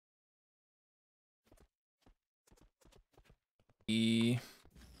the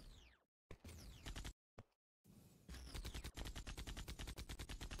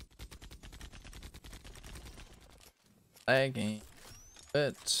lagging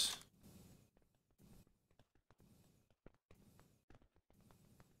bit.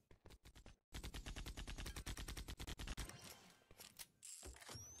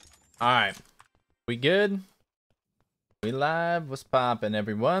 All right, we good? We live? What's poppin',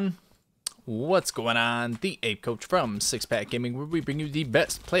 everyone? What's going on? The APEcoach from Six-Pack Gaming, where we bring you the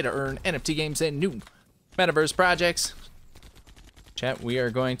best play to earn NFT games and new Metaverse projects. Chat, we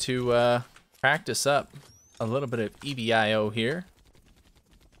are going to practice up a little bit of EVIO here.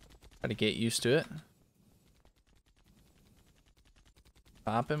 Try to get used to it.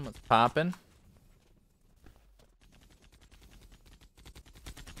 Poppin', what's poppin'?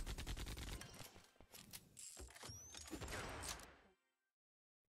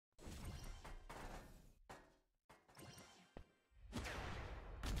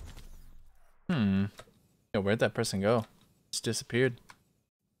 Yo, where'd that person go? Just disappeared.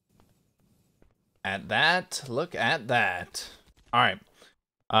 At that, look at that. All right.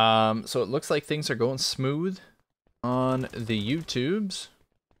 So it looks like things are going smooth on the YouTubes.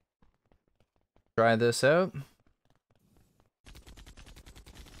 Try this out.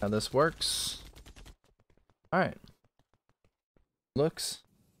 How this works. All right. Looks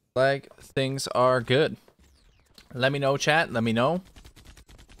like things are good. Let me know, chat. Let me know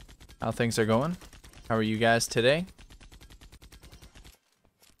how things are going. How are you guys today?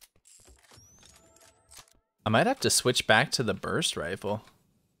 I might have to switch back to the burst rifle.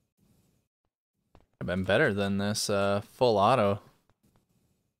 I've been better than this full auto.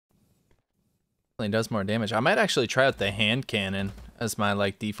 Definitely does more damage. I might actually try out the hand cannon as my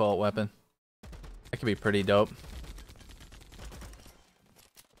like default weapon. That could be pretty dope.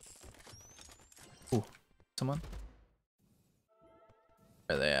 Ooh, someone?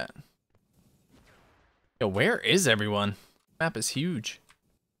 Where are they at? Yo, where is everyone? Map is huge.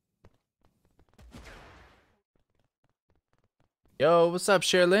 Yo, what's up,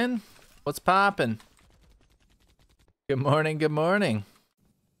 Sherlyn? What's poppin'? Good morning, good morning.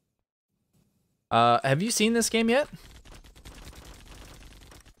 Have you seen this game yet?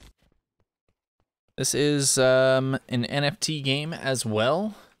 This is an NFT game as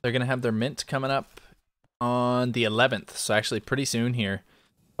well. They're gonna have their mint coming up on the 11th, so actually pretty soon here.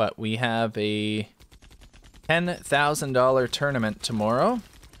 But we have a $10,000 tournament tomorrow.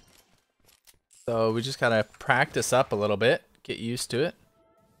 So we just gotta practice up a little bit, get used to it.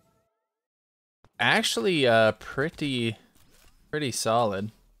 Actually, pretty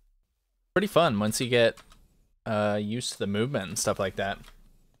solid. Pretty fun once you get used to the movement and stuff like that.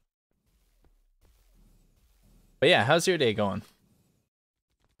 But yeah, how's your day going?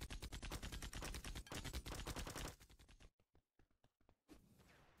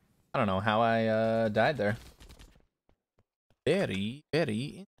 I don't know how I died there. Very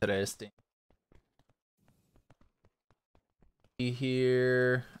interesting.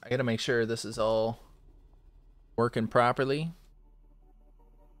 Here, I gotta make sure this is all working properly.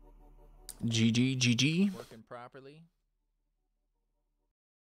 GG. Working properly.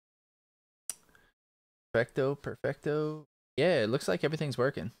 Perfecto. Yeah, it looks like everything's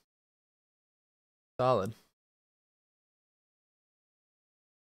working. Solid.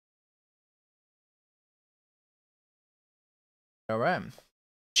 All right.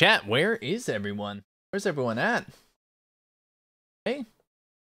 Chat, where is everyone? Where's everyone at? Hey.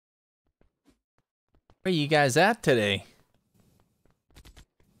 Where you guys at today?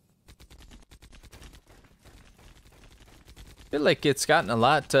 I feel like it's gotten a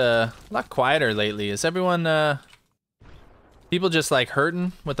lot quieter lately. Is everyone people just like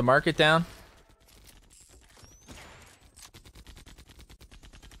hurting with the market down?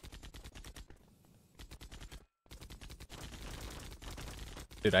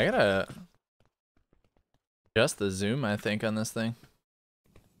 Dude, I gotta adjust the zoom, I think, on this thing.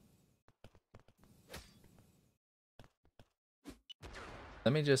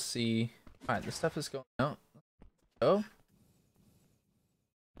 Let me just see. Alright, this stuff is going out. Oh.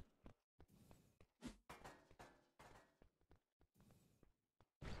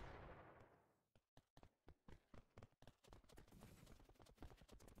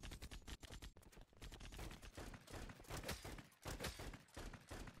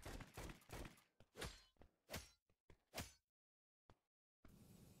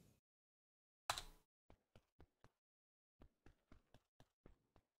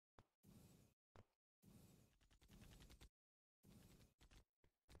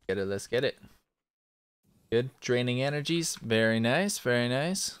 Get it, let's get it. Good. Draining energies. Very nice, very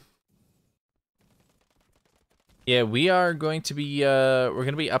nice. Yeah, we are going to be we're going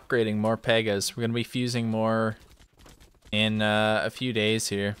to be upgrading more Pegas. We're going to be fusing more in a few days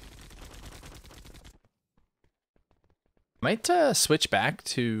here. Might switch back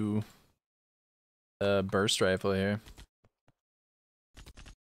to the burst rifle here.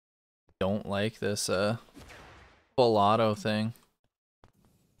 Don't like this full auto thing.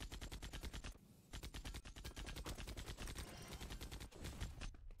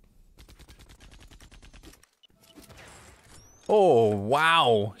 Oh,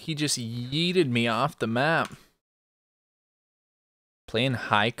 wow. He just yeeted me off the map. Playing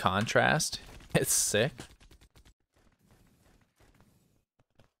high contrast. It's sick.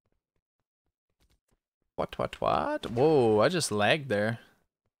 What? Whoa, I just lagged there.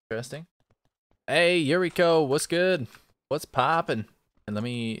 Interesting. Hey, Yuriko, what's good? What's poppin'? And let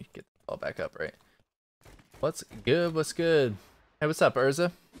me get the ball back up, right? What's good? What's good? Hey, what's up,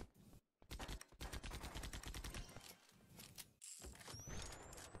 Urza?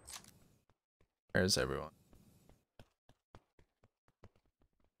 Where's everyone?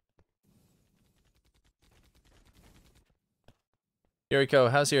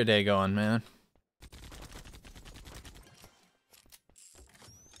 Yuriko, how's your day going, man?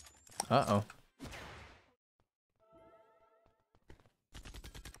 Uh-oh.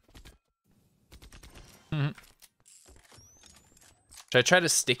 Should I try to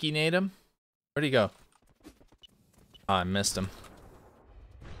sticky nade him? Where'd he go? Oh, I missed him.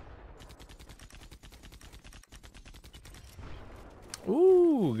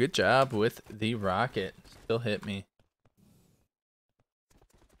 Ooh, good job with the rocket. Still hit me.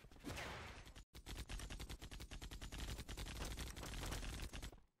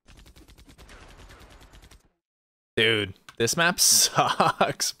 Dude, this map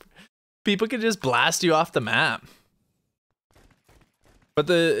sucks. People can just blast you off the map. But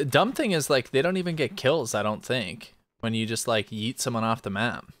the dumb thing is, like, they don't even get kills, I don't think, when you just, like, yeet someone off the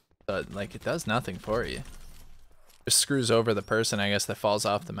map. But, like, it does nothing for you. Just screws over the person, I guess, that falls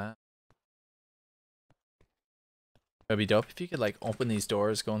off the map. It'd be dope if you could, like, open these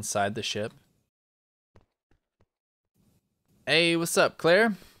doors, go inside the ship. Hey, what's up,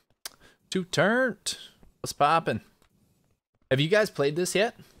 Claire? Two turned. What's poppin'? Have you guys played this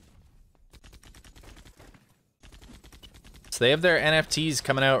yet? So they have their NFTs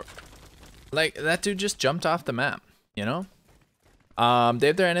coming out. Like, that dude just jumped off the map, you know? They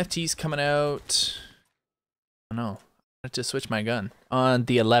have their NFTs coming out. Oh no, I have to switch my gun. On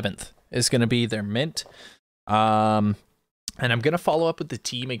the 11th is gonna be their mint. And I'm gonna follow up with the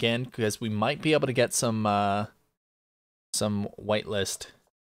team again because we might be able to get some whitelist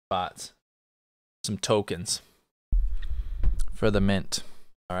spots, some tokens for the mint.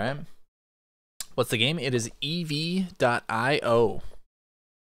 All right. What's the game? It is ev.io.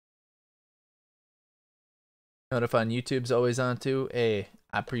 Notify on YouTube's always on too. Hey,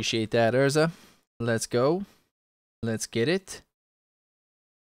 I appreciate that, Urza. Let's go. Let's get it.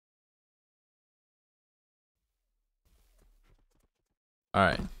 All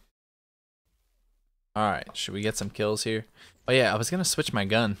right. All right. Should we get some kills here? Oh yeah, I was gonna switch my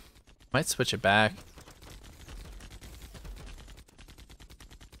gun. Might switch it back.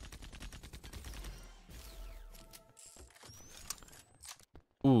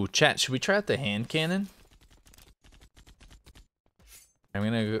 Ooh, chat, should we try out the hand cannon? I'm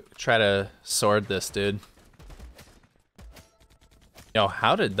gonna try to sword this dude. Yo,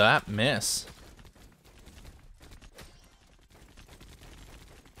 how did that miss?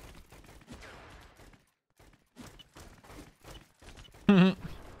 I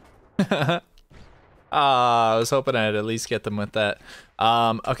was hoping I'd at least get them with that.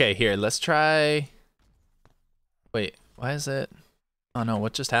 Okay, here, let's try... Wait, why is it... Oh no,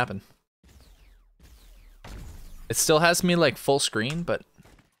 what just happened? It still has me like full screen, but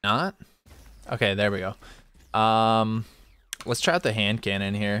not? Okay, there we go. Let's try out the hand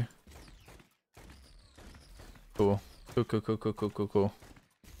cannon here. Cool. Cool.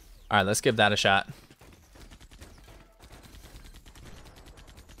 Alright, let's give that a shot.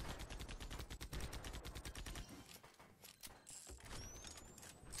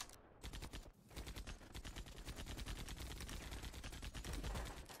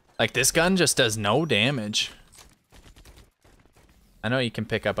 Like, this gun just does no damage. I know you can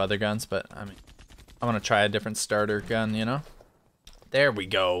pick up other guns, but I mean, I want to try a different starter gun, you know? There we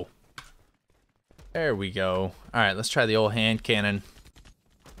go. There we go. Alright, let's try the old hand cannon.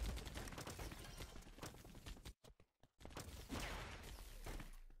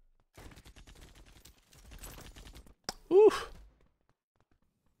 Oof.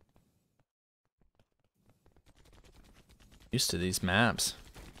 Used to these maps.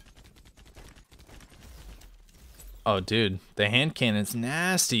 Oh, dude, the hand cannon's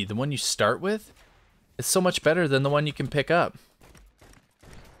nasty. The one you start with is so much better than the one you can pick up.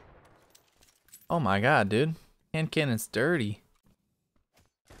 Oh my god, dude. Hand cannon's dirty.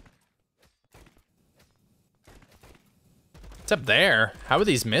 It's up there. How are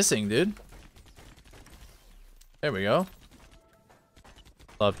these missing, dude? There we go.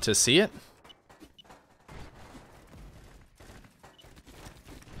 Love to see it.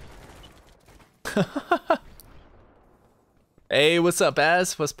 Hey, what's up,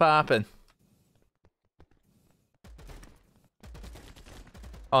 Az? What's poppin'?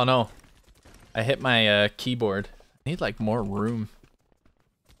 Oh no. I hit my keyboard. I need like more room.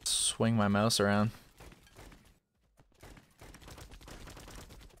 Swing my mouse around.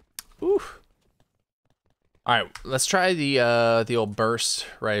 Ooh. Alright, let's try the old burst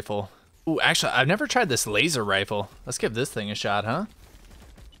rifle. Ooh, actually, I've never tried this laser rifle. Let's give this thing a shot, huh?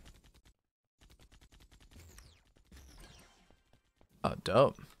 Oh,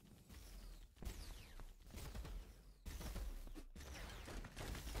 dope.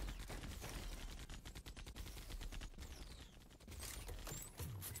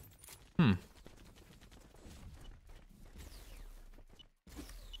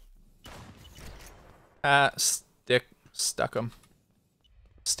 Stuck him.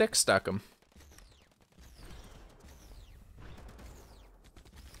 Stick stuck him.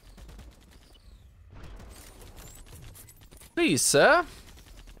 Please, sir.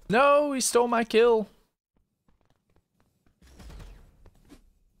 No, he stole my kill.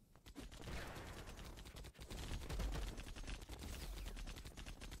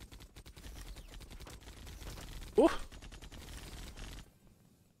 Ooh.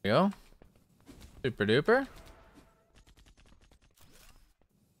 There you go. Super duper.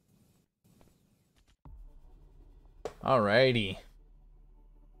 Alrighty.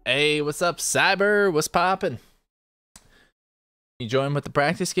 Hey, what's up, Cyber? What's poppin'? You join with the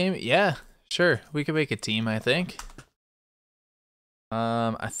practice game? Yeah, sure. We could make a team, I think.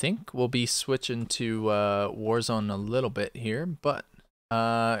 I think we'll be switching to Warzone a little bit here, but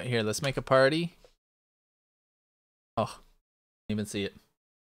here, let's make a party. Oh, didn't even see it.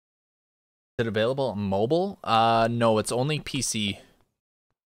 Is it available on mobile? No, it's only PC.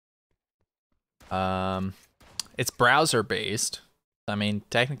 It's browser based. I mean,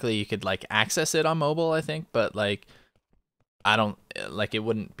 technically you could like access it on mobile, I think, but like I don't like it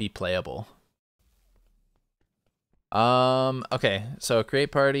wouldn't be playable. Okay, so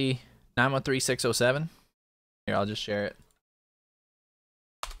create party 913607. Here, I'll just share it.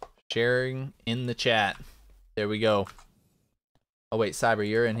 Sharing in the chat. There we go. Oh wait, Cyber,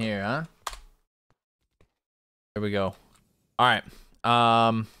 you're in here, huh? There we go. All right.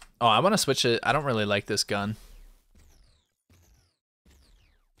 Oh, I want to switch it. I don't really like this gun.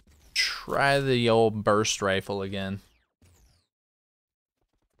 Try the old burst rifle again.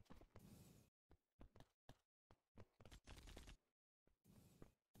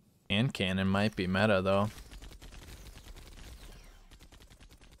 And cannon might be meta though.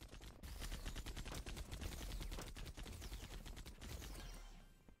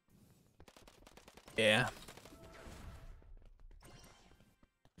 Yeah.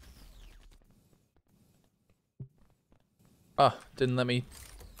 Oh, didn't let me.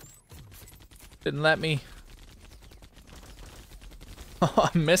 Didn't let me. Oh,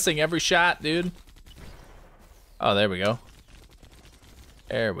 I'm missing every shot, dude. Oh, there we go.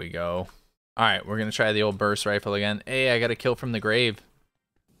 There we go. Alright, we're gonna try the old burst rifle again. Hey, I got a kill from the grave.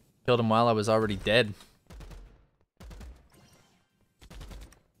 Killed him while I was already dead.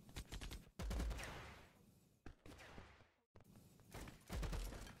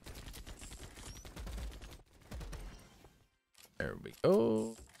 There we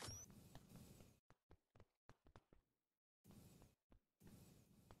go.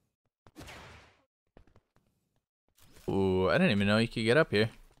 Ooh, I didn't even know you could get up here.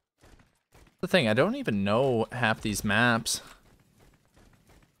 The thing, I don't even know half these maps.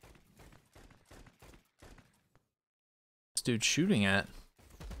 This dude shooting at?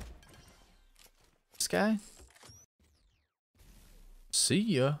 This guy? See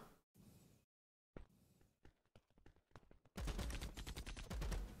ya.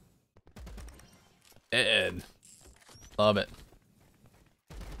 Dead. Love it.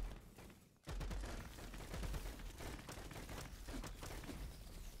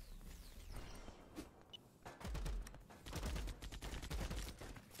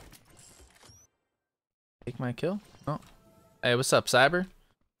 Take my kill? Oh. Hey, what's up, Cyber?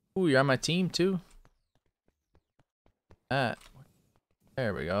 Ooh, you're on my team too. There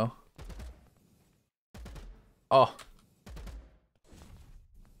we go. Oh.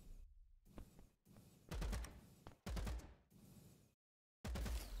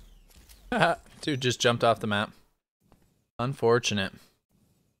 Dude just jumped off the map. Unfortunate.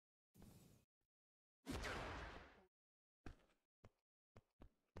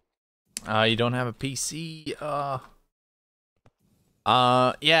 You don't have a PC. Yeah,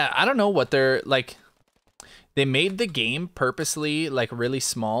 I don't know what they're like. They made the game purposely like really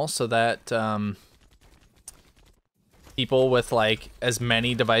small so that people with like as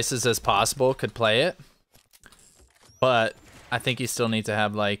many devices as possible could play it. But I think you still need to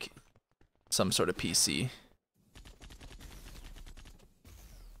have like some sort of PC.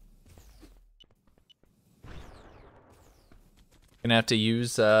 Gonna have to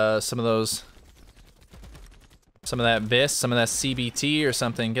use some of that BIS, some of that CBT or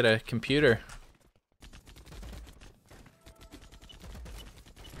something. Get a computer.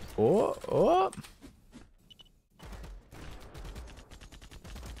 Oh, oh.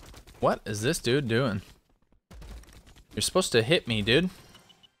 What is this dude doing? You're supposed to hit me, dude.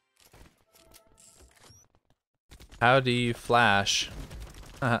 How do you flash?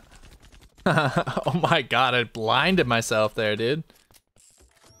 Oh my god, I blinded myself there, dude.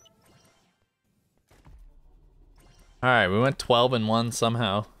 Alright, we went 12-1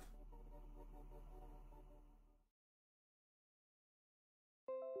 somehow.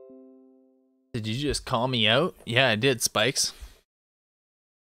 Did you just call me out? Yeah, I did, Spikes.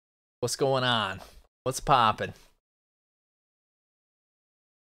 What's going on? What's poppin'?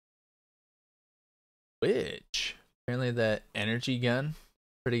 Which? Apparently that energy gun,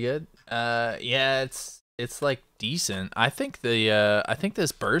 pretty good. Yeah, it's like decent. I think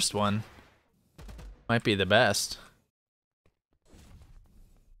this burst one might be the best.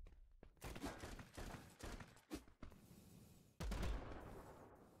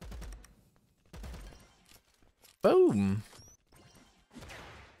 Boom.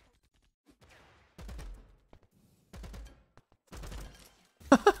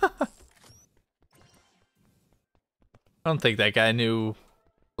 I don't think that guy knew,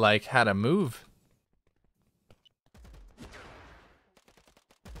 like, how to move.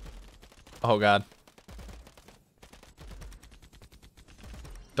 Oh, God.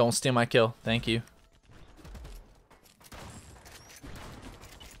 Don't steal my kill. Thank you.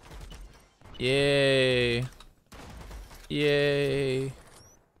 Yay. Yay. I'm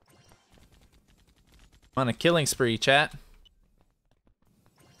on a killing spree, chat.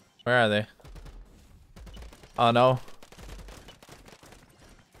 Where are they? Oh, no.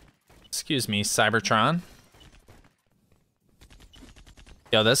 Excuse me, Cybertron.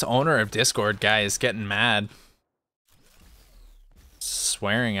 Yo, this owner of Discord guy is getting mad.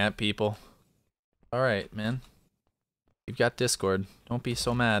 Swearing at people. Alright, man. You've got Discord. Don't be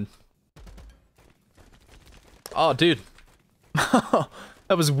so mad. Oh, dude.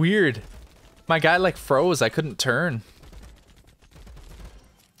 That was weird. My guy, like, froze. I couldn't turn.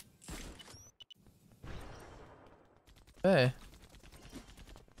 Hey.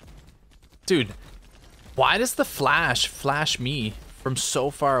 Dude, why does the flash me from so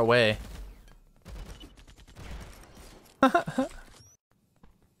far away?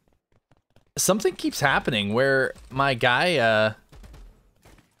 Something keeps happening where my guy,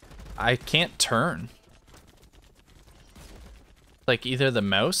 I can't turn. Like either the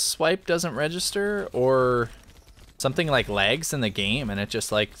mouse swipe doesn't register or something like lags in the game and it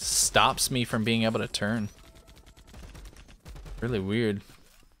just like stops me from being able to turn. Really weird.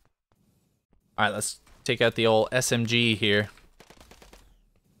 Alright, let's take out the old SMG here.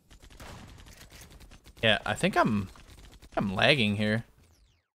 Yeah, I think I'm lagging here.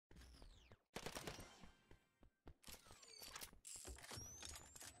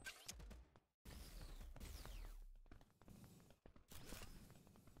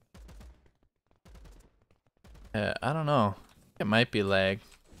 I don't know. It might be lag.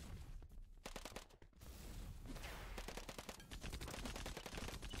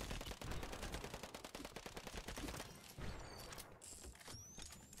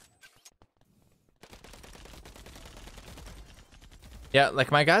 Yeah,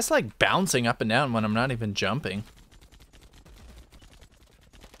 like my guy's like bouncing up and down when I'm not even jumping.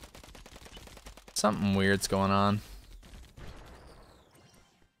 Something weird's going on.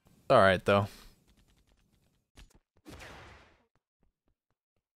 It's alright though.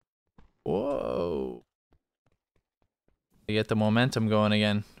 Whoa. To get the momentum going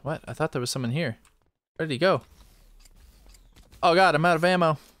again. What? I thought there was someone here. Where did he go? Oh god, I'm out of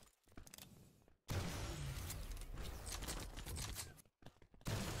ammo.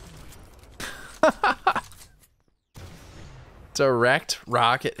 Direct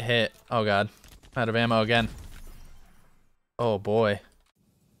rocket hit. Oh god. I'm out of ammo again. Oh boy.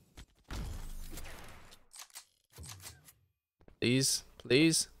 Please,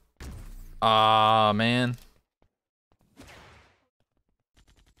 please. Aw, man.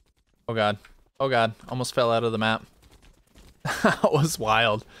 Oh god. Oh god. Almost fell out of the map. That was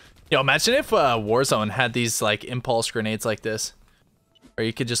wild. Yo, imagine if Warzone had these like impulse grenades like this. Or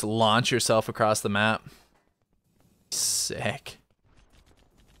you could just launch yourself across the map. Sick.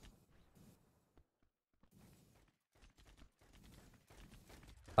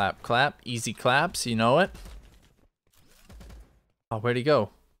 Clap, clap. Easy claps, you know it. Oh, where'd he go?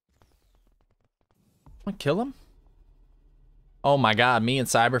 Wanna kill him? Oh my god, me and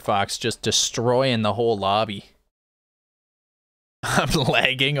CyberFox just destroying the whole lobby. I'm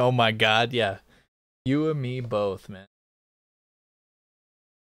lagging, oh my god, yeah. You and me both, man.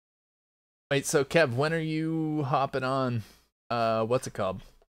 Wait, so Kev, when are you hopping on, what's it called?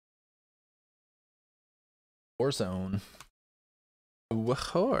 Warzone.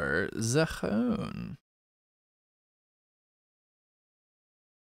 Warzone.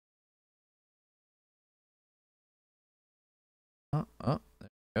 Oh, there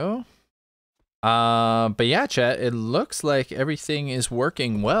we go. But yeah, chat, it looks like everything is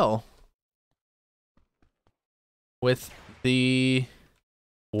working well with the...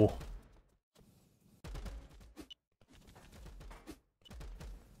 Oh.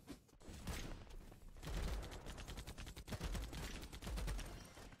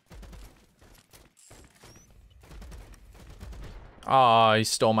 Aw, he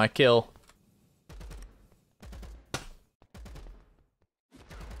stole my kill.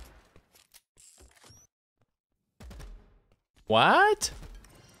 What?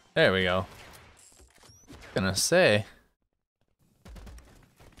 There we go. Gonna say.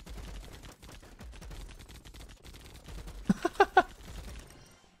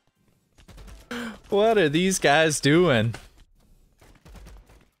 What are these guys doing?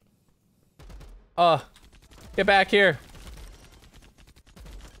 Oh, get back here.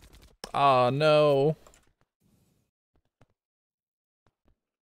 Oh no.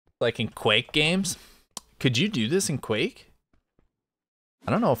 Like in Quake games? Could you do this in Quake?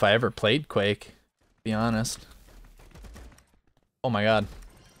 I don't know if I ever played Quake, to be honest. Oh my god.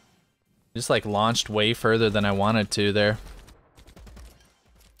 Just like launched way further than I wanted to there.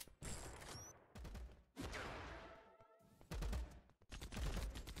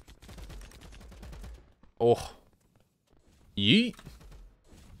 Oh. Yeet.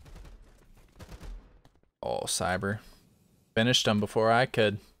 Oh, Cyber. Finished him before I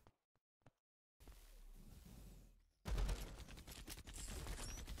could.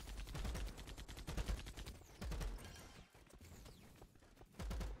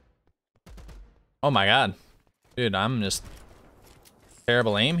 Oh my god. Dude, I'm just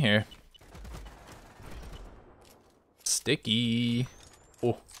terrible aim here. Sticky.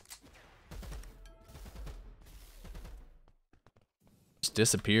 Oh. Just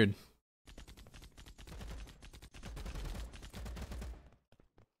disappeared.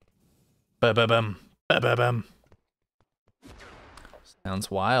 Ba-ba-bum. Ba-ba-bum. Sounds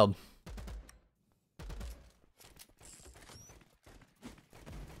wild.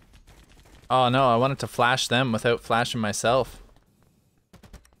 Oh no, I wanted to flash them without flashing myself.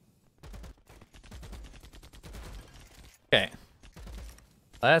 Okay.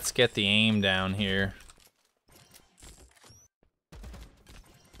 Let's get the aim down here.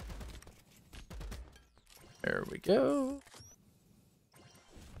 There we go.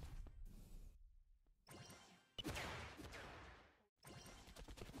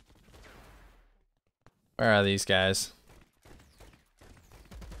 Where are these guys?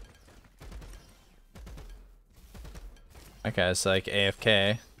 That guy's like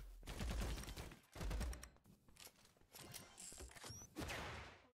AFK.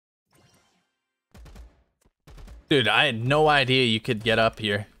 Dude, I had no idea you could get up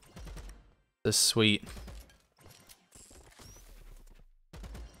here. This is sweet.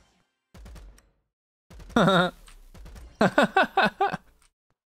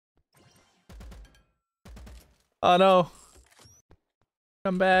 Oh no.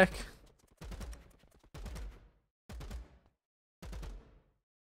 Come back.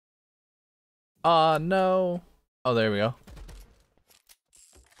 Oh no. Oh, there we go.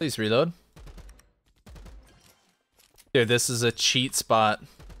 Please reload. Dude, this is a cheat spot.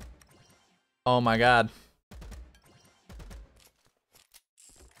 Oh my god.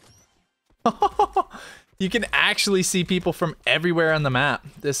 You can actually see people from everywhere on the map.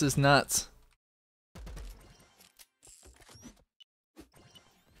 This is nuts.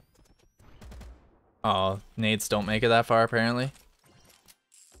 Oh, nades don't make it that far apparently.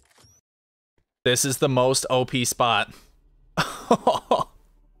 This is the most OP spot.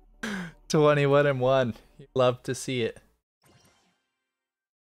 21-1. You'd love to see it.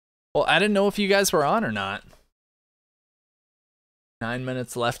 Well, I didn't know if you guys were on or not. 9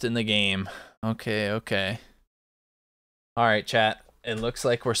 minutes left in the game. Okay, okay. All right, chat. It looks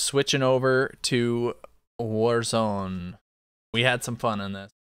like we're switching over to Warzone. We had some fun in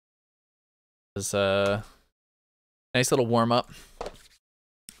this. It was a nice little warm up.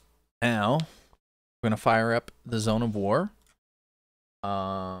 Now, we're gonna fire up the Zone of War.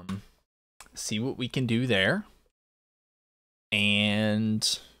 See what we can do there.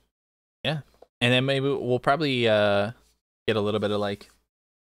 And yeah. And then maybe we'll probably get a little bit of like,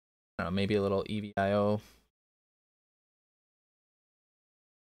 I don't know, maybe a little EVIO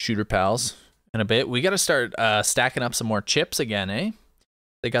ShooterPals in a bit. We got to start stacking up some more chips again, eh?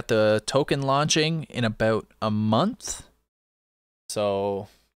 They got the token launching in about a month. So,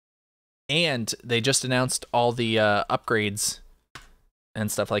 and they just announced all the upgrades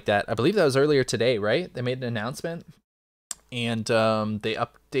and stuff like that. I believe that was earlier today, right? They made an announcement. And they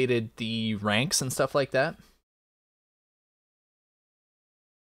updated the ranks and stuff like that.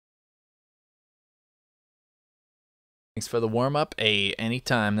 Thanks for the warm-up.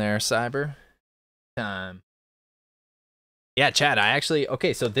 Anytime there, Cyber. Time. Yeah, Chad, I actually...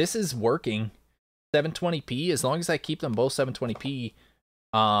 Okay, so this is working. 720p. As long as I keep them both 720p,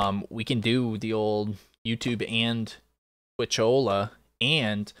 we can do the old YouTube and Twitchola.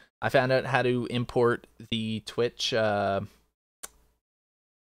 And I found out how to import the Twitch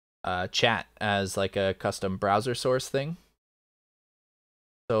chat as like a custom browser source thing.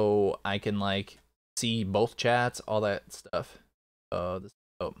 So I can like see both chats, all that stuff. Oh,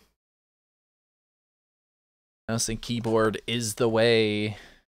 mouse and keyboard is the way.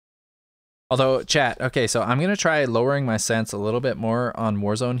 Although, chat, okay, so I'm gonna try lowering my sense a little bit more on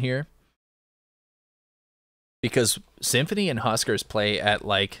Warzone here, because Symphony and Huskers play at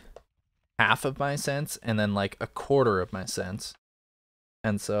like half of my sense and then like a quarter of my sense.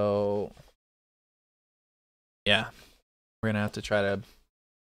 And so, yeah, we're gonna have to try to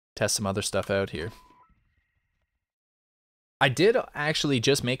test some other stuff out here. I did actually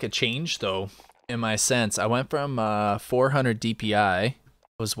just make a change though in my sense. I went from 400 DPI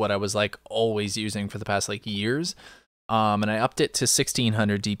was what I was like always using for the past like years, and I upped it to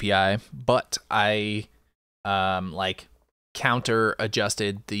 1600 DPI, but I like counter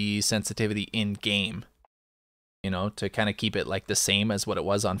adjusted the sensitivity in game, you know, to kind of keep it like the same as what it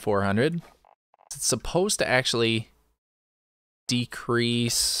was on 400. It's supposed to actually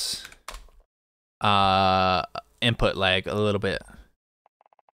decrease input lag a little bit.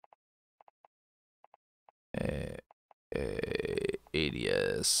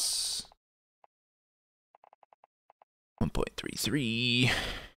 ADS 1.33.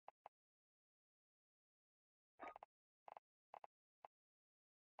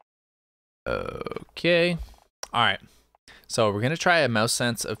 Okay. All right. So we're gonna try a mouse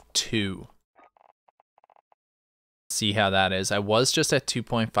sense of 2. See how that is. I was just at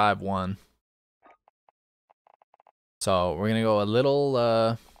 2.51. So we're gonna go a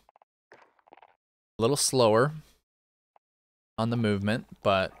little slower on the movement,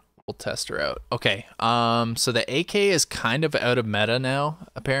 but we'll test her out. Okay, so the AK is kind of out of meta now,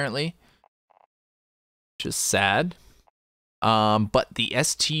 apparently, which is sad. But the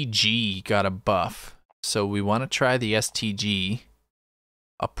STG got a buff, so we want to try the STG.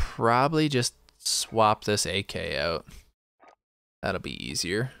 I'll probably just swap this AK out. That'll be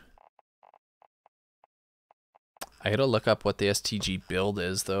easier. I gotta look up what the STG build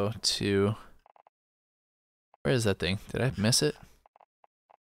is, though, too. Where is that thing? Did I miss it?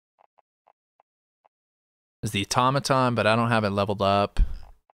 It's the automaton, but I don't have it leveled up.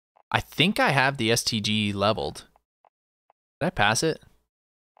 I think I have the STG leveled. Did I pass it?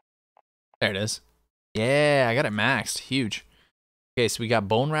 There it is. Yeah, I got it maxed. Huge. Okay, so we got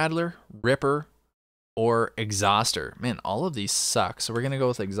Bone Rattler, Ripper, or Exhauster. Man, all of these suck, so we're gonna go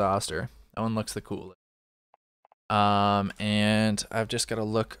with Exhauster. That one looks the coolest. And I've just got to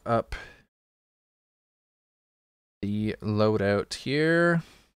look up the loadout here.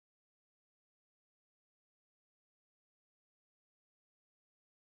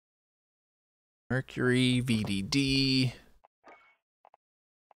 Mercury, VDD.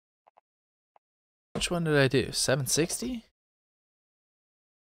 Which one did I do? 760?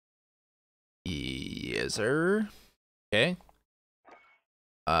 Yes, sir. Okay.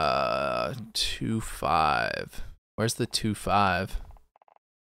 2.5. Where's the 2.5?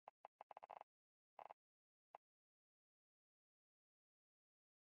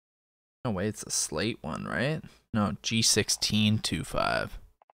 No way, it's a slate one, right? No, G16 2.5.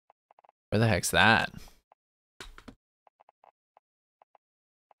 Where the heck's that?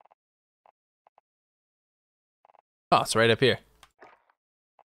 Oh, it's right up here.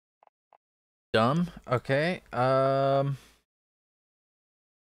 Dumb. Okay.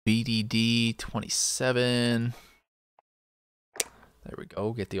 BDD 27. There we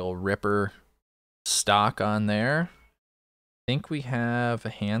go. Get the old Ripper stock on there. Think we have a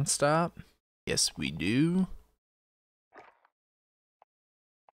hand stop. Yes, we do.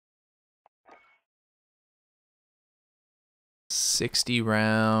 $60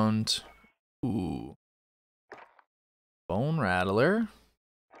 round. Ooh. Bone Rattler.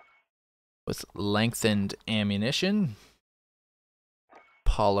 With lengthened ammunition.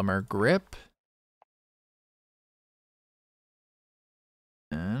 Polymer grip.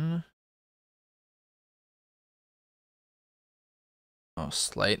 And oh,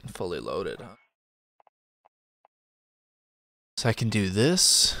 slight and fully loaded, huh? So I can do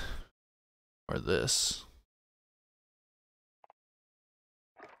this or this.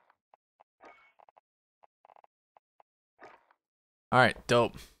 All right,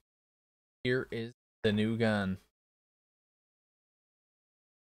 dope. Here is the new gun.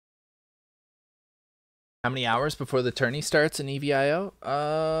 How many hours before the tourney starts in EVIO?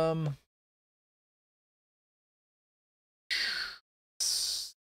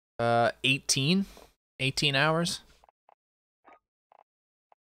 18 hours,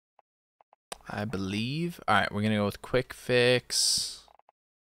 I believe. All right, we're gonna go with quick fix.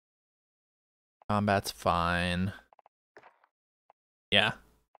 Combat's fine. Yeah,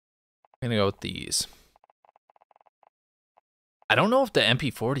 I'm gonna go with these. I don't know if the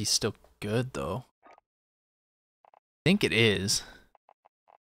MP40 is still good though. I think it is.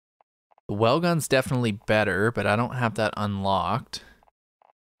 The well gun's definitely better, but I don't have that unlocked.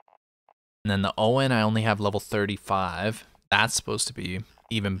 And then the Owen, I only have level 35. That's supposed to be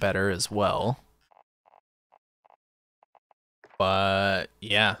even better as well. But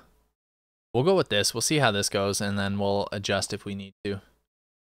yeah, we'll go with this. We'll see how this goes, and then we'll adjust if we need to.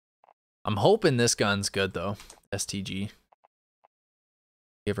 I'm hoping this gun's good though. STG.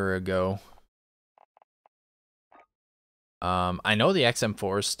 Give her a go. I know the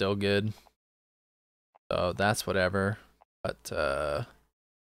XM4 is still good, so that's whatever. But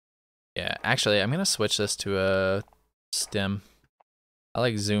yeah, actually, I'm gonna switch this to a stim. I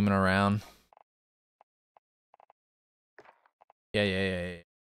like zooming around. Yeah.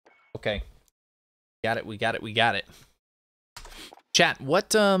 Okay, got it. We got it. Chat. What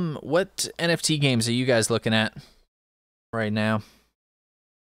NFT games are you guys looking at right now?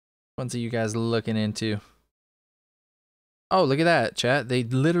 Ones are you guys looking into? Oh, look at that, chat. They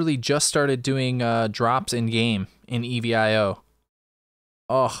literally just started doing drops in game in EVIO.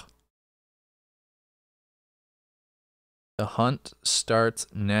 Oh. The hunt starts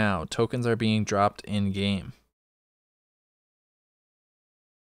now. Tokens are being dropped in game.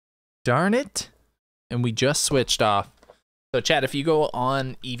 Darn it. And we just switched off. So chat, if you go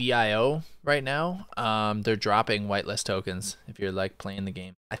on EVIO right now, they're dropping whitelist tokens if you're like playing the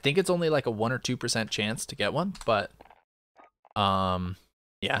game. I think it's only like a 1 or 2% chance to get one, but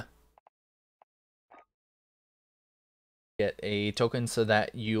yeah. Get a token so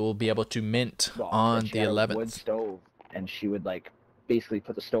that you'll be able to mint on the 11th. Wood stove, and she would like basically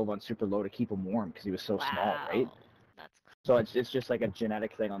put the stove on super low to keep him warm because he was so small, right? So it's just like a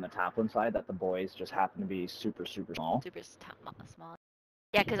genetic thing on the Taplin side that the boys just happen to be super small. Super small.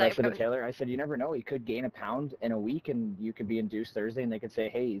 Yeah, because I said to Taylor, I said, you never know. He could gain a pound in a week, and you could be induced Thursday, and they could say,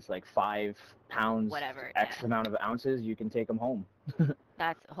 hey, he's like 5 pounds, whatever, X amount of ounces. You can take him home.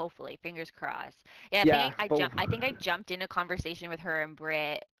 That's hopefully, fingers crossed. Yeah, I think I jumped in a conversation with her and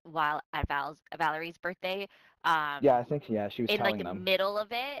Britt while at Valerie's birthday. Yeah, I think she was in telling like the them. middle of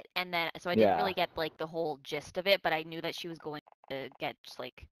it, and then so I didn't really get like the whole gist of it, but I knew that she was going to get just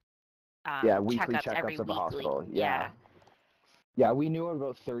like weekly checkups every at the weekly. hospital. Yeah, we knew at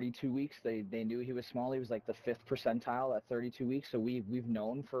about 32 weeks. They knew he was small. He was like the 5th percentile at 32 weeks. So we've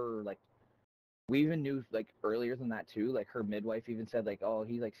known for like, we even knew like earlier than that too. Like her midwife even said like, oh,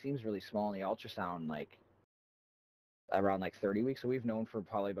 he like seems really small in the ultrasound like around like 30 weeks. So we've known for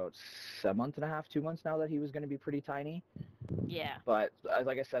probably about a month and a half, 2 months now that he was going to be pretty tiny. Yeah. But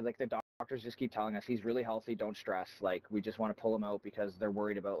like I said, like the doctors just keep telling us he's really healthy. Don't stress. Like we just want to pull him out because they're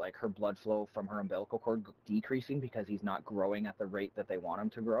worried about like her blood flow from her umbilical cord decreasing because he's not growing at the rate that they want him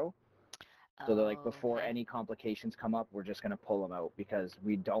to grow. So they're like, before any complications come up, we're just gonna pull him out because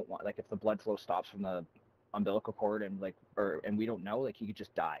we don't want like if the blood flow stops from the umbilical cord and like and we don't know, like he could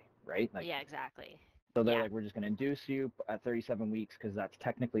just die, right? Like, yeah, exactly. So they're like, we're just gonna induce you at 37 weeks because that's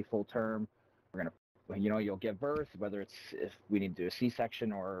technically full term. We're gonna, you'll give birth, whether it's if we need to do a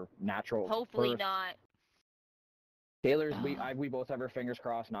C-section or natural. Hopefully birth. not. Taylor's, we both have our fingers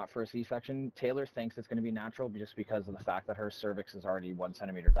crossed, not for a C-section. Taylor thinks it's going to be natural just because of the fact that her cervix is already 1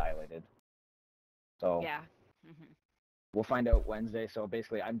 centimeter dilated. So yeah. We'll find out Wednesday. So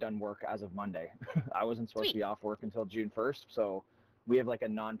basically, I'm done work as of Monday. I wasn't supposed to be off work until June 1st. So we have like a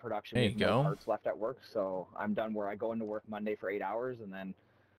non-production. There We you have no go. parts left at work. So I'm done where I go into work Monday for 8 hours, and then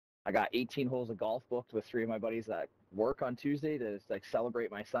I got 18 holes of golf booked with 3 of my buddies that work on Tuesday to like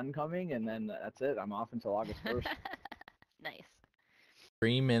celebrate my son coming, and then that's it. I'm off until August 1st. Nice.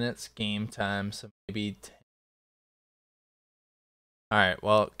 3 minutes game time, so maybe 10. All right,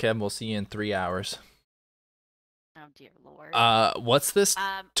 well, Kev, we'll see you in 3 hours. Oh dear lord. What's this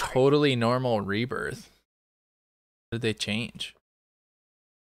totally normal rebirth? What did they change?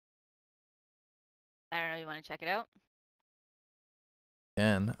 I don't know. You want to check it out?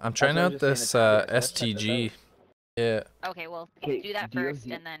 Again, I'm trying out this STG. Yeah. Okay, well, do that first,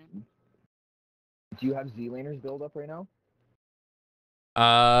 and then. Do you have Z-laners build up right now?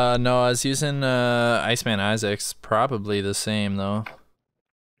 No, I was using Iceman Isaac's. Probably the same though.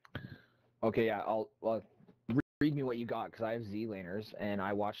 Okay, yeah. Well, read me what you got, because I have Z-laners, and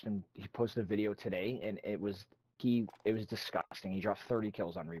I watched him. He posted a video today, and it was disgusting. He dropped 30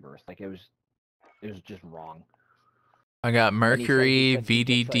 kills on rebirth. Like it was just wrong. I got Mercury,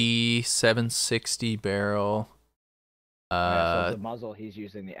 VDD, like, 760 barrel. So the muzzle, he's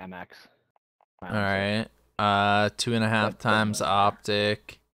using the MX. All right. 2.5 times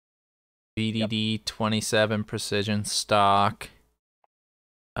optic. VDD 27 precision stock.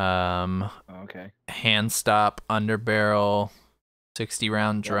 Okay. Hand stop under barrel. 60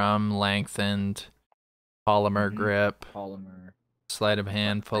 round drum lengthened. Polymer grip. Polymer. Sleight of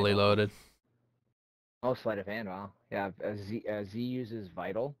hand fully loaded. Oh, sleight of hand, wow. Yeah, Z uses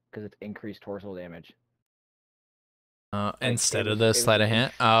vital because it's increased torso damage. Instead of the sleight of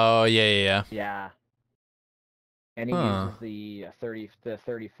hand? Oh, yeah. Yeah. And he uses the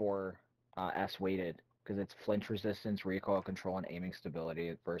 34 S weighted because it's flinch resistance, recoil control, and aiming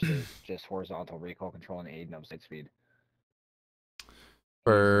stability versus just horizontal recoil control and aid and sight speed.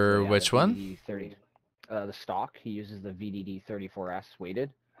 For which one? The stock, he uses the VDD 34S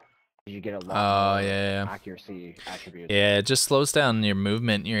weighted. You get a lot more accuracy attributes. Yeah, it just slows down your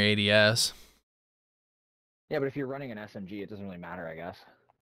movement, your ADS. Yeah, but if you're running an SMG, it doesn't really matter, I guess.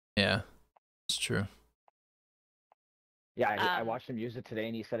 Yeah, it's true. Yeah, I watched him use it today,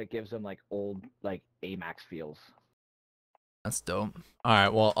 and he said it gives him like old AMAX feels. That's dope. All right,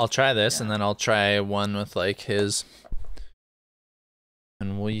 well, I'll try this, and then I'll try one with like his,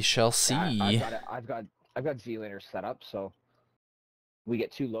 and we shall see. Yeah, I've got Z-laners set up, so we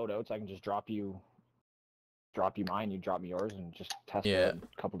get 2 loadouts. I can just drop you mine, you drop me yours, and just test it in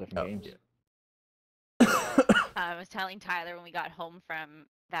a couple different games. I was telling Tyler when we got home from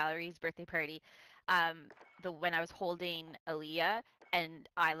Valerie's birthday party, when I was holding Aaliyah and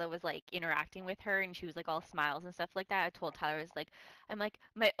Isla was like interacting with her and she was like all smiles and stuff like that. I told Tyler, I was like,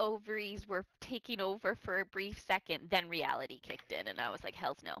 my ovaries were taking over for a brief second, then reality kicked in, and I was like,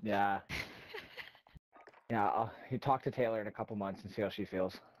 hell's no. Yeah. Yeah, you talk to Taylor in a couple months and see how she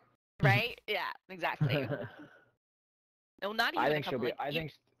feels. Right? Yeah, exactly. No, not even a couple.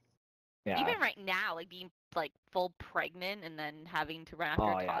 Even right now, like being like full pregnant and then having to run after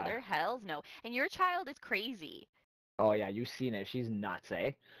a toddler, hell's no. And your child is crazy. Oh yeah, you've seen it. She's nuts,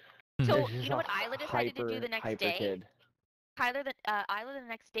 eh? So you know what Isla decided to do the next day? Kid. Isla the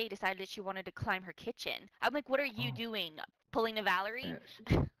next day decided that she wanted to climb her kitchen. I'm like, what are you doing? Pulling a Valerie?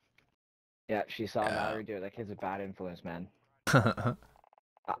 Yeah, she saw Valerie do it. That kid's a bad influence, man.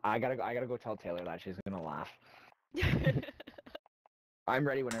 I gotta go tell Taylor that. She's gonna laugh. I'm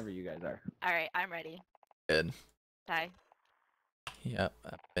ready whenever you guys are. All right, I'm ready. Good. Ty. Yep,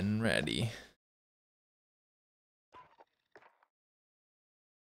 I've been ready.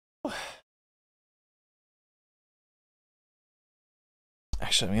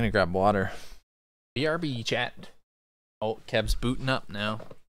 Actually, I'm gonna grab water. BRB chat. Oh, Kev's booting up now.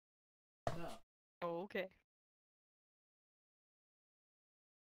 Oh, okay.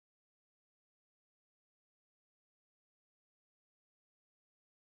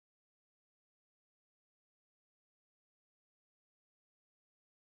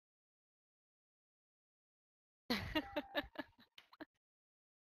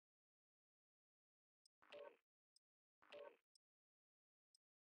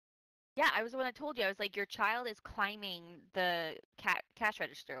 Yeah, I was the one that told you. I was like, your child is climbing the cash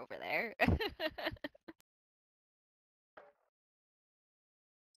register over there.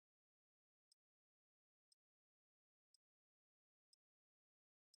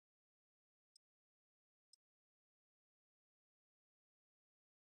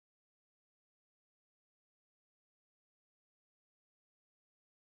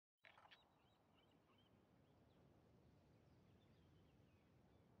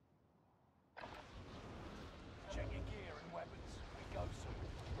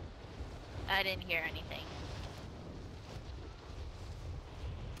 I didn't hear anything.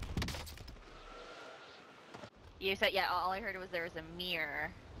 You said, yeah, all I heard was there was a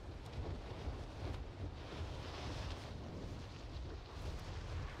mirror.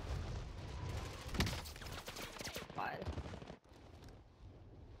 What?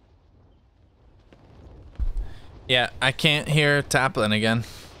 Yeah, I can't hear Taplin again.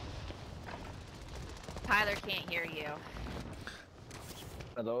 Tyler can't hear you.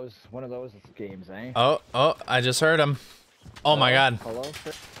 One of those games, eh? Oh, I just heard him. Oh my god. Hello?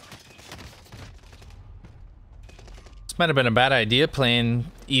 This might have been a bad idea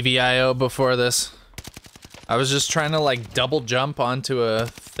playing EVIO before this. I was just trying to like double jump onto a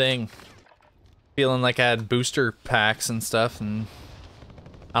thing. Feeling like I had booster packs and stuff, and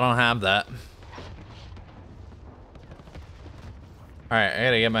I don't have that. Alright, I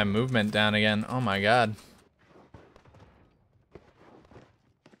gotta get my movement down again. Oh my god.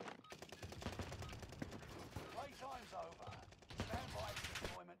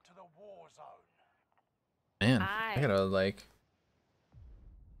 Man, I gotta like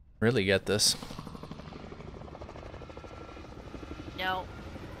really get this. No.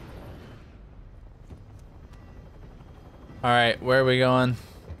 Alright, where are we going?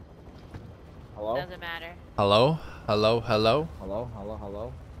 Hello? Doesn't matter. Hello? Hello? Hello? Hello? Hello?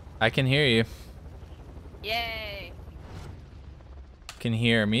 Hello? I can hear you. Yay! Can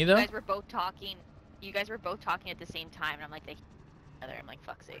hear me though? You guys were both talking. You guys were both talking at the same time, and I'm like, they hear each other. I'm like,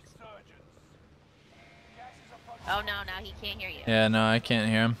 fuck sakes. Oh no, now he can't hear you. Yeah, no, I can't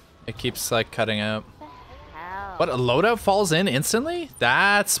hear him. It keeps like cutting out. What the hell? What, a loadout falls in instantly?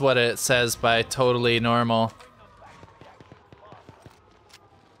 That's what it says by totally normal.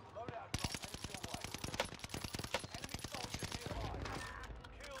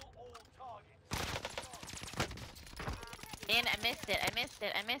 Man, I missed it. I missed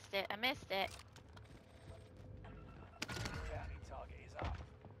it. I missed it. I missed it.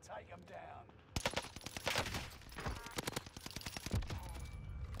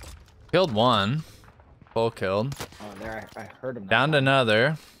 Killed one. Full killed. Oh, there, I heard him. Downed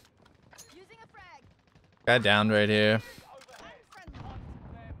another. Guy downed right here.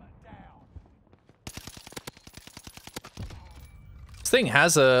 This thing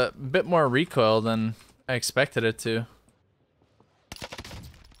has a bit more recoil than I expected it to.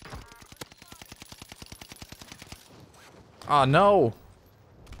 Oh no!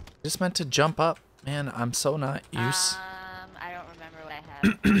 Just meant to jump up. Man, I'm so not used. I don't remember what I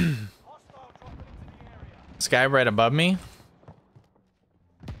had. This guy right above me.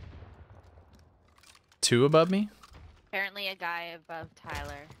 Two above me. Apparently a guy above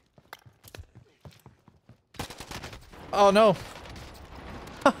Tyler. Oh no!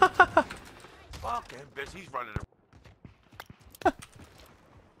 Fucking bitch, he's running.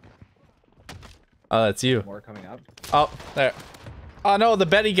 Oh, that's you. More coming up. Oh, there. Oh no, the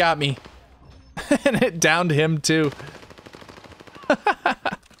Betty got me. And it downed him too.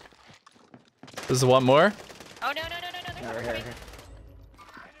 There's one more. Oh no no no no no! They're coming.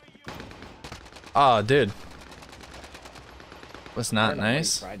 Oh, dude. Was I not don't know what he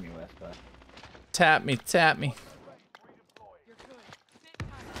nice. tried me with, but... Tap me, tap me.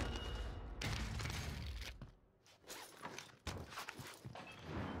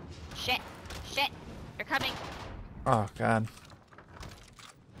 Shit! Shit! They're coming! Oh god.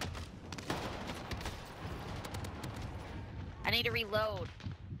 I need to reload.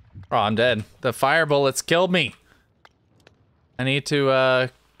 Oh, I'm dead. The fire bullets killed me. I need to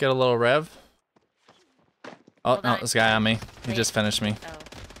get a little rev. Oh Hold no, on. this guy on me. He Wait. just finished me. Oh.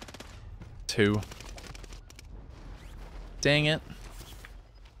 Two. Dang it.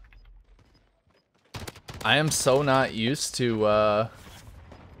 I am so not used to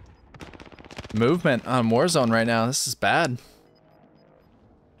movement on Warzone right now. This is bad.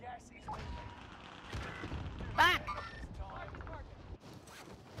 Back!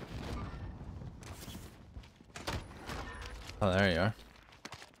 Oh, there you are.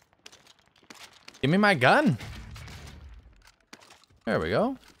 Give me my gun. There we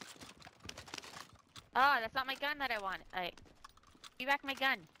go. Oh, that's not my gun that I want. Give me back my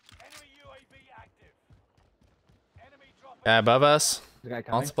gun. Guy above us. The guy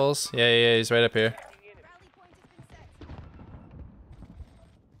coming? Multiples. Yeah, he's right up here.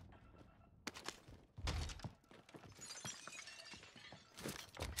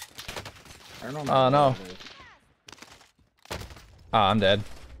 I don't know. Oh no. Oh, I'm dead.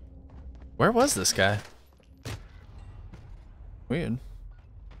 Where was this guy? Weird.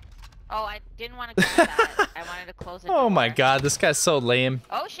 Oh, I didn't want to close that. I wanted to close it. Oh my god, this guy's so lame.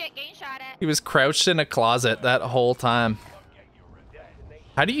 Oh shit, getting shot at. He was crouched in a closet that whole time.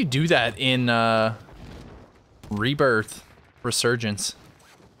 How do you do that in Rebirth Resurgence?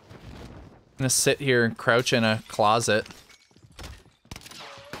 I'm gonna sit here and crouch in a closet.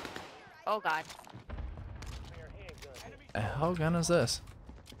 Oh god. The hell gun is this?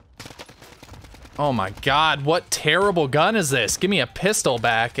 Oh my god, what terrible gun is this? Give me a pistol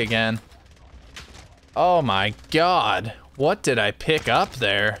back again. Oh my god, what did I pick up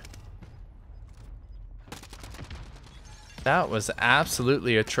there? That was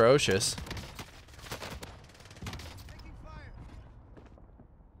absolutely atrocious.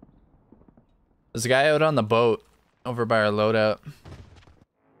 There's a guy out on the boat over by our loadout.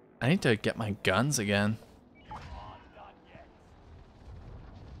 I need to get my guns again.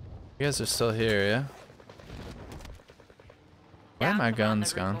 You guys are still here, yeah? Where are Yeah, my I'm on the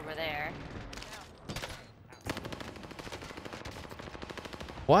guns roof gone? over there.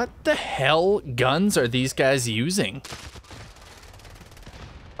 What the hell guns are these guys using?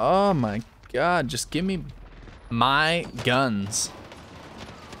 Oh my god, just give me my guns.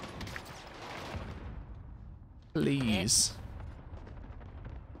 Please.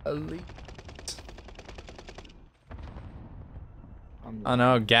 Please. Oh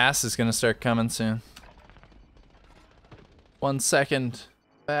no, gas is gonna start coming soon. 1 second.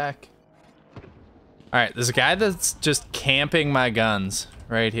 Back. Alright, there's a guy that's just camping my guns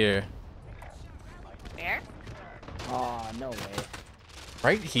right here. Where? Oh, no way.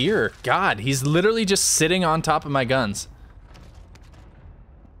 Right here. God, he's literally just sitting on top of my guns.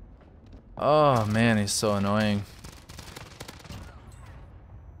 Oh man, he's so annoying.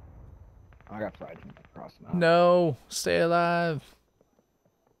 I got fried across the map. No, stay alive.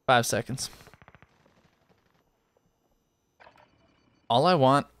 5 seconds. All I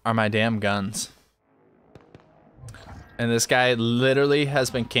want are my damn guns. And this guy literally has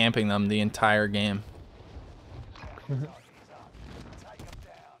been camping them the entire game.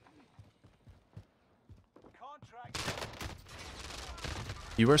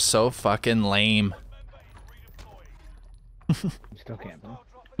 You are so fucking lame. I'm still camping.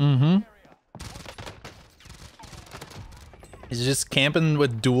 Mm-hmm. He's just camping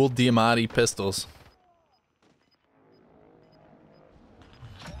with dual Diamatti pistols.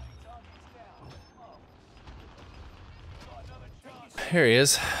 Here he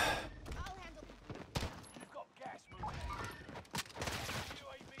is.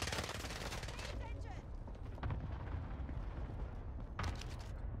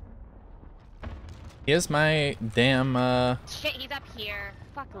 Here's my damn, Shit, he's up here.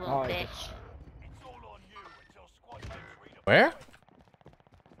 Fuck a little Oh, yeah. bitch. where?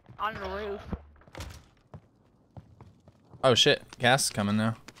 On the roof. Oh shit, gas is coming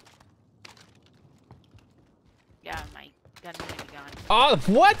now. Yeah, my gun may be gone. Oh,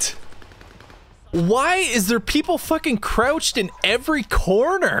 what? Why is there people fucking crouched in every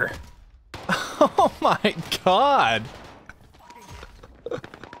corner? Oh my god.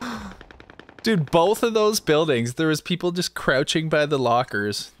 Dude, both of those buildings, there was people just crouching by the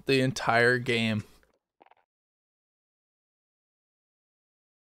lockers the entire game.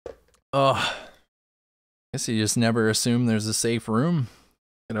 Ugh. Guess you just never assume there's a safe room.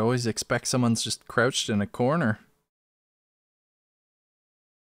 You'd always expect someone's just crouched in a corner.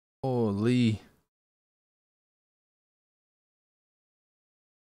 Holy.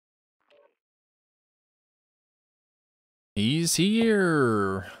 He's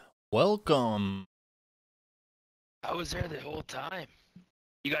here. Welcome. I was there the whole time.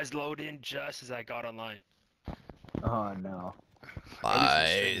 You guys load in just as I got online. Oh, no.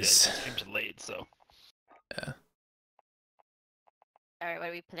 Lies. Stream's late, so. Yeah. Alright, what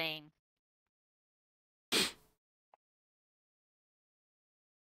are we playing?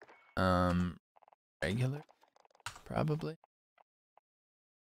 Regular? Probably.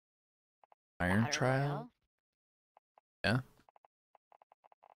 Iron Battle Trial? Royale? Yeah.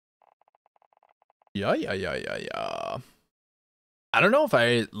 Yeah. I don't know if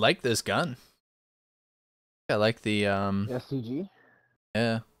I like this gun. I like the, SCG?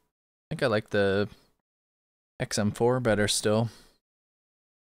 yeah. I think I like the XM4 better still.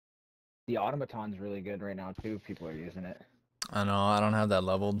 The automaton's really good right now, too. People are using it. I know, I don't have that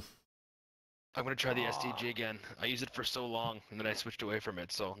leveled. I'm gonna try the SDG again. I used it for so long, and then I switched away from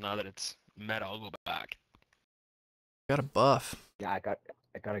it, so now that it's meta, I'll go back. Got a buff. Yeah, I got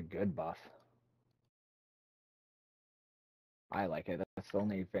a good buff. I like it. That's the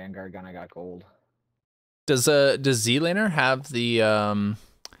only Vanguard gun I got gold. Does Z-Laner have the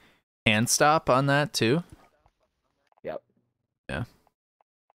hand stop on that too? Yep. Yeah.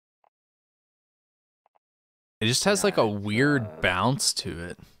 It just has Yeah, like a it's, weird bounce to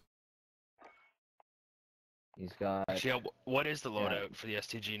it. He's got Actually, yeah, what is the loadout for the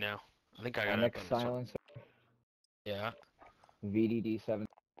STG now? I think I got it. MX Silencer, Yeah, VDD 7.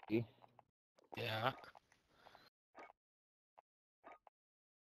 yeah.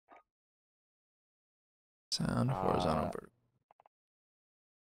 Sound horizontal.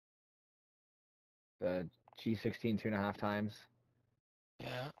 The G16 2.5 times.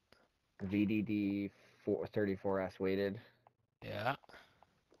 Yeah, VDD 34S weighted. yeah.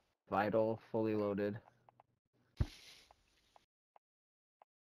 Vital fully loaded.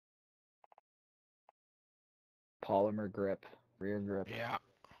 Polymer grip, rear grip. Yeah,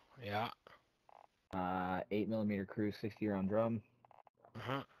 yeah. 8mm cruise 60 round drum.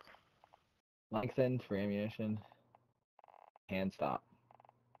 Uh-huh. Lengthened for ammunition. Hand stop.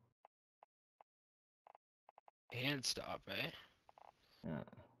 Hand stop, eh? Yeah.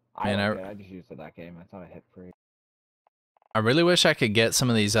 Man, I just used it that game. I thought I hit free. I really wish I could get some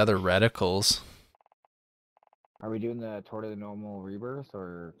of these other reticles. Are we doing the Tour de the Normal Rebirth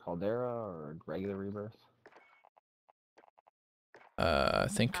or Caldera or regular Rebirth? I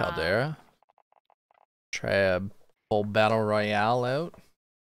think Caldera. Try a full battle royale out.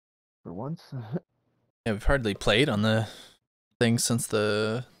 For once. Yeah, we've hardly played on the thing since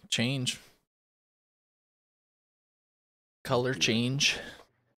the change. Color change.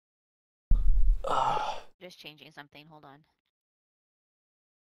 Just changing something. Hold on.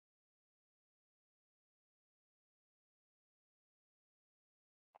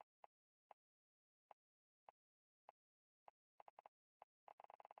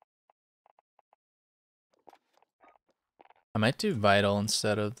 I might do Vital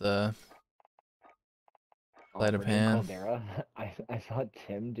instead of the Sleight of hand. Caldera, I saw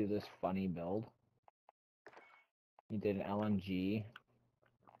Tim do this funny build. He did an LMG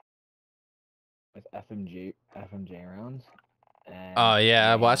with FMJ rounds. And oh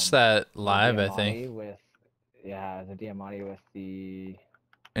yeah, I watched that live, I think. The Diamante with the...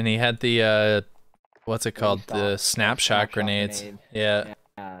 And he had the, what's it called? Restock, The snapshot grenades. grenade. Yeah.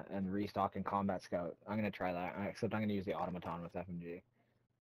 And restock and combat scout. I'm going to try that, except I'm going to use the automaton with FMG.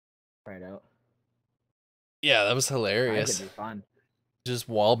 Try it out. Yeah, that was That hilarious. could be fun. Just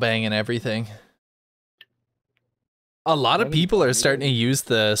wall banging everything. A lot of people are starting to use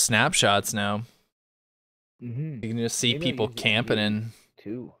the snapshots now. Mm-hmm. You can just see Maybe I'll people use the camping MG in.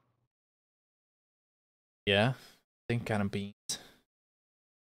 too. Yeah, I think kind of beans.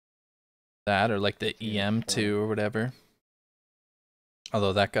 That or like the Yeah, EM2 or whatever.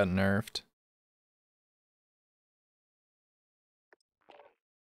 Although that got nerfed.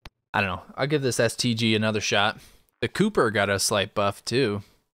 I don't know. I'll give this STG another shot. The Cooper got a slight buff too.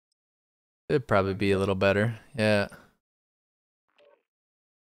 It'd probably be a little better. Yeah.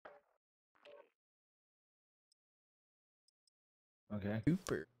 Okay.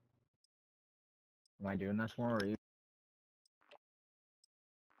 Cooper. Am I doing this more, or are you?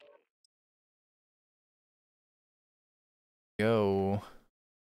 Go.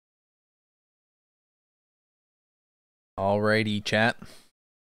 Alrighty, chat.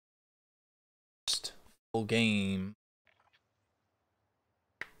 Just full game.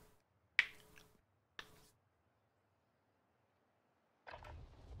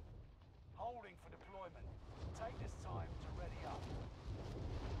 Holding for deployment. Take this time to ready up.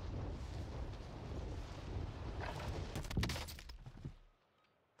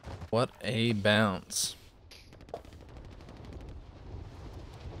 What a bounce.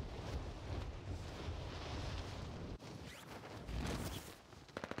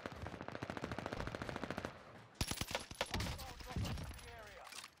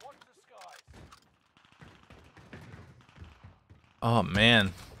 Oh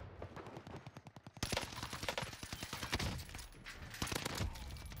man.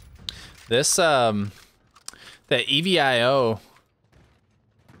 This the EVIO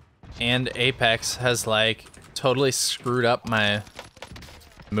and Apex has like totally screwed up my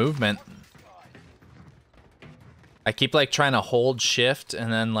movement. I keep like trying to hold shift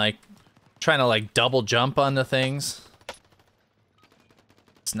and then like trying to like double jump onto things.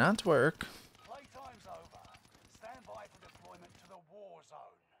 It's not work. Playtime's over. Stand by for deployment to the war zone.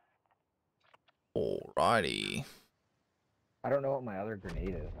 Alrighty. I don't know what my other grenade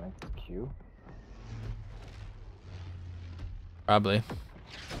is. I think it's Q. Probably.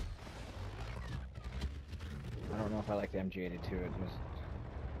 I don't know if I like the MG82. It just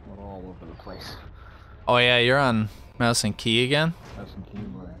went all over the place. Oh yeah, you're on mouse and key again? Mouse and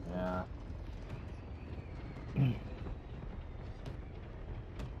keyboard, yeah.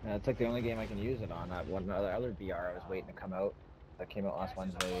 Yeah, it's like the only game I can use it on. That one other BR I was waiting to come out. That came out last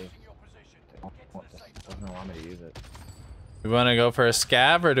Wednesday. Just doesn't allow me to use it. We want to go for a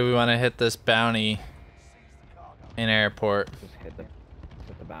scav or do we want to hit this bounty? In airport. Just hit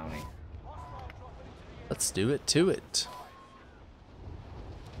the bounty. Let's do it to it.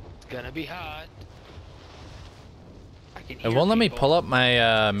 It's gonna be hot. I can It hear won't let me people. pull up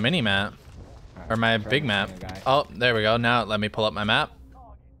my mini map. Or my Try big to map. find a guy. Oh, there we go. Now it let me pull up my map.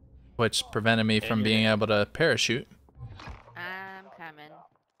 Which prevented me from being able to parachute. I'm coming.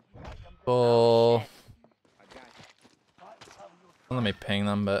 Full. Shit. Well, let me ping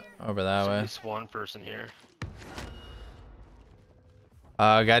them, but over that There's at way. least one person here.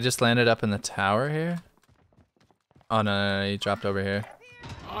 A guy just landed up in the tower here. Oh no, he dropped over here.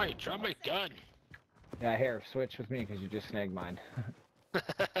 Oh, you dropped my gun. Yeah, here, switch with me because you just snagged mine.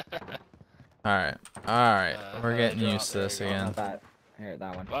 Alright, alright. We're getting drop, used to there this you go. again. Not that. Here,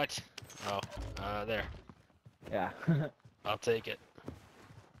 that one. What? Oh, there. Yeah. I'll take it.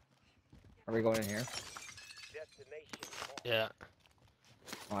 Are we going in here? Yeah.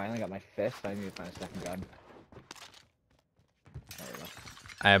 Oh, I only got my fist. I need to find a second gun. There we go.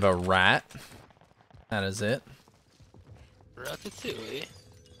 I have a rat. That is it. Ratatouille.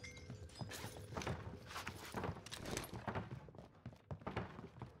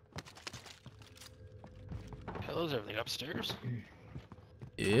 Hello's everything upstairs?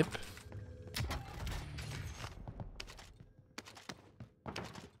 Yep.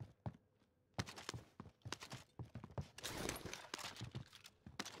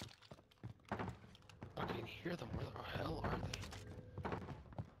 I can hear them. Where the hell are they?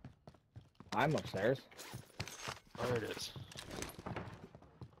 I'm upstairs. There it is.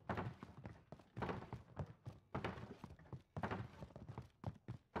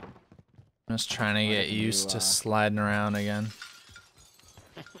 I'm just trying to get used to sliding around again.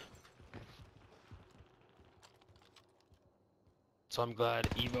 So I'm glad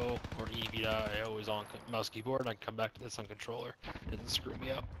Evo or EVI is on mouse keyboard and I can come back to this on controller. It doesn't screw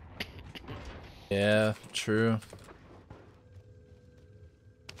me up. Yeah, true.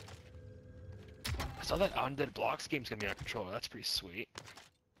 I saw that Undead Blocks game's gonna be on controller. That's pretty sweet.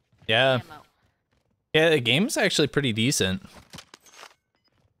 Yeah. Ammo. Yeah, the game's actually pretty decent.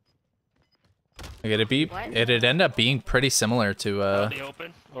 Like What? it'd end up being pretty similar to Out in the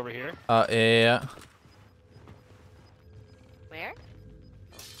open over here. yeah. Where?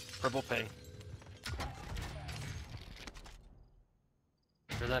 Purple ping.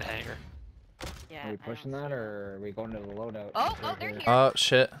 There's that hangar. Yeah. Are we I don't pushing see that it. or are we going to the loadout? Oh, oh, they're here. Oh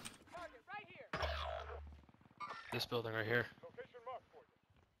shit. This building right here.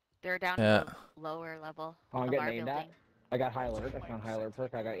 They're down Yeah. to the lower level Oh, I'm of getting our aimed building. at. I got high alert. I found high alert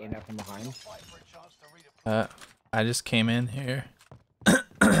perk. I got aimed at from behind. I just came in here.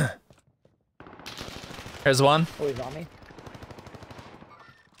 Here's one. Oh, he's on me.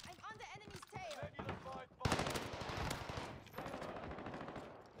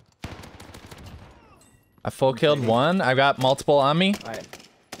 I full killed one. I got multiple on me. Alright.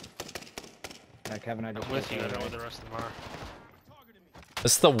 Kevin, I just I'm with you. I went don't know away. where the rest of them are.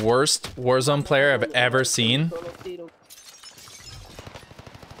 This is the worst Warzone player I've ever seen.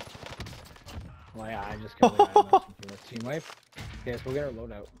 Well, yeah, I just killed the guy. For this team wipe. Okay, so we'll get our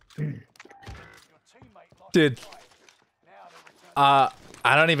loadout. Dude. I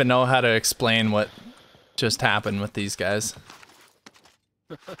don't even know how to explain what just happened with these guys.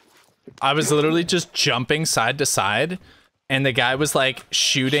 I was literally just jumping side to side, and the guy was like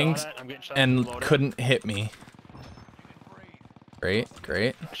shooting Shot at, I'm getting shot and from the loadout. couldn't hit me. Great,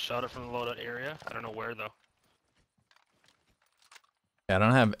 great. Shot it from the loadout area. I don't know where though. Yeah, I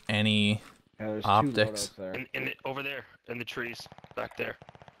don't have any. Yeah, there's Optics. two loadouts there. In the, over there, in the trees, back there.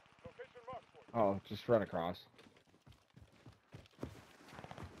 Oh, just run across.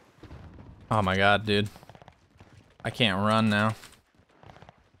 Oh my god, dude. I can't run now.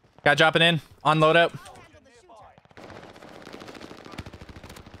 Guy dropping in on loadout.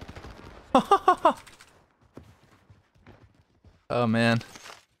 Oh man.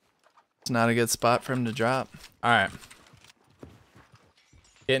 It's not a good spot for him to drop. Alright.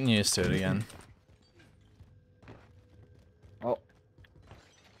 Getting used to it again. Oh,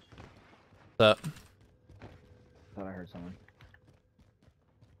 What's up? thought I heard someone.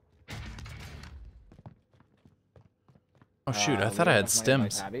 Oh shoot, I thought we I had left money in my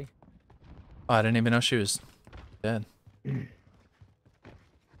stims. tabby. Oh, I didn't even know she was dead.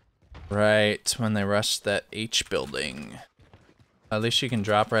 Right, when they rushed that H building. At least you can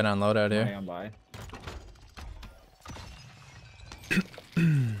drop right on loadout Money here. on by.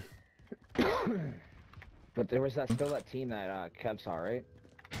 But there was still that team that Kev saw, right?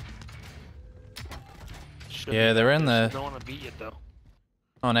 Should Yeah, be they were back in there. the- No one to beat it though.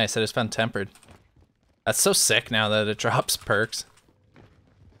 Oh nice, I just found tempered. That's so sick now that it drops perks.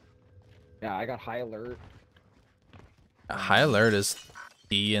 Yeah, I got high alert. High alert is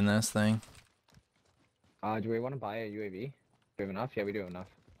key in this thing. Do we want to buy a UAV? Do we have enough? Yeah, we do have enough.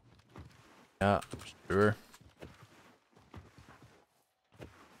 Yeah, sure.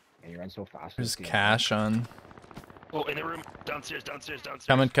 Yeah, you run so fast. There's cash on. Oh, in the room. Downstairs.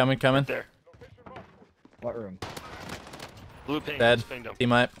 Coming. Right there. What room? Blue ping. Dead. Just pinged him. Team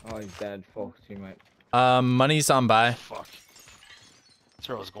wipe. Oh, he's dead. Full team wipe. Money's on buy. Fuck. That's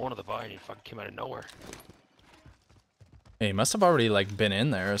where I was going to the buy and he fucking came out of nowhere. Hey, he must have already like been in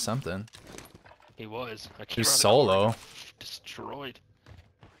there or something. He was. I came He's around the solo. corner, destroyed.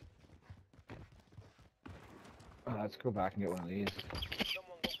 Let's go back and get one of these.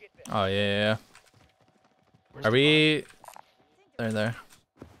 Oh yeah. Where's Are the we? There.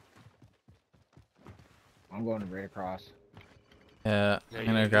 I'm going right across. Yeah, Yeah, I'm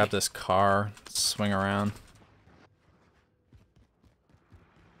gonna you- grab this car, swing around.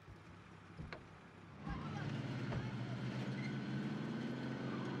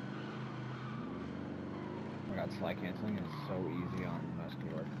 Oh my god, slide canceling is so easy on mouse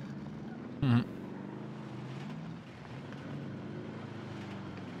keyboard. Mhm.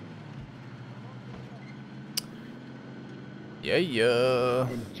 Yeah.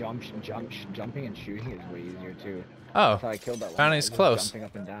 And jumping and shooting is way easier too. Oh, So I killed that one. found guy he's just close. Jumping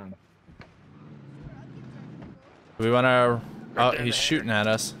up and down. Do we wanna? Right Oh, there in he's the shooting at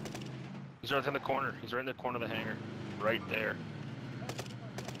us. He's right in the corner. He's right in the corner of the hangar. Right there.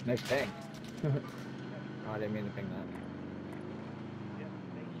 Nice ping. Oh, I didn't mean to ping that.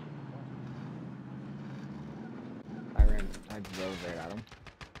 I drove right at him.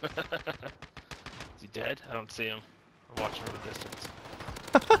 Is he dead? I don't see him. I'm watching from a distance.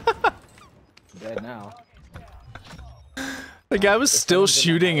 Dead now. The guy was If still someone's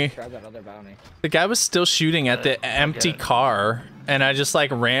in that shooting. house, grab that other bounty. The guy was still shooting at the empty it. car, and I just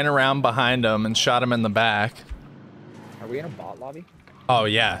like ran around behind him and shot him in the back. Are we in a bot lobby? Oh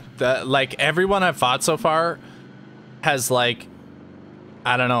yeah, like everyone I've fought so far has like,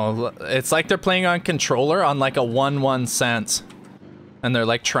 I don't know, it's like they're playing on controller on like a 1-1 sense, and they're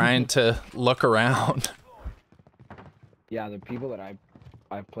like trying to look around. Yeah, the people that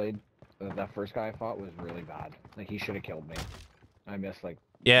I played, that first guy I fought was really bad. Like he should have killed me. I missed like.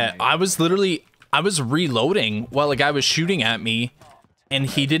 Yeah, I was reloading while a guy was shooting at me, and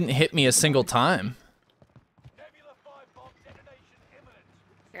he didn't hit me a single time. Nebula 5 bomb detonation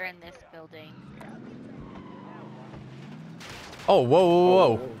imminent. They're in this building. Oh,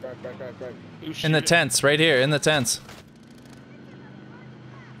 whoa. Greg. Who's In the shooting? tents, right here, in the tents.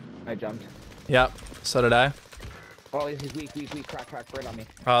 I jumped. Yep, so did I. Oh, he's weak. Crack, right on me.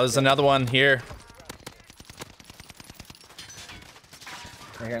 Oh, there's another one here.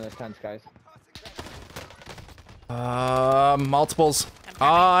 Right here in this tents, guys. Multiples.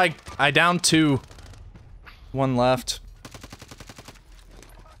 I downed 2. 1 left.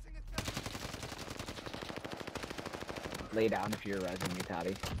 Lay down if you're resing me,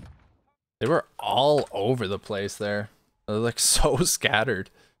 Patty. They were all over the place there. They're like so scattered.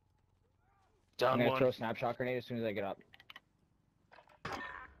 I'm Down gonna one. throw a snapshot grenade as soon as I get up.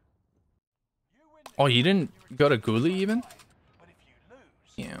 Oh, you didn't go to Ghoulie even? But if you lose,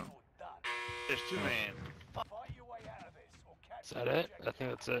 Yeah. you're done. There's 2 man. Fight your way out of this or catch Is that it? I think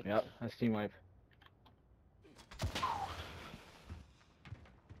that's it. Yep, that's team wipe.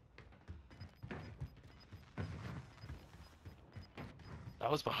 That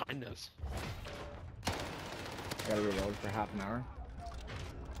was behind us. Gotta reload for half an hour.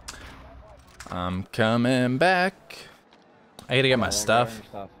 I'm coming back. I gotta get my Grab stuff. your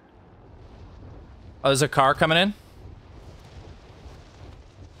stuff. Oh, there's a car coming in.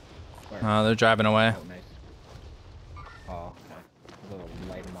 Where? Oh, they're driving away. Oh, nice. Oh, okay. A little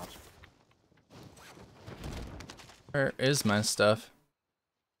light him up. Where is my stuff?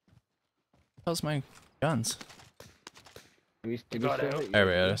 How's my guns? Did we Got steal out. it? There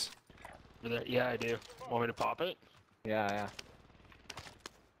it is. Over there. Yeah, I do. Want me to pop it? Yeah.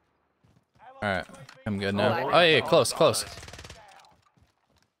 Alright, I'm good Oh, now. I- Oh, yeah, close.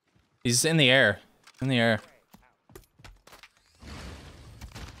 He's in the air. In the air.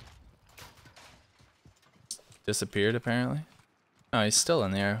 Disappeared, apparently. Oh, he's still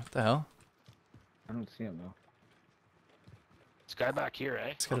in the air. What the hell? I don't see him though. This guy back here, eh?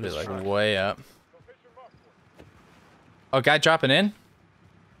 It's gotta On be this like truck. way up. Oh, guy dropping in?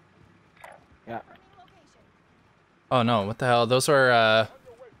 Yeah. Oh no, what the hell? Those were,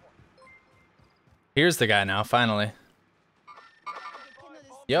 Here's the guy now, finally.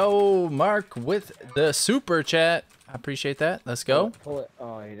 Yo, Mark with the super chat. I appreciate that. Let's go. Pull it.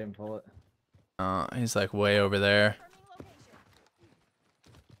 Oh, he didn't pull it. He's like way over there.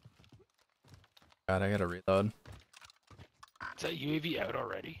 God, I gotta reload. Is that UAV out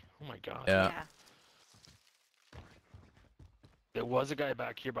already? Oh my god. Yeah. There was a guy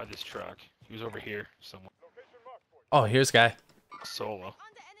back here by this truck. He was over here somewhere. Oh, here's a guy. Solo.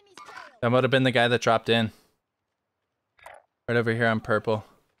 That would have been the guy that dropped in. Right over here on purple.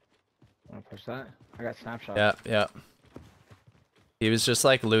 Wanna push that? I got snapshot. Yeah, yeah. He was just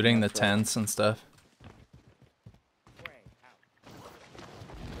like looting the tents and stuff.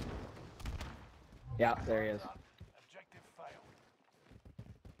 Yeah, there he is.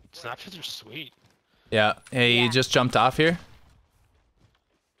 Snapshots are sweet. Yeah. Hey, he just jumped off here.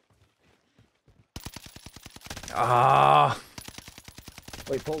 Ah.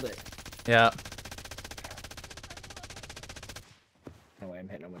 Oh, he pulled it. Yeah. No way, I'm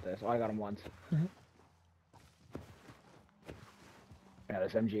hitting him with this. Oh, I got him once. Yeah,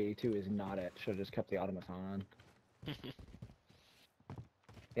 this MG82 is not it. Should've just kept the Optimus on.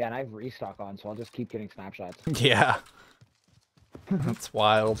 Yeah, and I have restock on, so I'll just keep getting snapshots. Yeah. That's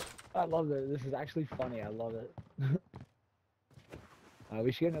wild. I love it. This is actually funny. I love it.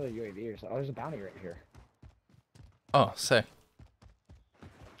 We should get another UAV or so. Oh, there's a bounty right here. Oh, sick.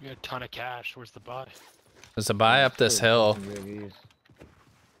 You got a ton of cash. Where's the buy? There's a buy up this hill. UAVs.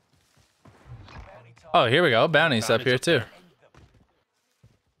 Oh, here we go. Bounty's up Bounty's here up too. there.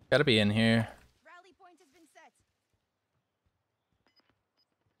 Gotta be in here. Rally point has been set.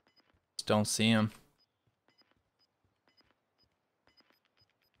 Just don't see him.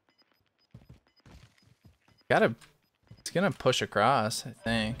 Gotta. It's gonna push across, I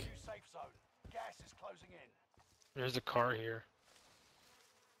think. There's a car here.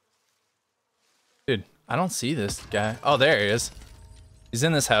 Dude, I don't see this guy. Oh, there he is. He's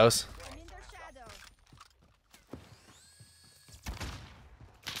in this house. I'm in their shadow.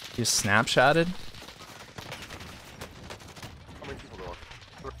 He's snapshotted. How many people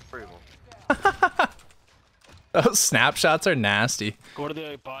there? Three of them. Those snapshots are nasty. Go to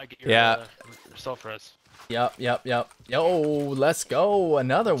the buy. Get your, Yeah. your self-res. Yep. Yo, let's go.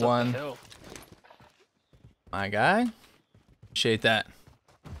 Another It's up the one. hill. My guy. Appreciate that.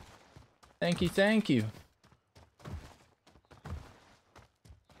 Thank you.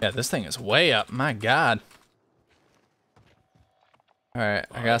 Yeah, this thing is way up. My god. Alright,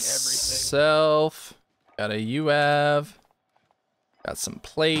 I got everything. self. Got a UAV. Got some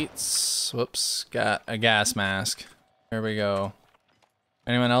plates. Whoops. Got a gas mask. There we go.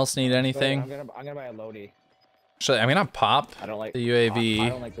 Anyone else need anything? I'm gonna buy a Lodi. Actually, I'm gonna pop I don't like the UAV. I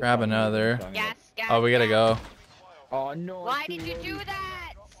don't like the Grab sound of it, another. so I'm Gas, gas. Oh, we gotta go. Oh no! Why it's did too you late. do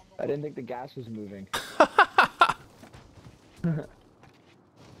that? I didn't think the gas was moving. I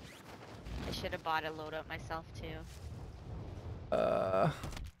should have bought a loadout myself too.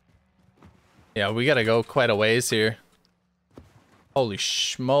 Yeah, we gotta go quite a ways here. Holy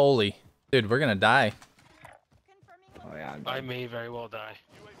schmoly. Dude, we're gonna die. Oh yeah. I'm I dead. may very well die.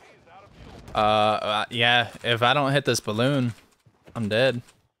 Yeah, if I don't hit this balloon, I'm dead.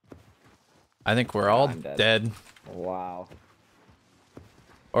 I think we're all I'm dead. dead. Wow.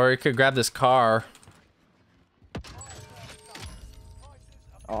 Or we could grab this car.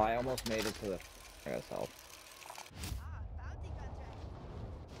 Oh, I almost made it to the. I gotta help.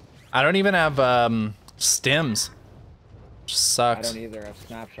 I don't even have stims. Which I sucks. don't either. I have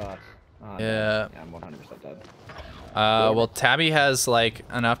snapshots. Oh, Yeah. no. Yeah, I'm 100% dead. Well, Tabby has like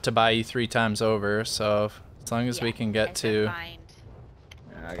enough to buy you 3 times over, so as long as we Yeah, can I get can to find-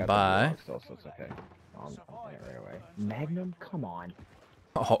 Yeah, I got Bye. the blue still, so it's okay. I'll get it right away. Magnum, come on.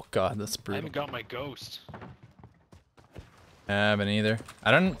 oh god, that's I brutal. haven't got my ghost. I haven't either.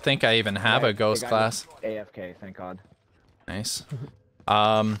 I don't think I even have a Right, ghost the guy class. was AFK, thank God. Nice.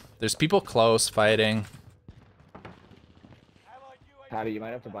 There's people close fighting. Patty, you might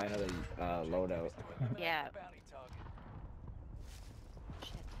have to buy another loadout. Yeah.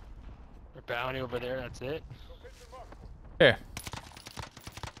 Shit. A bounty over there. That's it. Here.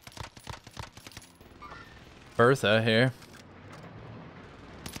 Bertha here.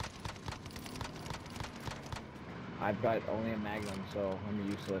 I've got only a Magnum, so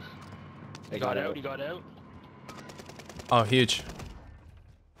I'm useless. He got out. He got out. Oh, huge. He's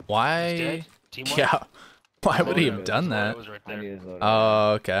Why? dead. Team one. Yeah. Why would he Loadout. have done His that? loadout was right I there. need his loadout.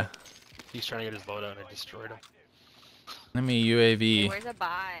 Oh, okay. He's trying to get his loadout and I destroyed him. Let me Hey, UAV. where's a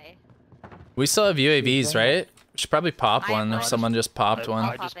buy? We still have UAVs, right? We should probably pop I have one if one. someone just popped I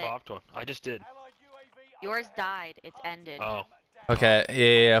one. just Pop it. popped one. I just did. Yours died. It's ended. Oh. Okay,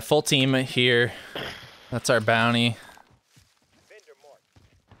 yeah, full team here. That's our bounty.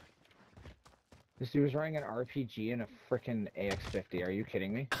 This dude was running an RPG and a frickin' AX50. Are you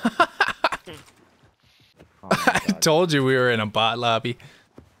kidding me? Oh my I God. told you we were in a bot lobby.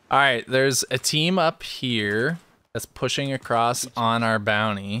 All right, there's a team up here. that's pushing across on our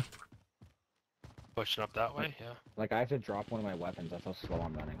bounty. Pushing up that way, yeah. Like I have to drop one of my weapons. That's how slow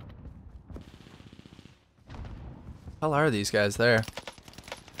I'm running. How are these guys there?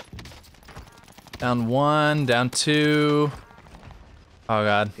 Down 1, down 2. Oh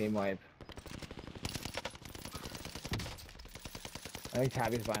god. Game wipe. I think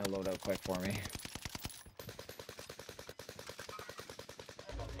Tabby's buying a loadout quick for me.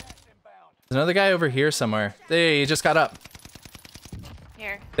 There's another guy over here somewhere. Hey, he just got up.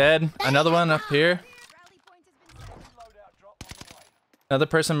 Here. Dead. Another one up here. Rally point has been set. Another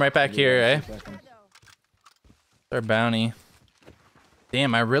person right back here, eh? 2 seconds. Their bounty.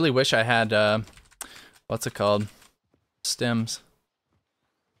 Damn, I really wish I had, what's it called? Stems.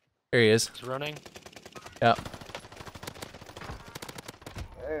 There he is. He's running. Yep.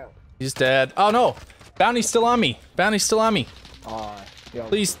 Damn. He's dead. Oh no! Bounty's still on me. Bounty's still on me. Yo,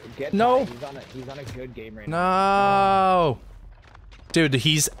 Please, get no. He's on a good game right now. No! Dude,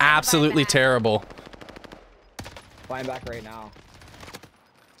 he's absolutely terrible. Flying back right now.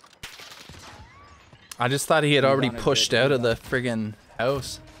 I just thought he had He's already on a pushed good- out he's of the on- friggin'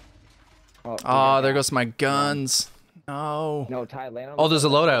 house. Oh, Oh, there goes my guns. No. No, Ty, land on Oh, the there's a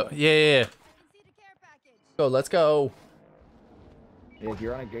loadout. Yeah, yeah, yeah. Can see the care package. Go, let's go. Yeah,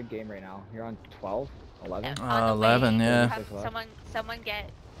 you're on a good game right now. You're on 12, 11. On the way, 11, yeah. have someone get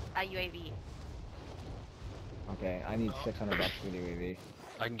a UAV. Okay, I need 600 bucks for the UAV.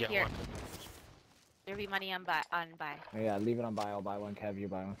 I can get Here. one. There'll be money on buy. Oh, yeah, leave it on buy. I'll buy one. Kev, you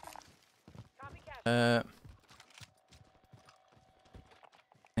buy one.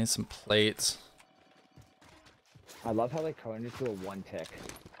 Need some plates. I love how they coin just do a 1 tick.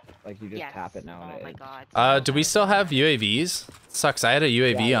 Like you just Yes. tap it now. Oh and my it- god. Do we still have UAVs? Sucks, I had a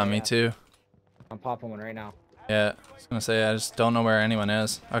UAV Yeah, on me yeah. too. I'm popping one right now. Yeah, I was gonna say, I just don't know where anyone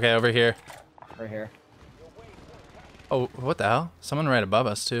is. Okay, over here. Right here. Oh, what the hell? Someone right above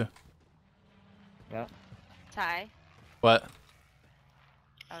us too. Yeah. Ty, What?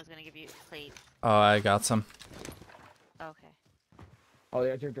 I was gonna give you plates. Oh, I got some. Okay. Oh,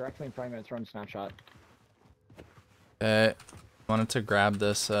 yeah, they're directly in front of me. It's throwing snapshot. Wanted to grab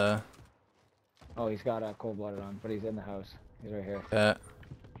this, Oh, he's got a cold-blooded on, but he's in the house. He's right here.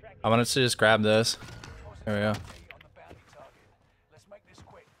 I wanted to just grab this. There we go.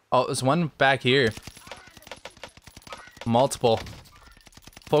 Oh, there's one back here. Multiple.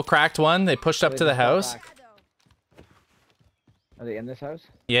 Full cracked one. They pushed up They to the just got house. back. Are they in this house?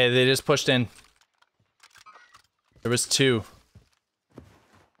 Yeah, they just pushed in. There was 2.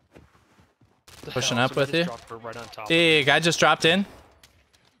 The Pushing hell, up somebody with just you? dropped her right on top. Hey, guy just dropped in.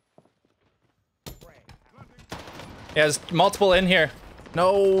 Yeah, there's multiple in here.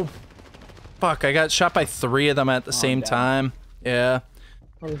 No. Fuck, I got shot by 3 of them at the same damn. time. Yeah.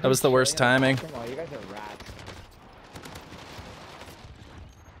 That was the worst timing. Oh, you guys are rats.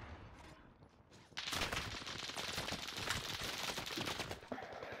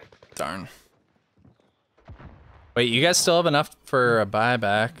 Darn. Wait, you guys still have enough for a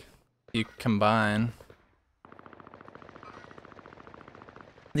buyback? You combine.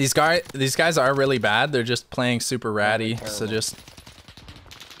 These guys are really bad. They're just playing super ratty, so terrible. just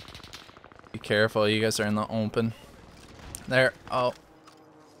be careful. You guys are in the open. There. Oh.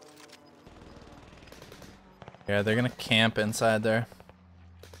 Yeah, they're gonna camp inside there.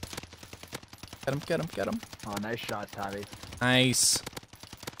 Get him, get him, get him. Oh, nice shots, Tabby. Nice.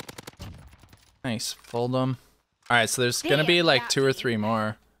 Nice. Fold them. Alright, so there's gonna be Damn, like yeah. 2 or 3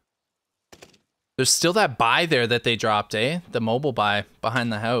 more. There's still that buy there that they dropped, eh? The mobile buy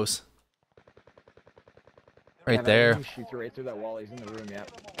behind the house. Right Yeah, there. He shoots right through that wall. He's in the room,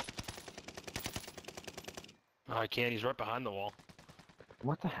 yep. Oh, I can't. He's right behind the wall.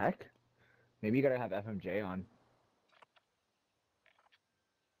 What the heck? Maybe you gotta have FMJ on.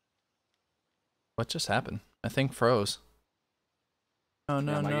 What just happened? I think froze. Oh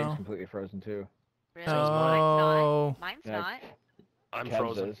no, Yeah, my game's no. completely frozen too. Really? No. Mine's Yeah. not. I'm Kev's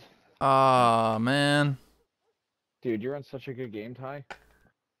frozen. is. Oh man. Dude, you're on such a good game, Ty.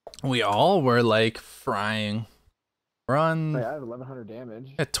 We all were like frying. We're on Hey, I have 1100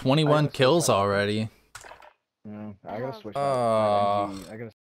 damage. at 21 switch kills that. already. No, I gotta switch Oh. that. I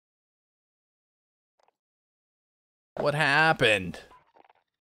gotta. What happened?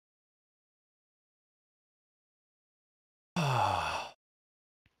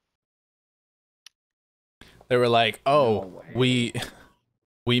 They were like, "Oh, No way.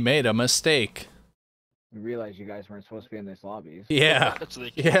 we made a mistake." We realized you guys weren't supposed to be in these lobbies. Yeah, That's what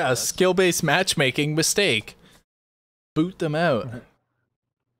they keep yeah, calling us. skill-based matchmaking mistake. Boot them out.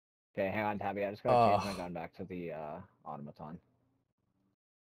 Okay, hang on, Tabby. I just gotta change Oh. my gun back to the automaton.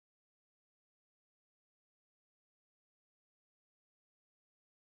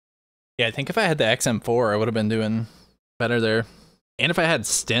 Yeah, I think if I had the XM4, I would have been doing better there. And if I had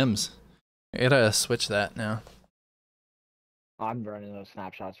stems. I gotta switch that now. I'm running those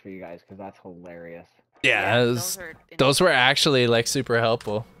snapshots for you guys because that's hilarious. Yeah, those those were actually like super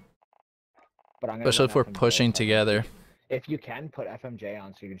helpful. But I'm gonna Especially if run we're FMJ pushing so together. If you can, put FMJ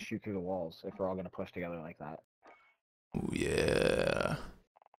on so you can shoot through the walls if we're all gonna push together like that. Ooh, yeah.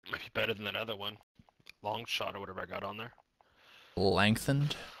 Might be better than that other one. Long shot or whatever I got on there.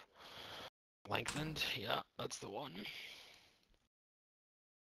 Lengthened. Lengthened, yeah, that's the one.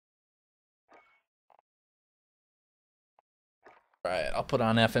 Right, I'll put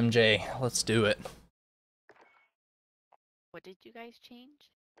on FMJ. Let's do it. What did you guys change?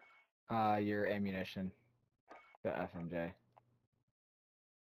 Your ammunition. The FMJ.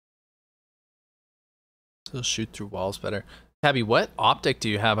 So shoot through walls better. Tabby, what optic do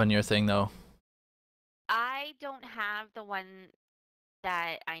you have on your thing though? I don't have the one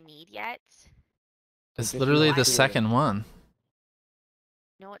that I need yet. It's just literally use the the- second one.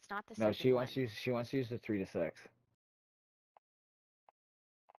 No, it's not the No, second she wants one. to use the 3 to 6.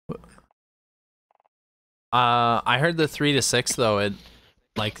 I heard the 3 to 6 though, it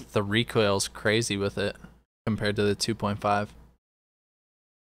like the recoil's crazy with it compared to the 2.5.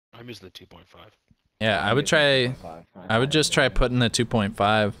 I'm using the 2.5. Yeah, I'm I would using try 2.5. I would just try putting the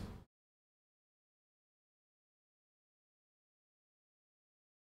 2.5.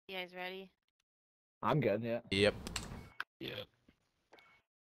 You guys ready? I'm good, yeah. Yep. Yeah.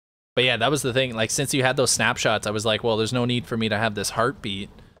 But yeah, that was the thing. Like, since you had those snapshots, I was like, well, there's no need for me to have this heartbeat.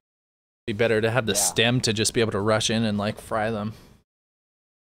 Be better to have the stem to just be able to rush in and like fry them.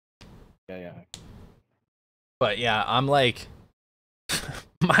 Yeah. But yeah, I'm like,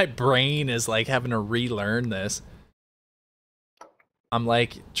 my brain is like having to relearn this. I'm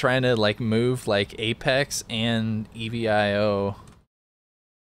like trying to like move like Apex and EVIO,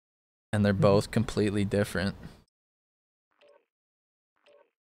 and they're both completely different.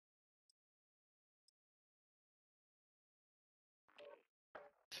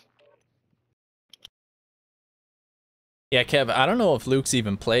 Yeah, Kev, I don't know if Luke's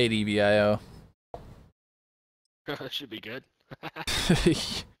even played EVIO. Should be good.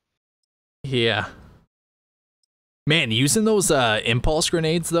 Yeah. Man, using those impulse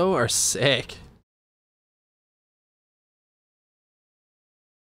grenades though are sick.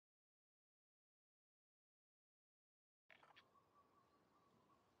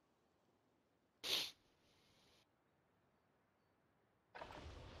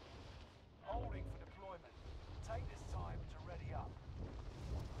 Holding for deployment. Take this time to ready up.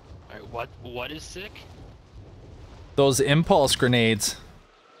 Alright, what is sick? Those impulse grenades.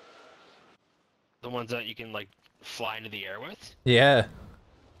 The ones that you can like fly into the air with? Yeah.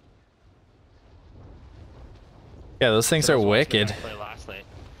 Yeah, those things So are I was watching a wicked. guy play last night,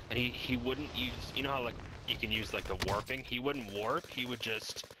 and he wouldn't use, you know how like you can use like the warping? He wouldn't warp, he would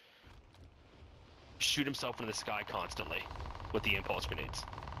just shoot himself into the sky constantly with the impulse grenades.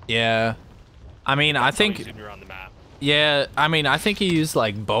 Yeah. I mean, That's I how think he zoomed around the map. yeah, I mean, I think he used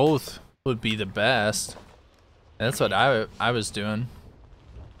like both would be the best. That's what I was doing.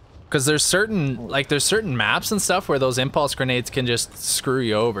 Cuz there's certain maps and stuff where those impulse grenades can just screw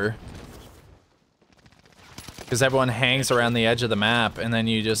you over. Cuz everyone hangs around the edge of the map and then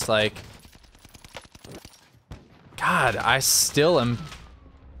you just like God, I still am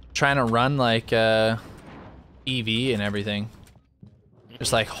trying to run like EV and everything.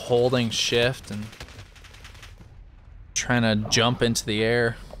 Just like holding shift and trying to jump into the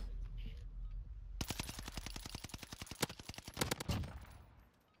air.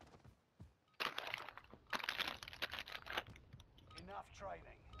 Enough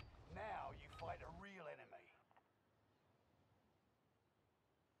training. Now you fight a real enemy.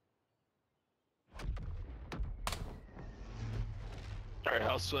 Alright,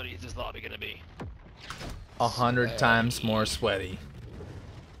 how sweaty is this lobby gonna be? 100 times more sweaty.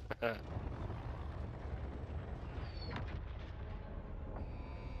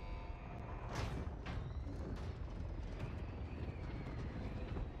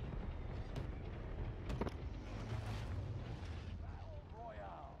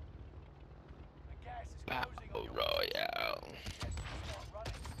 Royale. The gas is Battle closing on your Royale. start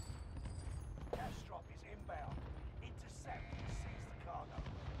running. Gas drop is inbound. Intercept and seize the cargo.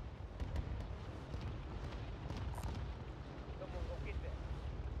 Someone go get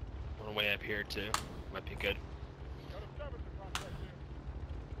that. One way up here too. Might be good.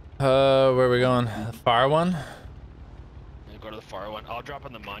 Where are we going? The far one? Yeah, go to the far one. I'll drop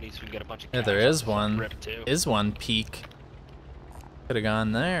on the money so we can get a bunch of Yeah, cash there off is the one. rip too. Is one peak. Could have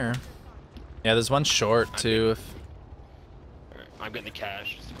gone there. Yeah, there's one short too. If Alright, I'm getting the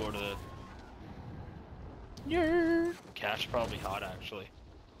cash. Just go to the Yeah. Cash probably hot actually.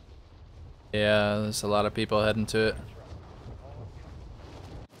 Yeah, there's a lot of people heading to it.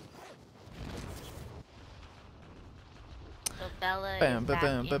 So Bella Bam, is ba, back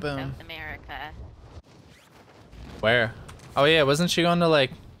bam, ba, in bam. South America. Where? Oh yeah, wasn't she going to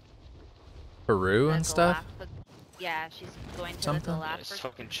like Peru The and stuff? Yeah, she's going to Something? the Yeah, it's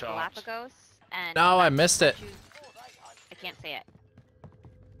fucking chopped. Galapagos. And No, I Machu missed it. I can't say it.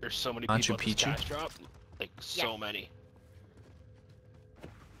 There's so many Machu people at this Picchu? cash drop. Like so many.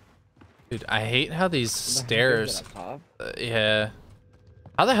 Dude, I hate how these The heck is it stairs. up top? Yeah.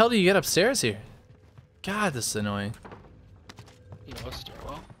 How the hell do you get upstairs here? God, this is annoying. You know, a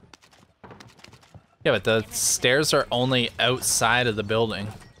stairwell. Yeah, but the stairs are only outside of the building.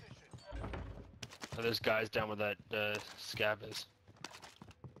 Oh, there's guys down where that scab is.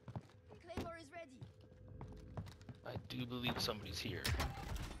 Claymore is ready. I do believe somebody's here.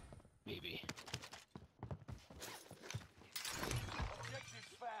 Maybe. Objectives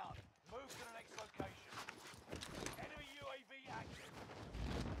found. Move to the next location. Enemy UAV active.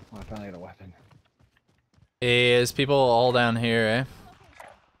 Oh, I finally got a weapon. Hey, there's people all down here, eh?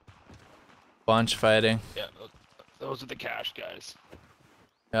 Bunch fighting. Yeah, those are the cash guys.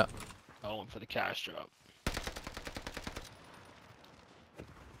 Yeah. I went for the cash drop.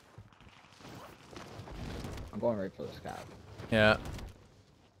 I'm going right for the sky. Yeah.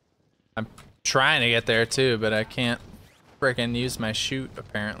 I'm trying to get there too, but I can't frickin' use my shoot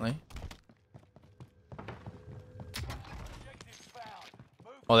apparently. Objectives found.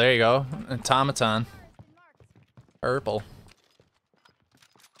 Move Well, there you go. Automaton. Has been marked. Purple.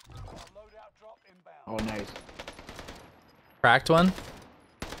 to a loadout drop inbound. Oh, nice. Cracked one?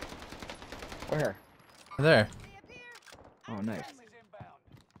 Where? There. They appear. Oh, nice. Gas is inbound.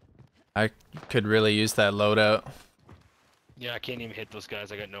 I could really use that loadout. Yeah, I can't even hit those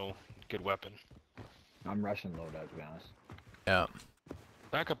guys. I got no good weapon. I'm rushing loadout, to be honest. Yeah.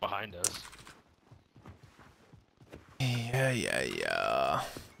 Back up behind us. Yeah.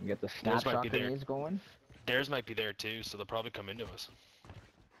 You get the Those might snapshot be there. grenades going? Theirs might be there too, so they'll probably come into us.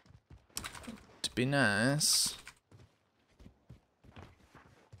 To be nice.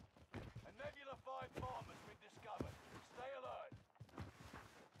 A Nebula 5 bomb has been discovered. Stay alert.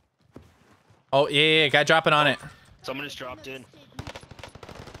 Oh, yeah, guy dropping on it. Someone just dropped in.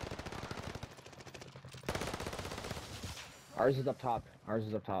 Ours is up top. Ours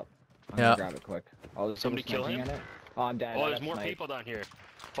is up top. I'm Yeah. gonna grab it quick. Oh, there's Somebody kill sniping him? at it. Oh, I'm dead. Oh, I there's got more sniped. people down here.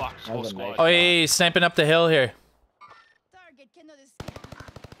 Fuck, That whole was a squad. nice- Oh, yeah, sniping up the hill here. Target cannot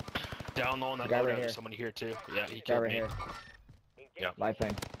escape. Down low on that Guy right loadout. here. There's somebody here too. Yeah, he Guy killed right me. here. Yeah. Life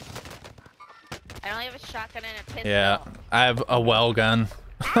thing. I only have a shotgun and a pistol. Yeah, I have a well gun.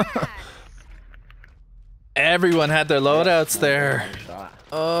 Ah! Everyone had their loadouts there. Nice shot.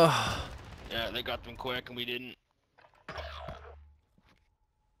 Oh. Yeah, they got them quick and we didn't.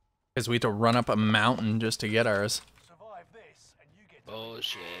 Because we had to run up a mountain just to get ours. Survive this, and you get to Oh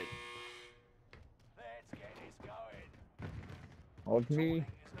shit. let's get this going. Oh, it's me.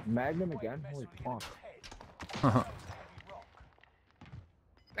 Magnum again? Holy fuck. Uh-huh. Heavy rock.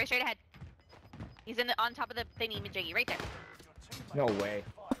 Right straight ahead. He's on top of the thingy majiggy right there. No way.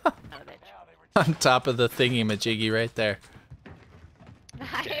 Son of a bitch. Now they On top of the thingy majiggy right there.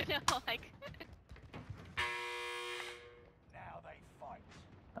 I know, like. now they fight.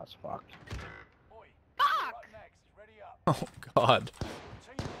 That's fucked. Oi, Fuck! right next. Ready up. Oh, God. Team.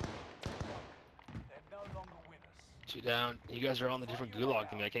 They're no longer with us. Two down. You guys are on the different gulag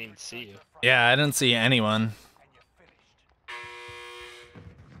than me. I can't even see you. Yeah, I didn't see anyone. And you're finished.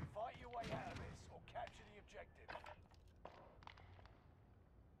 Fight your way out of this or capture the objective.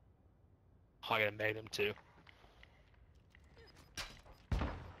 Oh, I got a magnum too.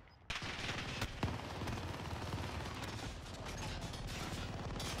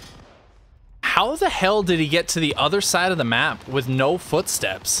 How the hell did he get to the other side of the map with no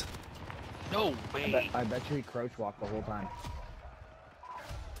footsteps? No way. I bet you he crouch walked the whole time.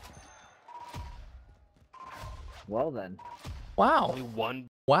 Well then. Only Wow. one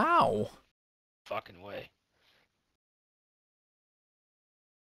Wow. fucking way.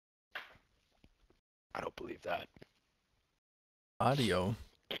 I don't believe that. Audio.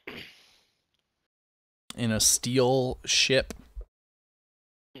 In a steel ship.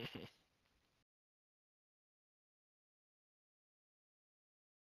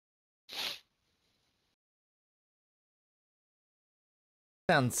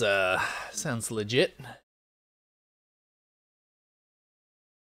 Sounds legit.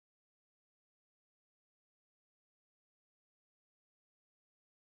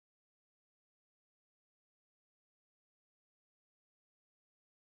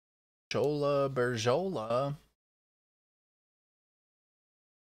 Jola Berjola.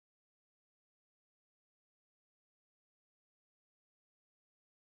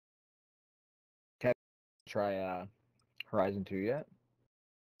 Try Horizon 2 yet?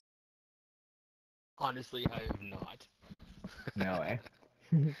 Honestly, I have not. No way.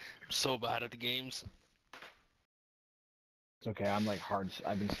 I'm so bad at the games. It's okay. I'm like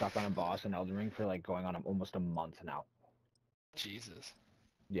I've been stuck on a boss in Elden Ring for like going on almost a month now. Jesus.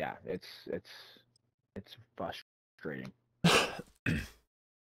 Yeah, it's frustrating.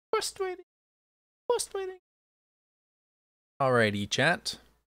 Frustrating. Frustrating. Alrighty, chat.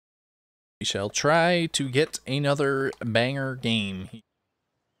 We shall try to get another banger game.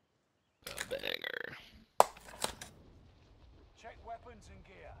 A banger. Check weapons and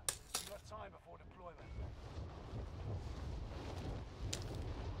gear. You got time before deployment.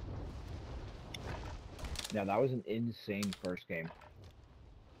 Yeah, that was an insane first game.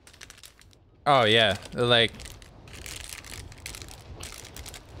 Oh yeah, like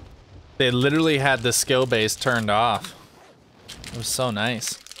they literally had the skill base turned off. It was so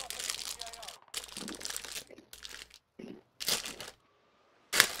nice.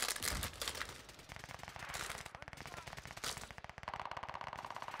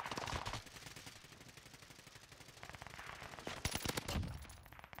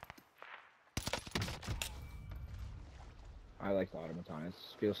 I like the automaton. It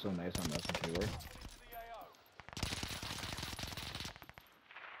feels so nice on mouse and keyboard.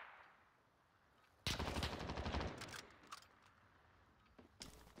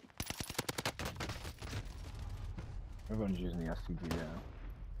 Everyone's using the STG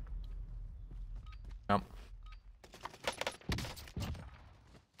now. Yep.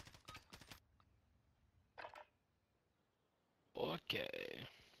 Okay.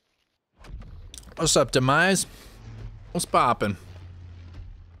 What's up, Demise? What's poppin'?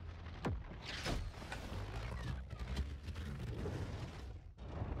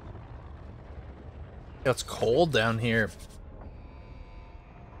 It's cold down here.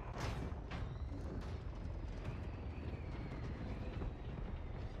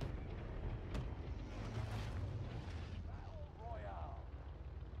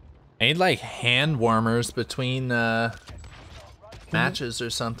 I need like hand warmers between matches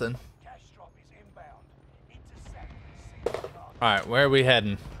or something. Alright, where are we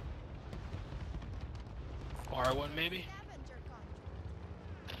heading? R1 maybe?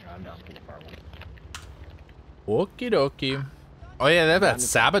 I'm down for the far one. Okie dokie. Oh yeah, they have that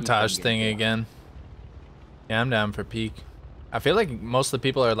sabotage thing game, again. Yeah, I'm down for peak. I feel like most of the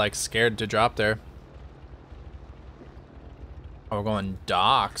people are like scared to drop there. Oh, we're going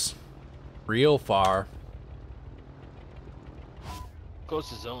docks. Real far. Goes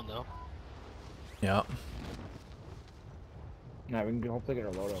to zone though. Yep. Yeah, we can hopefully get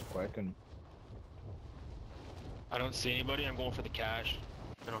our load up quick and I don't see anybody. I'm going for the cash.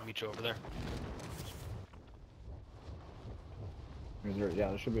 And I'll meet you over there.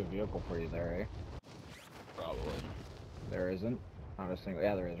 there should be a vehicle for you there, eh? Probably. There isn't. I'm just thinking,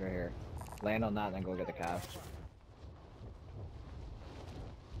 yeah, there is right here. Land on that and then go get the cash.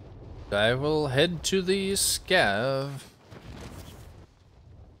 I will head to the scav.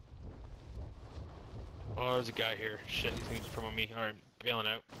 Oh, there's a guy here. Shit, he's gonna promote me. Alright, bailing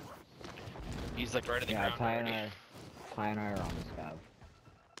out. He's like right at the Yeah, ground Ty already. and I are on the scav.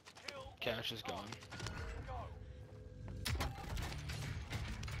 Cash is gone. Supply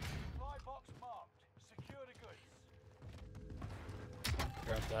box marked. Secure the goods.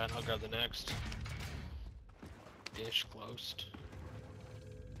 Grab that, I'll grab the next. Ish closed.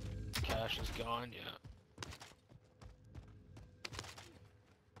 Cash is gone, yeah.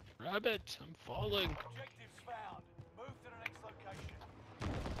 Grab it, I'm falling. Objectives found. Move to the next location.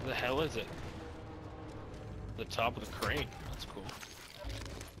 Where the hell is it? The top of the crane. That's cool.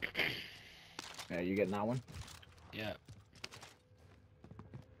 Yeah, you getting that one? Yeah.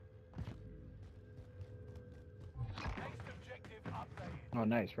 Next objective updated. Oh,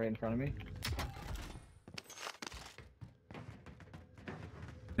 nice. Right in front of me.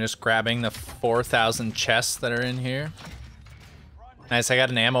 Just grabbing the 4,000 chests that are in here. Nice, I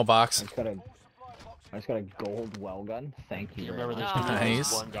got an ammo box. I just got a gold well gun. Thank you You very remember much. there's gonna be Nice.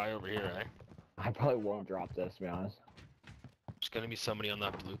 this one guy over here, eh? I probably won't drop this, to be honest. There's gonna be somebody on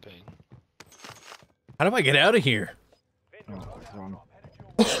that blue ping. How do I get out of here? Oh, it's wrong.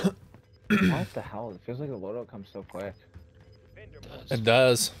 What the hell? It feels like the loadout comes so quick. It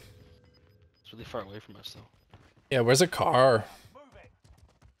does. It's really far away from us though. Yeah, where's a car?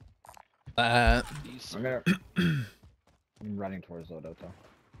 These I'm gonna... I'm running towards loadout though.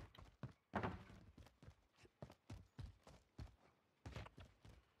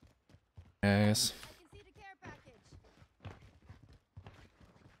 Yeah, I guess. I can see the care package.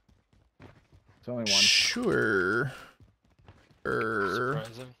 It's only one. Sure.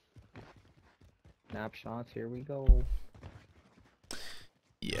 Surprising. Snapshots, here we go.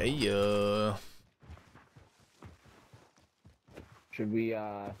 Yeah. Should we,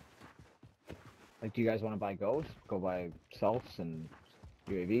 like, do you guys want to buy goes? Go buy selfs and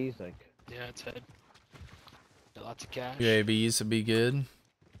UAVs? Like, Yeah, it's head. Got lots of cash. UAVs would be good.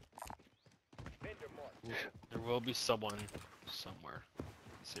 There will be someone somewhere in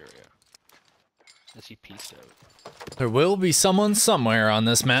this area. As he pieced out. There will be someone somewhere on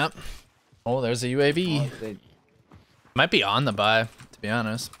this map. Oh, there's a UAV. oh, they, Might be on the buy, to be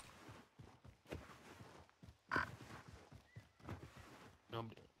honest.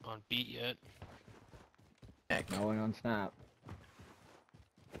 Nobody on beat yet. Heck. no one on snap.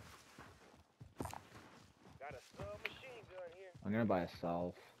 I'm gonna buy a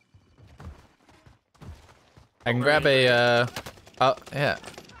self. I can grab a, oh, yeah.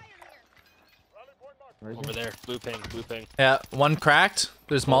 Where is Over he? there. Blue ping, blue ping. Yeah, one cracked.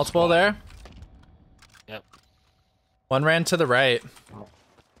 There's multiple spot. there. Yep. One ran to the right. Oh.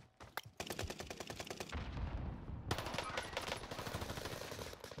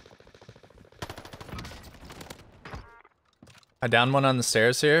 I downed one on the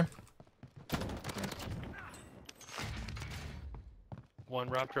stairs here. One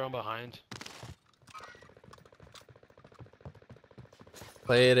wrapped around behind.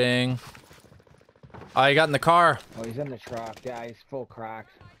 Plating. Oh, he got in the car. Oh, he's in the truck. Yeah, he's full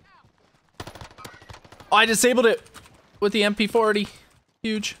cracked. Oh, I disabled it with the MP40.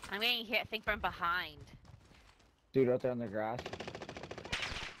 Huge. I'm getting hit, I think, from behind. Dude out there on the grass.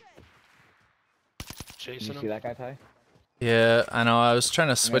 Did Chasing you see him. that guy, Ty? Yeah, I know. I was trying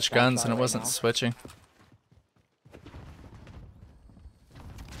to switch snapshot guns and it right wasn't now. switching.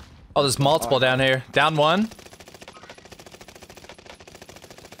 Oh, there's multiple down here. Down one.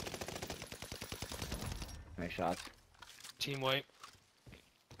 Nice shots. Team wipe.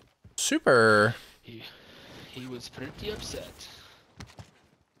 Super. He was pretty upset.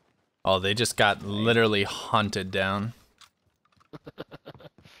 Oh, they just got literally hunted down.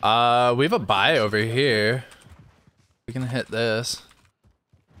 We have a buy over here. We can hit this.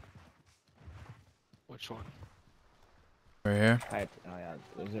 Which one? Over here. Oh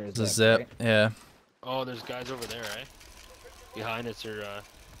yeah, is there a It's a zip, zip. right? Yeah. Oh, there's guys over there, eh? Behind us are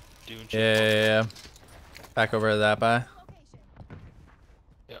doing shit. Yeah. Back over to that buy. Location.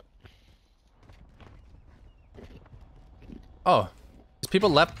 Yep. Oh, these people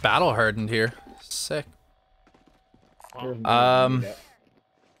left battle hardened here. Sick. Oh,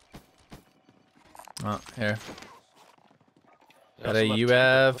 Oh, here. they Got also a left UAV.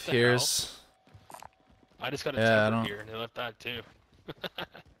 timber. What the Here's. hell? I just got a Yeah, I timber don't- here, and they left that too.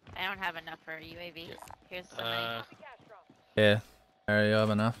 I don't have enough for a UAV. Yeah. Here's some money. Yeah. There you have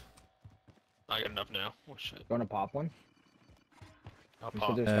enough. I got enough now. Oh shit. You want to pop one? I'll You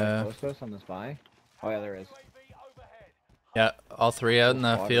pop. said there's guys close to us on this buy? Oh yeah, there is. Yeah, all three out in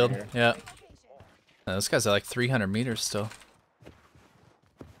the Squad field. right Yeah. Location. This guy's at like 300 meters still.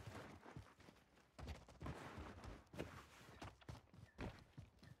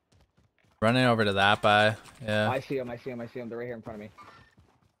 Running over to that buy. Yeah. I see him. I see him. I see him. They're right here in front of me.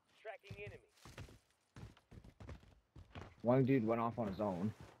 One dude went off on his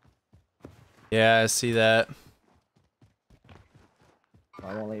own. Yeah, I see that.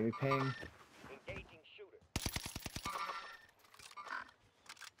 I won't let me ping.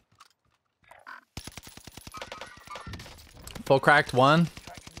 Full cracked one.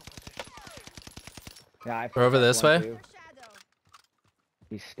 Yeah, I We're over picked up this one, way? too. Shadow.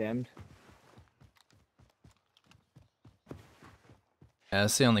 He's stemmed. Yeah,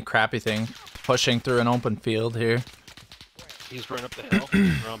 that's the only crappy thing. Pushing through an open field here. He's running up the hill.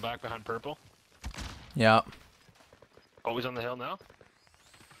 Around back behind purple. Yeah. Oh, he's on the hill now.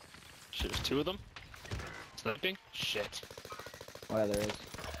 Shit, there's two of them. Sniping. Shit. Oh yeah, there is.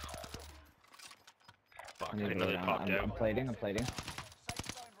 Fuck, I I need to didn't know go they down. popped I'm out. plating. I'm plating.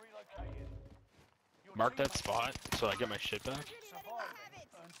 Mark that spot so I get my shit back.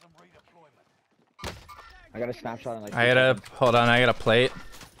 I got a snapshot in like. I 2 gotta, seconds. hold on, I gotta plate.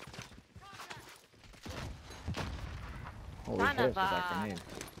 Holy Son shit, of it's that a- grenade.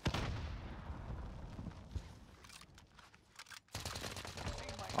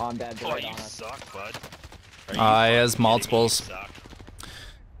 Oh, I'm dead. They're Oh, right you on us. suck, bud. Are He has fucking kidding me? multiples. You suck.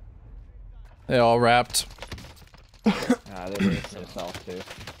 They all wrapped. Yeah, they're doing themselves too.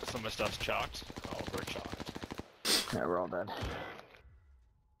 Some of my stuff's chalked. Oh, we're chalked. Yeah, we're all dead.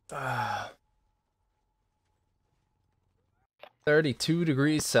 32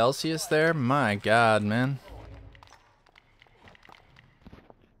 degrees Celsius there? My God, man.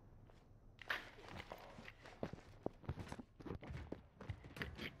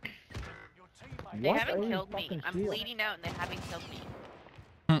 Your teammate They What haven't are you killed me. fucking I'm shield? bleeding out and they haven't killed me.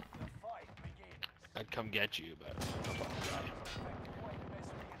 the fight begins. I'd come get you, but I'm about to die. Effective way to mess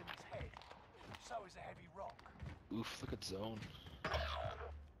with the enemy's head. So is a heavy rock. Oof, look at zone.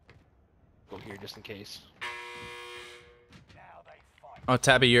 Go here just in case. Now they fight. Oh,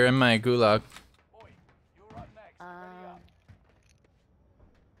 Tabby, you're in my gulag. Boy, you're up next. Ready up.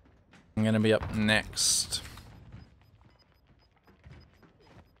 I'm gonna be up next. Setting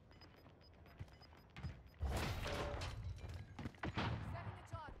the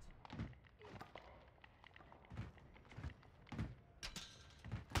charge.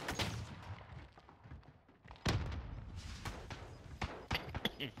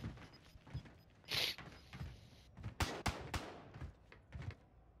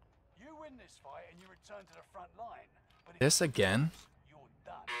 You win this fight and you return to the front line. But if This again? you're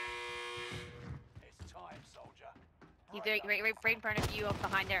done. It's time, soldier. He's right in front of you, up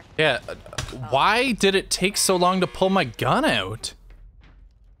behind there. Yeah. Why did it take so long to pull my gun out?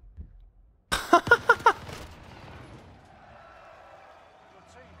 Your team can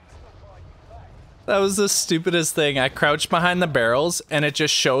still buy you back. That was the stupidest thing. I crouched behind the barrels and it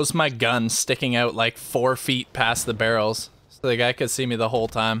just shows my gun sticking out like 4 feet past the barrels. So the guy could see me the whole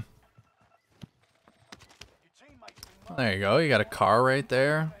time. Your teammates been There you go. You got a car right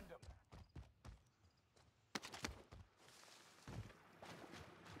there.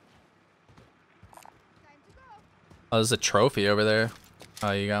 Time to go. Oh, there's a trophy over there.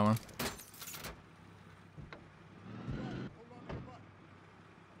 Oh, you got one.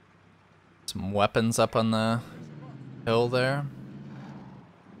 Some weapons up on the hill there.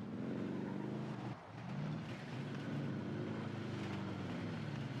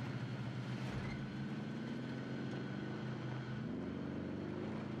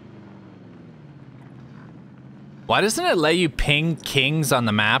 Why doesn't it let you ping kings on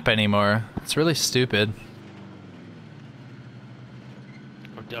the map anymore? It's really stupid.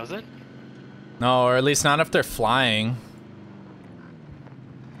 Or does it? No, or at least not if they're flying.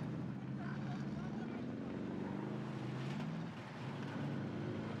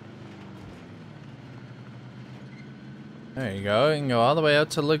 There you go. You can go all the way out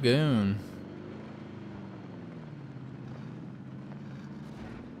to Lagoon.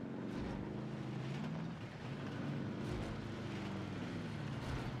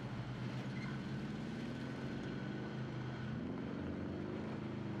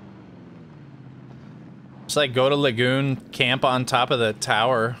 Just like go to Lagoon, camp on top of the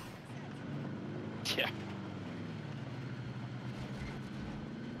tower. Yeah.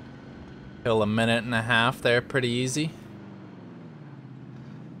 Kill a minute and a half there, pretty easy.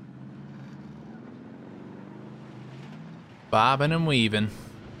 Bobbing and weaving.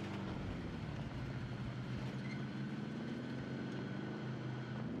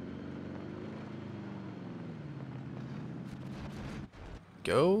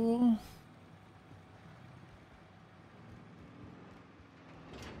 Go.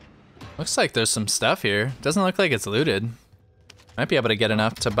 Looks like there's some stuff here. Doesn't look like it's looted. Might be able to get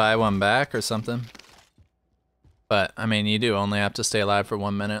enough to buy one back or something. But, I mean, you do only have to stay alive for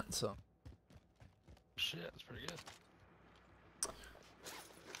 1 minute, so. Shit, that's pretty good.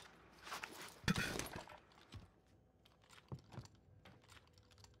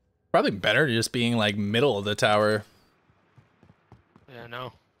 Probably better just being like middle of the tower. Yeah, I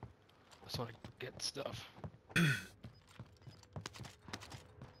know. I just want to get stuff.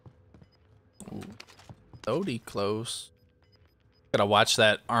 Totally close. Gotta watch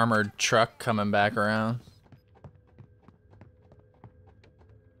that armored truck coming back around.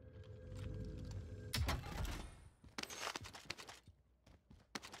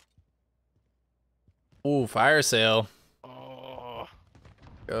 Ooh, fire sale. Oh,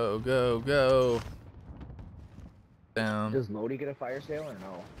 Go, go, go. Down. Does Lodi get a fire sale or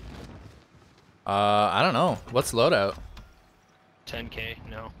no? I don't know. What's loadout? 10K?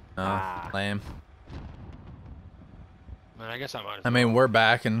 No. Oh, lame. Man, I guess I might as I mean, we're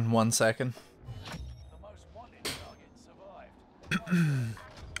back in 1 second. The most wanted target survived.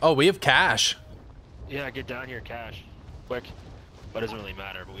 Oh, we have cash. Yeah, get down here, cash. Quick. But it doesn't really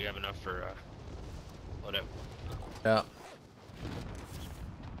matter, but we have enough for, loadout. Yeah.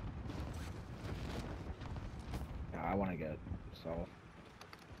 Yeah, I want to get so.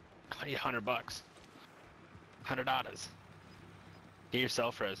 I need $100. $100. Get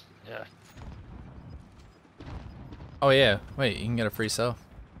yourself res. Yeah. Oh, yeah. Wait, you can get a free sell.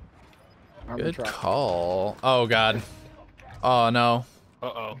 Armored Good truck. call. Oh, God. Oh no.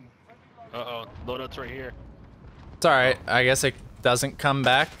 Uh-oh. Uh-oh. Loadout's right here. It's alright. I guess it doesn't come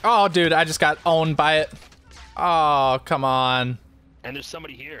back. Oh, dude, I just got owned by it. Oh, come on. And there's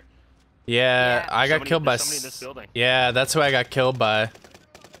somebody here. Yeah, I got killed by... There's somebody in this building. Yeah, that's who I got killed by.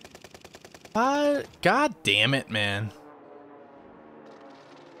 God damn it, man.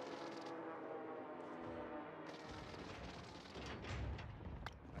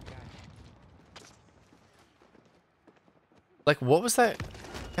 Like, what was that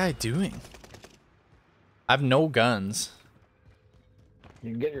guy doing? I have no guns.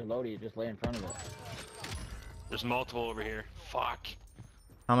 You can get your loadie, just lay in front of it. There's multiple over here. Fuck.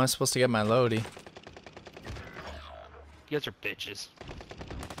 How am I supposed to get my loadie? You guys are bitches.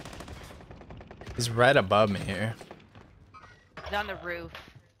 He's right above me here. He's on the roof.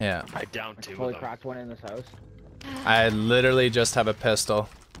 Yeah. I downed two Fully of them. cracked one in this house. I literally just have a pistol.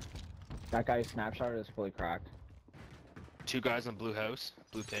 That guy's snapshot is fully cracked. Two guys on blue house.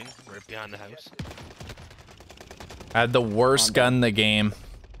 Blue ping. Right behind the house. I had the worst gun in the game.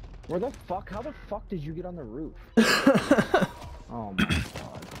 Where the fuck? How the fuck did you get on the roof? Oh my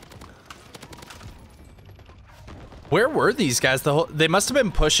god. Where were these guys? They must have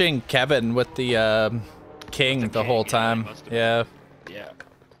been pushing Kevin with the king the whole time. Yeah. Yeah.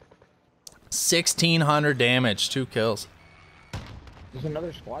 1600 damage, 2 kills. There's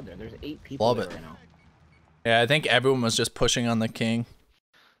another squad there. There's 8 people Love there it. right now. Yeah, I think everyone was just pushing on the king.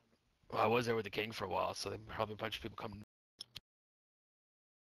 Well, I was there with the king for a while, so there probably a bunch of people coming.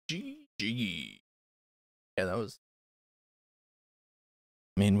 GG. Yeah, that was...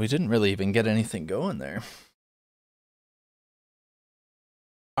 I mean, we didn't really even get anything going there.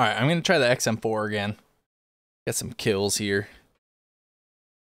 Alright, I'm gonna try the XM4 again. Get some kills here.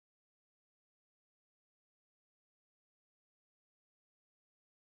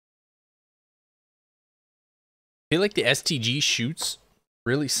 I feel like the STG shoots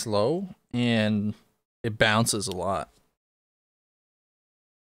really slow and it bounces a lot.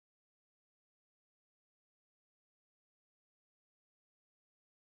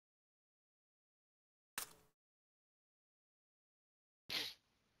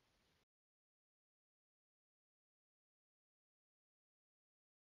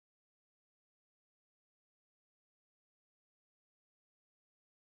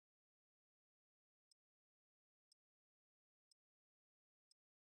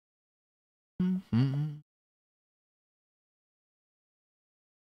 Mm-hmm.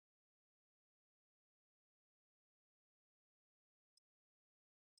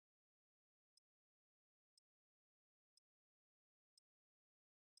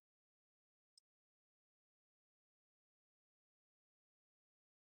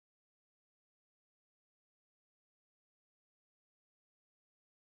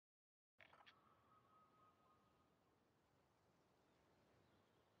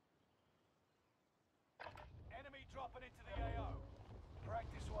 Enemy dropping into the AO.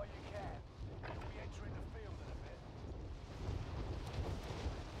 Practice while you can. You'll be entering the field in a bit.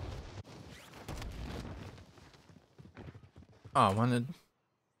 Oh, I wanted...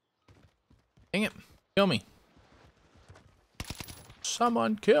 Dang it. Kill me.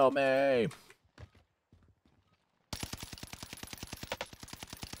 Someone kill me. Enemy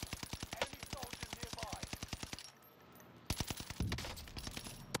soldier nearby.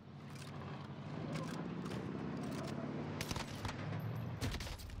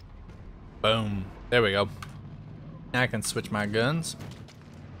 Boom. There we go. Now I can switch my guns.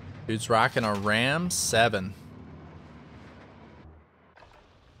 Dude's rocking a Ram 7.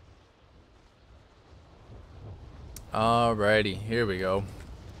 Alrighty, here we go.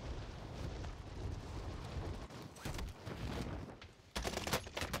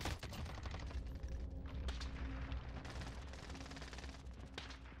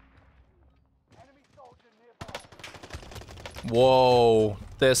 Enemy soldier nearby. Whoa,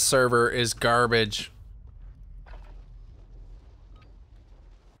 this server is garbage.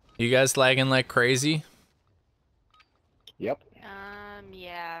 You guys lagging like crazy? Yep.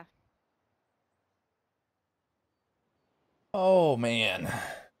 Yeah. Oh man.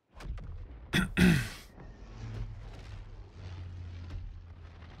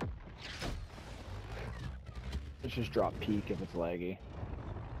 Let's just drop peak if it's laggy.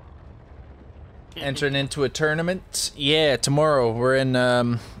 Entering into a tournament? Yeah, tomorrow we're in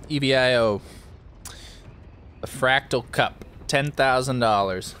EVIO. The Fractal Cup.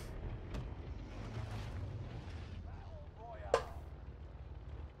 $10,000.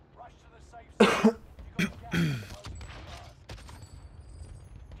 Rush to the safe zone. You got gas closing first.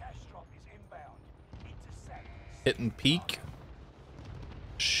 Cash drop is inbound. Intercept. Hitting peak.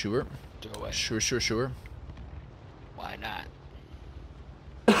 Sure. Go away. Sure. Why not?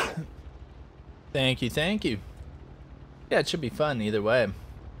 Thank you, thank you. Yeah, it should be fun either way.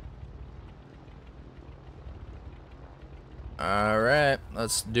 Alright,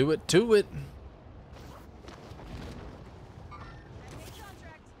 let's do it to it.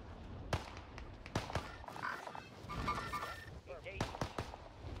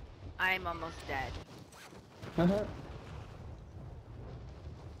 I'm almost dead.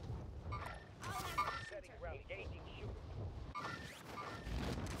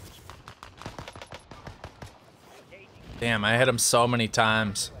 Damn, I hit him so many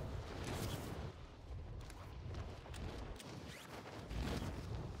times.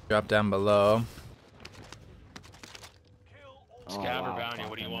 Drop down below. Scabber bounty,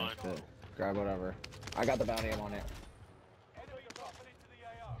 what do you want? Grab whatever. I got the bounty, I'm on it. Enemy dropping into the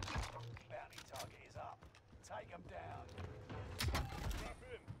AO. Bounty target is up. Take him down.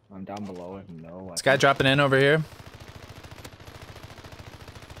 I'm down below with no This guy dropping in over here.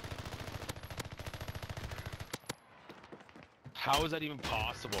 How is that even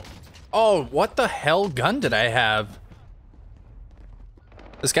possible? Oh, what the hell gun did I have?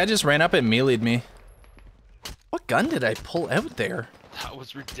 This guy just ran up and melee'd me. What gun did I pull out there? That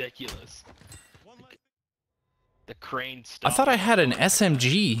was ridiculous. The crane stuff. I thought I had an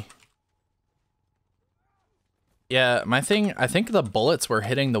SMG. Yeah, my thing, I think the bullets were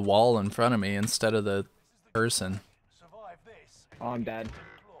hitting the wall in front of me instead of the person. Survive this. Oh, I'm dead.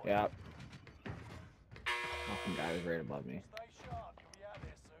 Yeah. Fucking guy was right above me. Stay sharp. You'll be out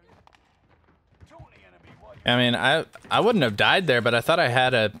there soon. Tourny enemy. What? I mean, I wouldn't have died there, but I thought I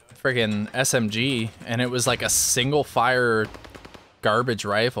had a friggin' SMG, and it was like a single fire garbage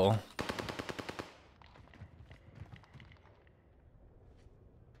rifle.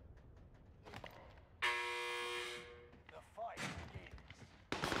 The fight begins.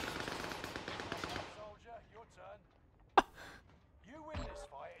 Soldier, your turn. You win this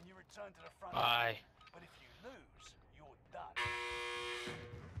fight and you return to the front. Bye. But if you lose, you're done.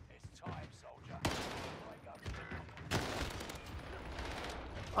 It's time, soldier. Wake up.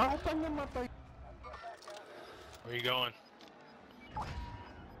 Where you going?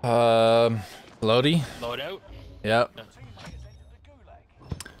 Lodi? Load out? Yep.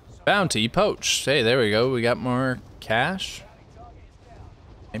 Bounty poached. Hey, there we go. We got more cash.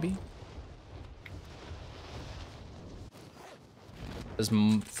 Maybe? There's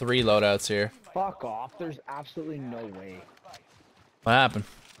 3 loadouts here. Fuck off, there's absolutely no way. What happened?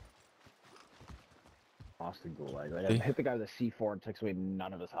 Lost the gulag. Like, I hit the guy with a C4 and takes away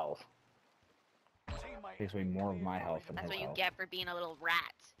none of his health. Takes away more of my health than That's his what you health. get for being a little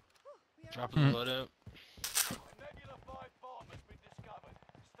rat. Dropping the loadout. Nebula 5 bomb has been discovered.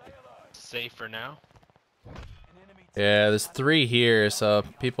 Stay alert. Safe for now. An enemy Yeah, there's 3 here, so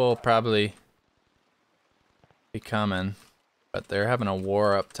people will probably be coming. But they're having a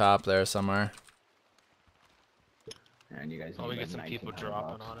war up top there somewhere. And you guys Oh, we need get some like people 1900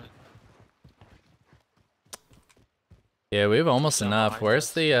 dropping bucks. on it. Yeah, we have almost Some enough. behind Where's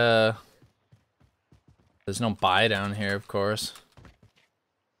us. the, there's no buy down here, of course.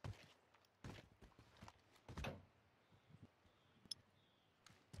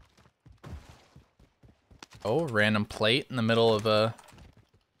 Oh, random plate in the middle of a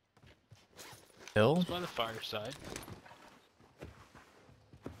hill. It's by the fireside.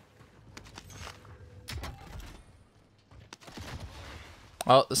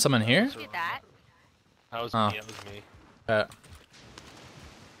 Oh, there's someone here? Did that? That was Oh. me. That was me.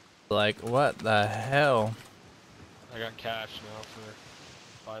 Like, what the hell? I got cash now for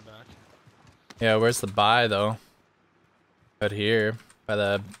buyback. Yeah, where's the buy, though? Out here, by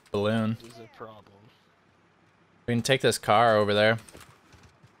the balloon. This is a problem. We can take this car over there.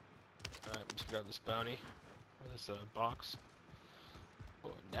 Alright, let's grab this bounty. Or this box.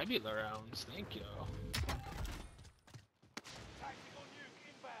 Oh, nebula rounds. Thank you. tactical nuke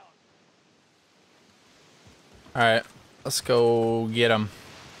inbound. Alright, let's go get them.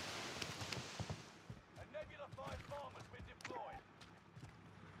 A Nebula 5 bomb has been deployed.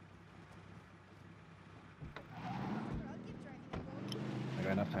 I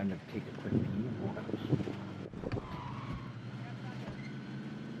got enough time to take a quick pee.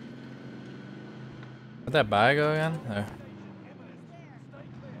 Where'd that buy go again? There.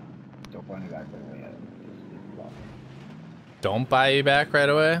 Don't find a guy for the way out. Don't buy you back right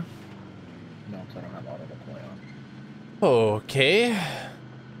away? No, because I don't have auto deploy on. Okay.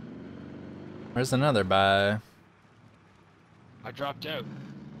 Where's another buy? I dropped out.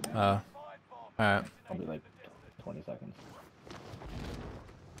 Alright. I'll be like 20 seconds.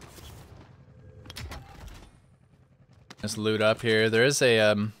 Just loot up here. There is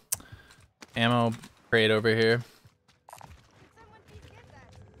a ammo crate over here.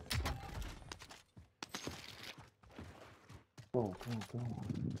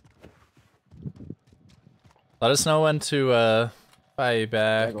 Let us know when to buy you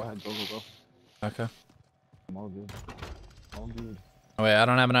back. Yeah, go ahead. Go. Okay. I'm all good. All good. Oh wait, I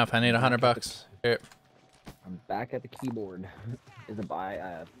don't have enough. I need $100. Here. I'm back at the keyboard. Is it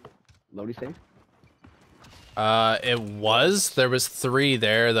by loading save? It was. There was 3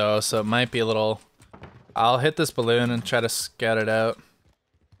 there though, so it might be a little. I'll hit this balloon and try to scout it out.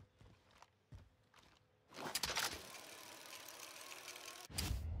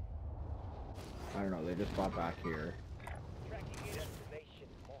 I don't know. They just bought back here.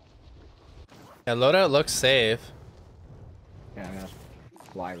 Yeah, loadout looks safe. Yeah, I'm gonna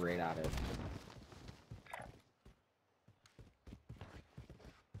fly right at it.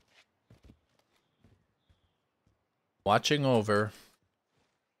 Watching over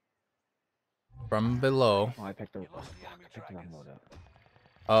from below. Oh, I picked the wrong loadout.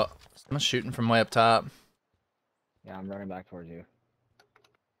 Oh, someone's shooting from way up top. Yeah, I'm running back towards you.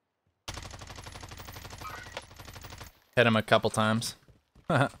 Hit him a couple times.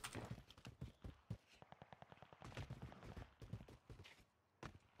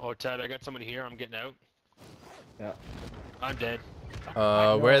 Oh, Ted, I got someone here. I'm getting out. Yeah. I'm dead.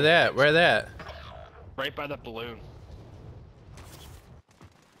 Where they at? Where they at? Right by that balloon.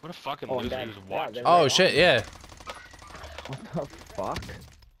 What a fucking Oh, I'm loser. dead. He was Yeah, watching. they're Oh right shit, on. yeah. What the fuck?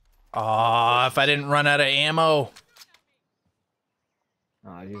 Oh, if I didn't run out of ammo. Oh,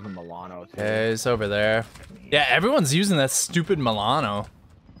 I was using Milano too. Okay, it's over there. Yeah, everyone's using that stupid Milano.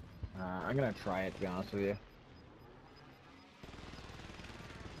 I'm gonna try it, to be honest with you.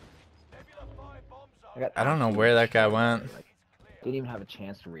 I don't know where that guy went. Like, didn't even have a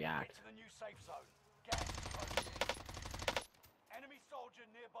chance to react. To the new safe zone. Gas is closing. Enemy soldier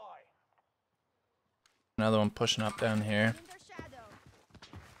nearby. Another one pushing up down here.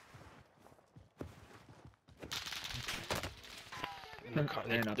 In their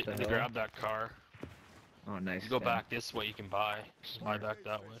shadow. They grabbed that car. Oh, nice. You go yeah. back this way, you can buy. Buy back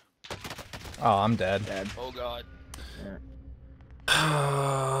that way. Oh, I'm dead. Dead. Oh god. Yeah.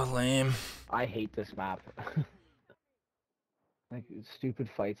 Oh, lame. I hate this map. Like stupid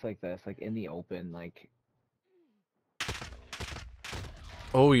fights like this, like in the open, like.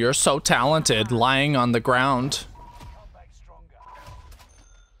 Oh, you're so talented, lying on the ground. Come back stronger.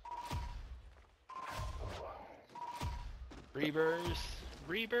 Rebirth.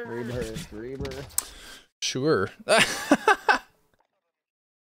 Sure.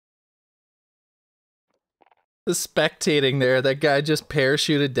 The spectating there, that guy just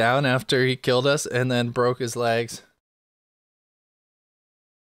parachuted down after he killed us and then broke his legs.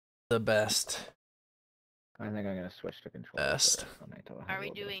 The best. I think I'm gonna switch to control. Best. Are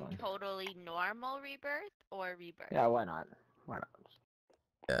we doing totally normal rebirth or rebirth? Yeah, why not? Why not?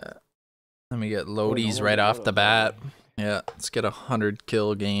 Yeah. Let me get loadies no, right no, off no, the no. bat. Yeah, let's get 100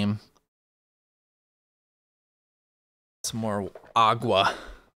 kill game. Some more agua.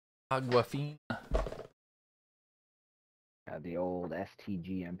 Aguafina. Yeah, the old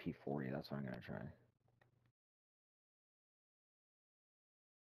STG MP40. That's what I'm gonna try.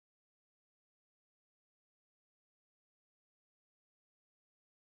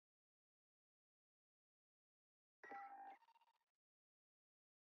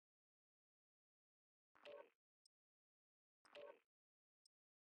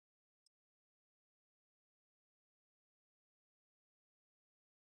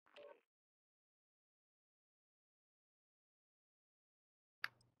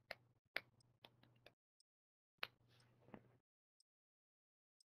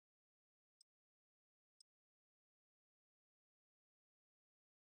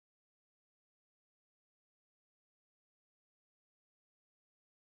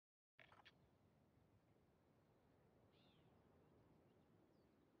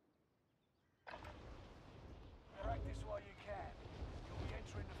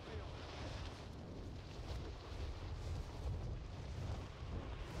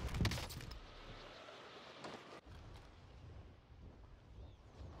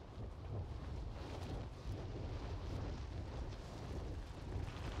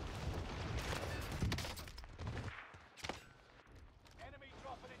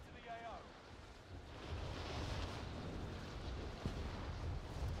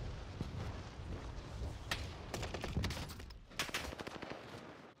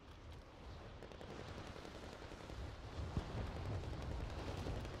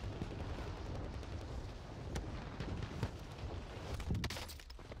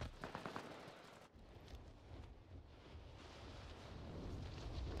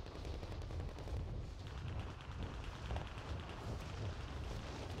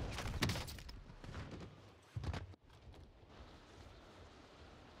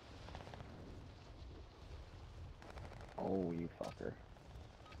 Oh, you fucker.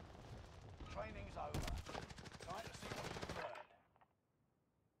 Training's over. Time to see what you've learned.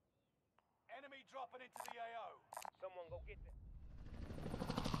 Enemy dropping into the AO. Someone go get them.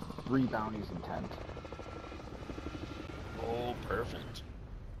 3 bounties in tent. Oh, perfect.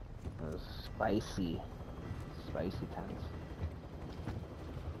 Spicy. Spicy tents.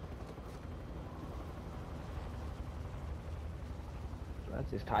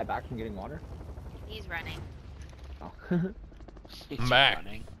 Is Ty back from getting water? He's running. Oh. He's Back.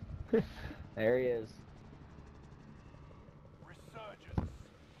 running. There he is. Resurgence.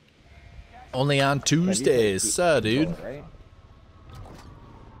 Only on Tuesdays, dude. Right? Got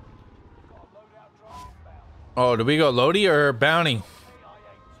a loadout drop inbound. Oh, do we go Lodi or Bounty? AIA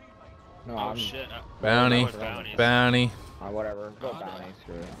teammates No, Oh I'm shit. Bounty. I went bounties. Bounty. Whatever. Go Oh, bounty.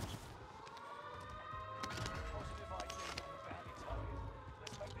 Screw it. positive ID on the bounty target.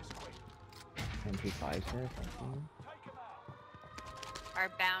 Let's make this quick. MP5s here. Thank you. Take him out. Our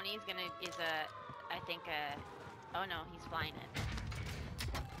bounty's is I think oh no, he's flying it.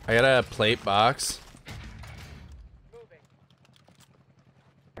 I got a plate box.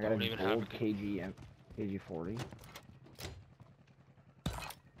 I got Don't a even have gold a KG40.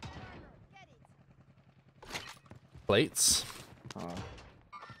 Plates.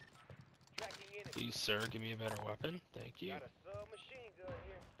 Please, sir, give me a better weapon. Thank you.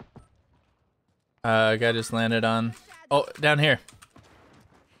 Guy just landed on. Oh, down here.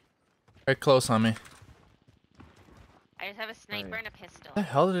 Right close on me. I just have a sniper Right. and a pistol. Where the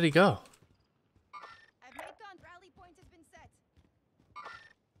hell did he go? I've made down rally point has been set.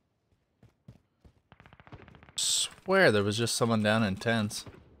 Swear there was just someone down in tents.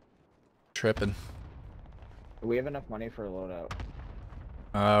 Tripping. Do we have enough money for a loadout?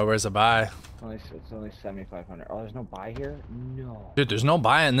 Where's the buy? It's only 7,500. Oh, there's no buy here? No. Dude, there's no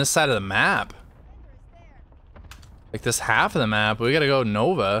buy on this side of the map. Like this half of the map. We gotta go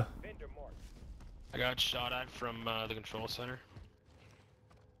Nova. I got shot at from the control center.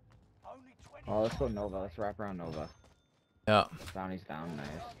 Only 20 Oh, let's go Nova. Let's wrap around Nova. Yeah, Bounty's down. Nice.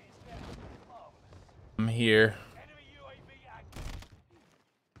 I'm here. enemy UAV active.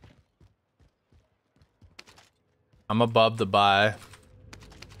 I'm above the buy.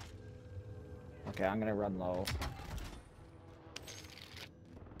 Okay, I'm gonna run low.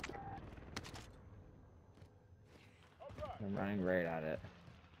 I'm running right at it.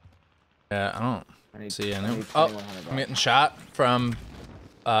 Yeah, I don't I need, see I any. need Oh, 2,100 I'm getting shot from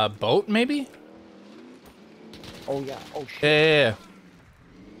boat, maybe? Oh yeah. Oh shit. Yeah.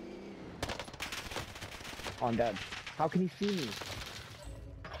 Oh, I'm dead. How can he see me?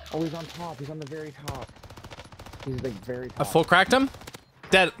 Oh, he's on top. He's on the very top. He's like very top. I full cracked him.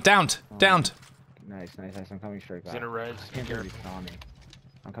 Dead. Downed. Oh. Downed. Nice, nice, nice. I'm coming straight He's back. in a res. I can't believe he saw me.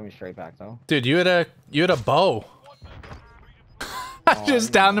 I'm coming straight back though. Dude, you had a bow. I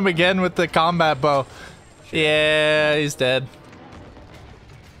just downed him again with the combat bow. Yeah, he's dead.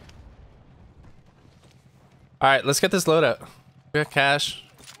 All right, let's get this loadout. We got cash.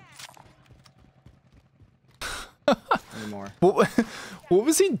 Any more? What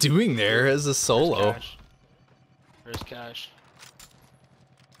was he doing there as a solo? Cash. There's cash.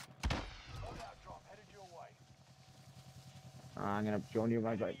 Loadout drop headed your way. I'm gonna. Do you want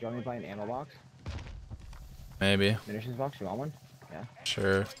me to buy an ammo box? Maybe. Munitions box? You want one? Yeah.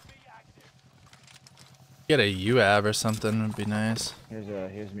 Sure. Get a UAV or something would be nice.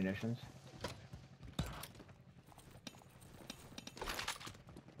 Here's munitions.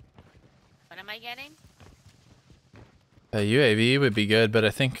 What am I getting? A UAV would be good, but I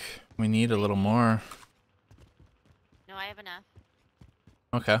think we need a little more. No, I have enough.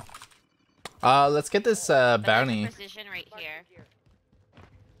 Okay. Let's get this But there's a bounty. precision right here.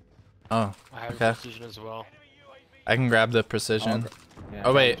 Oh, I have okay. precision as well. I can grab the precision. Yeah.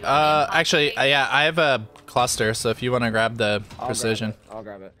 Oh wait, actually, yeah, I have a cluster, so if you want to grab the precision. I'll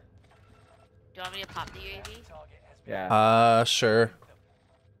grab it. Do you want me to pop the UAV? Yeah. Sure.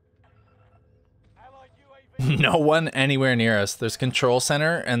 Allied UAV No one anywhere near us. There's control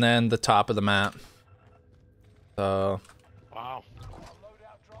center and then the top of the map. So Wow.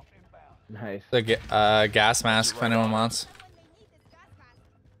 loadout drop inbound. Nice. the gas mask if anyone wants.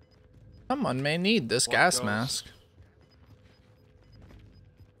 Someone may need this gas Someone may need this gas What goes? mask.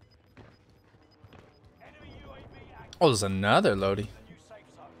 Enemy UAV active. Oh, there's another Lodi. The new safe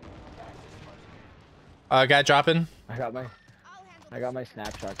zone. Gas is closing. Guy dropping. I got my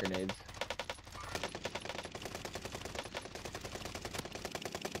snapshot grenades.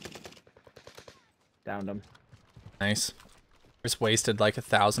 Downed him. Nice. Just wasted like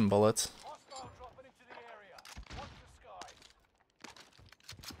 1,000 bullets. Hostile dropping into the area. Watch the sky.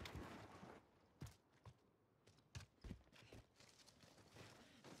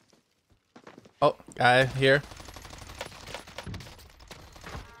 Guy here.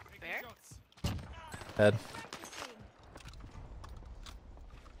 Where? Head.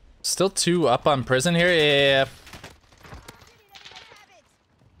 Still 2 up on prison here. Yeah.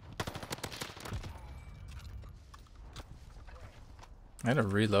 I had to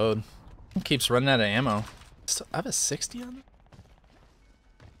reload. It keeps running out of ammo. Still, I have a 60 on it.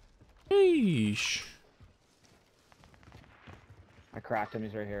 Sheesh. I cracked him.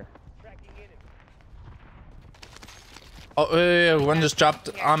 He's right here. Oh, yeah, one just dropped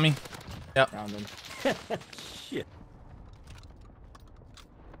on me. Yep. Found him. Shit.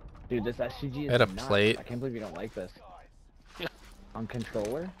 Dude, this SCG is Had a nuts. plate. I can't believe you don't like this. On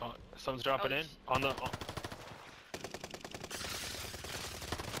controller? Oh, someone's dropping in on the.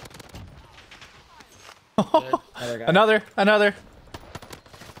 Another guy. Another.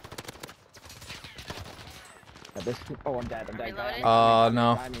 This, oh, I'm dead. I'm dead. Reloading? Oh,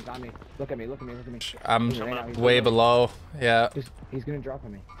 no. He's on me. Look at me. I'm He's right now, he's way below. below. Yeah. He's gonna drop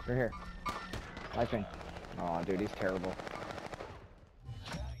on me. Right here. Affyn. Oh, dude, he's terrible.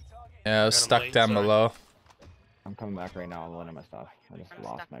 Yeah, I was Got him stuck late, down sorry. below. I'm coming back right now. I'm loading my stuff. I just I'm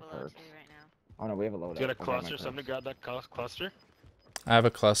lost stuck my below perks. too right now. Oh no, we have a loadout. You got a I'll grab my cluster? perks. Somebody grab that cluster? I have a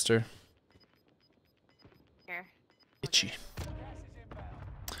cluster. Here. Itchy.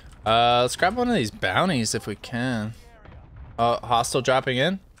 Let's grab one of these bounties if we can. Oh, hostile dropping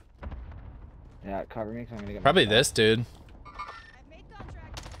in? Yeah, cover me 'cause I'm gonna get my Probably stuff. this dude. I've made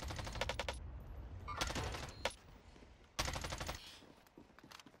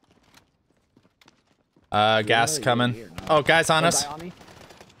contact. Gas really coming. weird, no? Oh, guys on Oh, us. guy on me?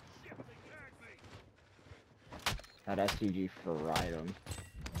 That SCG fried him.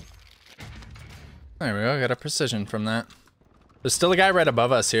 There we go. Got a precision from that. There's still a guy right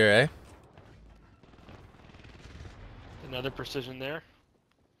above us here, eh? Another precision there.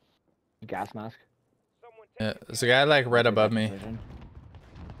 Gas mask. Yeah, there's a guy like right Take above that me. precision.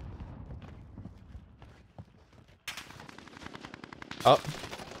 Oh,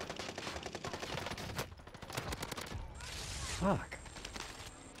 Fuck.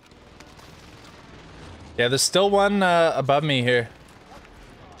 yeah, there's still one above me here.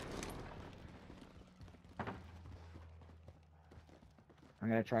 I'm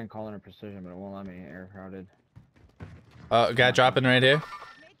gonna try and call in a precision, but it won't let me. Air crowded. Oh, guy dropping right here.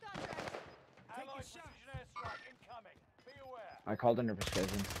 I've made contact. Allied precision airstrike incoming. Be aware. I called in a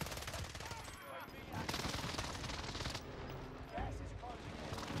precision.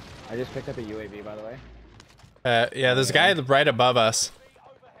 I just picked up a UAV, by the way. Yeah, there's a guy right above us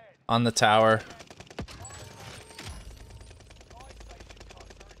on the tower.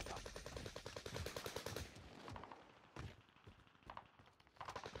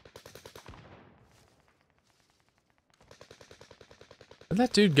 Where'd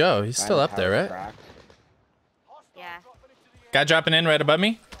that dude go? He's Guy still in the up there, tower's right? cracked. Yeah. Guy dropping in right above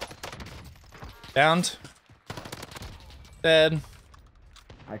me. Downed. Dead.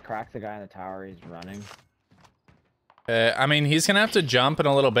 I cracked the guy in the tower. He's running. I mean, he's gonna have to jump in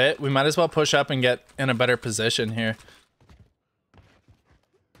a little bit. We might as well push up and get in a better position here.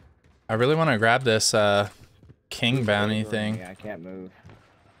 I really want to grab this king bounty thing. Yeah, I can't move.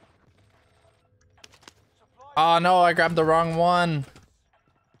 Oh no, I grabbed the wrong one.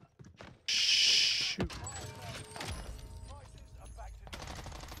 Shoot.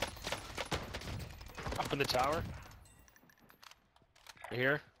 Up in the tower. Right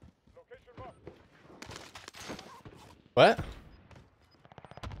here. What?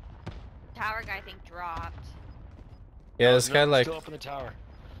 Tower guy I think dropped. Yeah, this No, guy like, still up in the tower.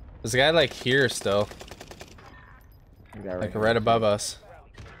 this guy like here still, The guy like here. right above us.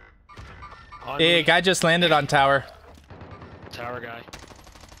 On Hey, me. guy just landed on tower. Tower guy.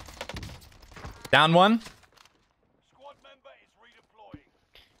 Down one. Squad member is redeploying.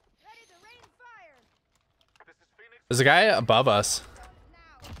 Ready to rain fire. This is Phoenix. There's a guy above us.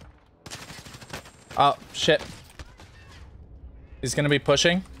 Now. Oh shit. He's gonna be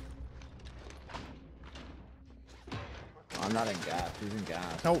pushing. I'm not in gas. He's in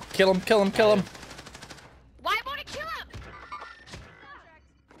gas. No, kill him, kill him, kill him. Why won't it kill him?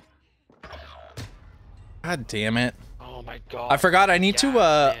 God damn it. Oh my god. I forgot I need to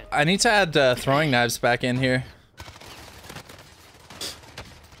God, man. I need to add throwing knives back in here.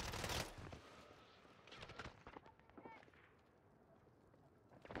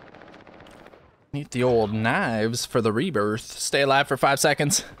 Need the old knives for the rebirth. Stay alive for 5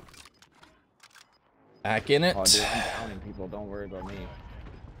 seconds. Back in it. Oh, dude, I'm downing people. Don't worry about me.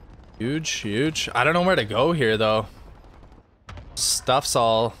 Huge, huge. I don't know where to go here though. Stuff's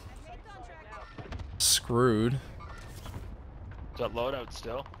all I've made contact. screwed. Is that loadout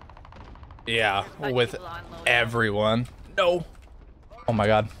still? Yeah, There's a bunch of with people on loadout. everyone. No. Oh my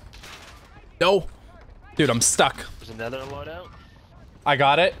god. No. Dude, I'm stuck. There's another loadout. I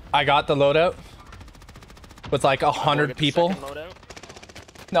got it. I got the loadout. With like 100 people. Loadout.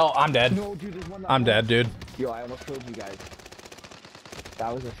 No, I'm dead. No, dude, there's one that I'm won. dead, dude. Yo, I almost killed you guys.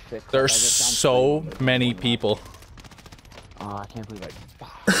 That was a sick. There's so many people. Oh, I can't believe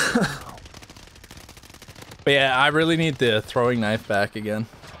But yeah, I really need the throwing knife back again.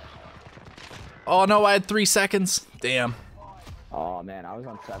 Oh no, I had 3 seconds. Damn. Oh man, I was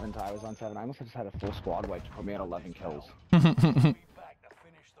on 7. I was on 7. I almost just had a full squad wipe to put me at 11 kills.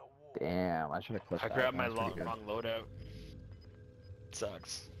 Damn, I should have clipped I that. grabbed my That was pretty wrong loadout.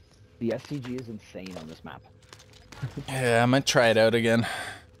 Sucks. good. The SCG is insane on this map. Yeah, I might try it out again.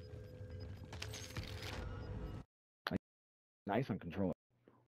 Nice on control.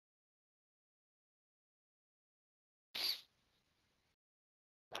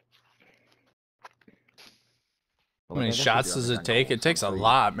 How many shots does it take? It takes a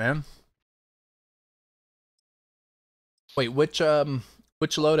lot, man. Wait, which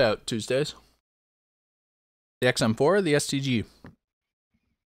loadout Tuesdays? The XM4 or the STG?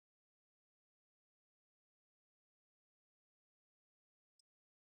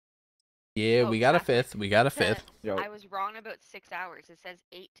 Yeah, Oh, we got a traffic. 5th. We got a 5th. Yo, I was wrong about 6 hours. It says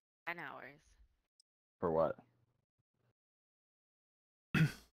 8 to 10 hours. for what?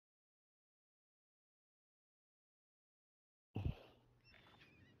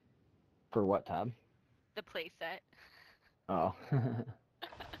 For what, Tab? The playset. Oh.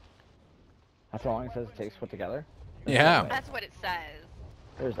 That's how long it says it takes to put together? Yeah. That's what it says.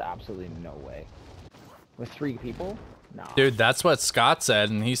 There's absolutely no way. With 3 people? No. Dude, that's what Scott said,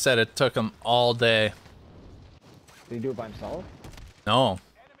 and he said it took him all day. Did he do it by himself? No,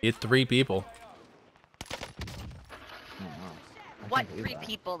 he had 3 people. I don't know. I What can't believe 3 that.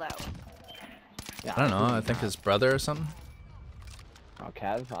 people though? Yeah, I don't know, I believe think that. his brother or something. Oh,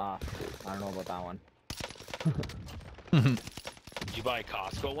 Kev? I don't know about that one. Did you buy a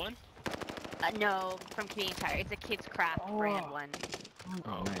Costco one? No, from Canadian Tire. It's a Kids Craft brand one.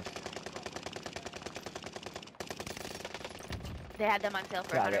 Oh, nice. They had them on sale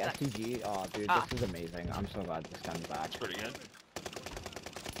for Yeah, the $100. STG, oh dude, Ah. this is amazing. I'm so glad this gun's back. It's pretty good.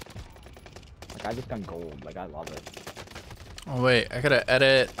 Like, I just gun gold. Like, I love it. Oh wait, I gotta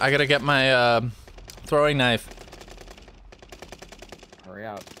edit. I gotta get my throwing knife. Hurry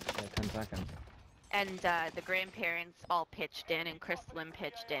up. Like 10 seconds. And the grandparents all pitched in, and Chris Slim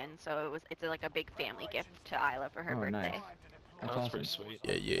pitched in, so it's like a big family gift to Isla for her Oh, birthday. nice. That's awesome. pretty sweet.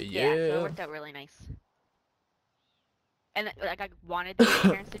 Yeah, yeah, Yeah, so it yeah. worked out really nice. And like I wanted the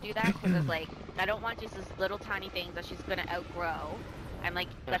grandparents to do that because it's like I don't want just this little tiny thing that she's gonna outgrow. I'm like,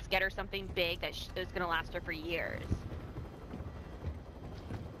 let's get her something big that is gonna last her for years.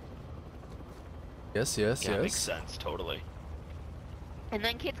 Yes, yes, Yeah, makes yes. sense. Totally. And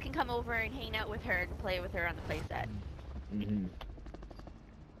then kids can come over and hang out with her and play with her on the playset Mm-hmm.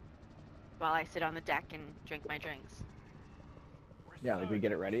 while I sit on the deck and drink my drinks. Yeah, like we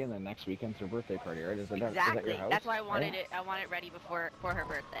get it ready, and then next weekend's her birthday party, right? Is that your Exactly. house? That's why I wanted Right? it. I want it ready for her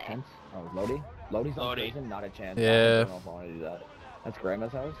birthday. Tense? Oh, Lodi? Lodi's on Lodi. prison? Not a chance. Yeah. I don't know if I want to do that. That's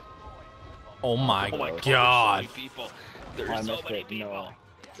Grandma's house? Oh my Oh my god. there's so many people. Oh, I There's so missed many it. people. No.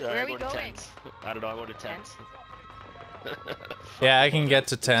 Yeah, Where I are we go to going? tents. I don't know. I go to tents. Yeah, I can get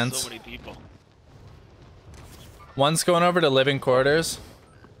to There's tents. So many people. One's going over to living quarters.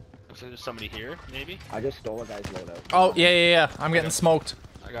 Looks like there's somebody here, maybe. I just stole a guy's loadout. Oh, yeah, yeah, yeah. I'm getting smoked.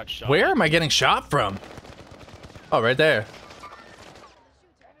 I got shot. Where am I getting shot from? Oh, right there.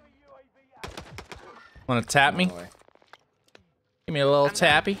 Wanna tap me? No way. Give me a little I'm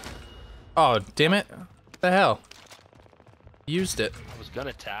tappy. Oh, damn it. What the hell? Used it. I was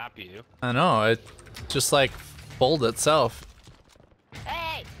gonna tap you. I know, it just like folded itself.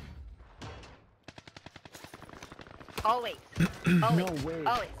 Hey! Always. No Always. way.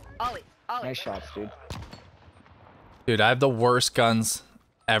 Always. Always. Always. Nice shots, dude. Dude, I have the worst guns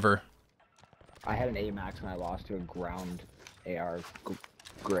ever. I had an A-Max and I lost to a ground AR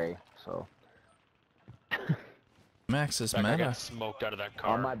gray, so. Max is That guy meta. got smoked out of that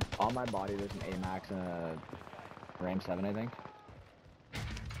car. On my body there's an A-Max and a Ram 7, I think.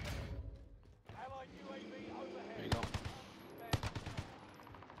 There you go.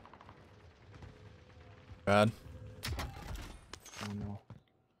 God. Oh no.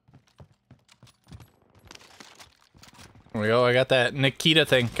 There we go. I got that Nikita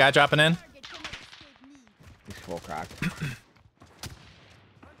thing. Guy dropping in. He's full cracked.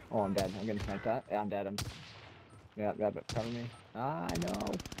 Oh, I'm dead. I'm getting sniped at. Yeah, I'm dead. Yeah, cover me. Ah, no.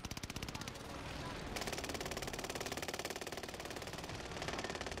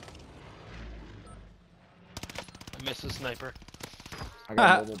 miss a sniper. I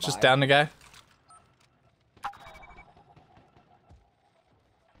got a mobile Just buy. down the guy.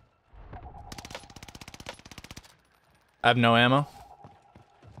 I have no ammo.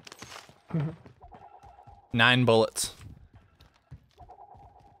 9 bullets.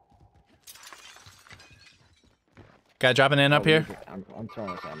 Guy dropping in up here. I'm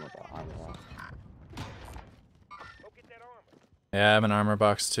throwing this ammo box. Yeah, I have an armor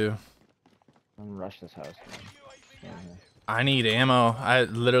box too. I'm gonna rush this house. Man. I need ammo. I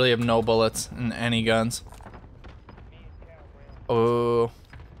literally have no bullets in any guns. Oh.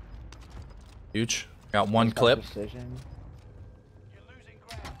 Huge. Got one clip. Precision.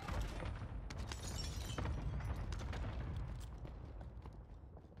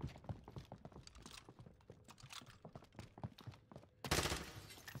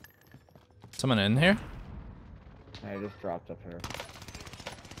 Someone in here? I just dropped up here.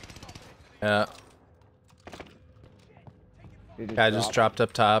 Yeah. Dude Guy just dropped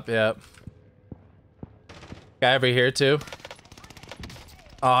up top, yep. Guy over here too.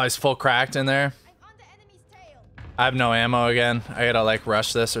 Oh, he's full cracked in there. I'm on the enemy's tail. I have no ammo again. I gotta like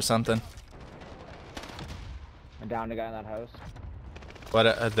rush this or something. I downed a guy in that house.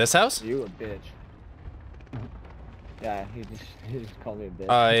 What, this house? You a bitch. Yeah, he just called me a bitch.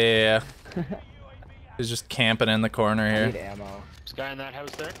 Oh, yeah. He's just camping in the corner I here. need ammo. This guy in that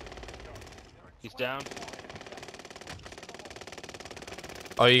house there. He's down.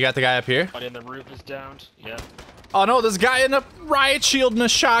 Oh, you got the guy up here? Buddy on the roof is downed. Yeah. Oh no, there's a guy in a riot shield and a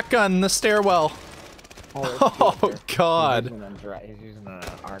shotgun in the stairwell. Oh, God. He's using an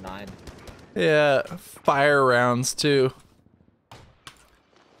R9. Yeah, fire rounds too.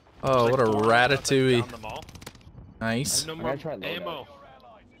 Oh, what a ratatouille. Nice. No I more gotta try loadout. ammo.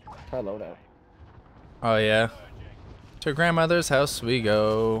 Try loadout. Oh yeah. To grandmother's house we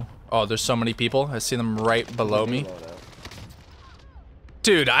go. Oh, there's so many people. I see them right below me. Loadout.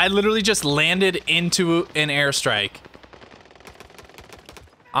 Dude, I literally just landed into an airstrike.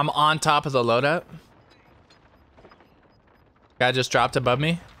 I'm on top of the loadout. Guy just dropped above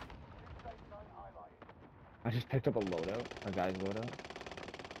me. I just picked up a loadout. A guy's loadout.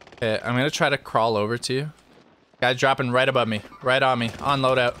 Okay, I'm gonna try to crawl over to you. Guy dropping right above me. Right on me. On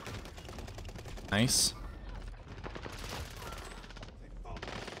loadout. Nice.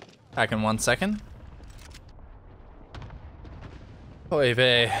 Back in 1 second. Oy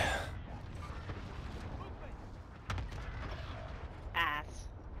vey. Ass.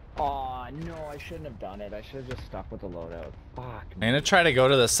 Oh no, I shouldn't have done it. I should have just stuck with the loadout. Fuck. I'm gonna try to go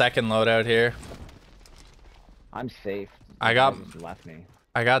to the second loadout here. I'm safe. I got- The guy just left me.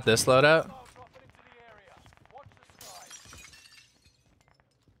 I got this loadout.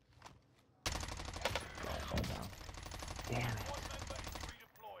 Damn it.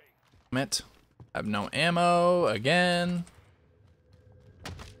 It. I have no ammo again.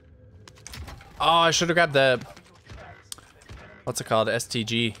 Oh, I should have grabbed the. What's it called?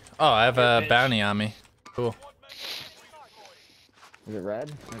 STG. Oh, I have a bounty on me. Cool. Is it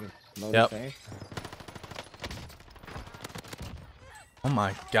red? Like it's loaded Yep. safe? Oh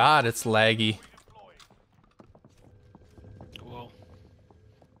my God, it's laggy. Whoa.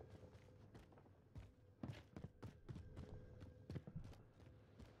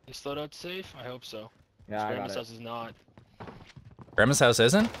 Is loadout safe? I hope so. Yeah, I got Grandma's it. house is not. Grandma's house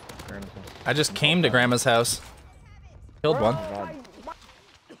isn't? I just came to Grandma's house. Killed one. Oh, God.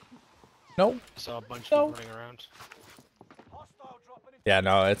 Nope. I saw a bunch of them running around. Yeah,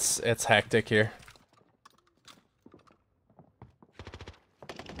 no, it's hectic here.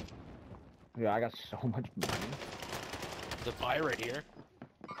 Yeah, I got so much money. The buy right here.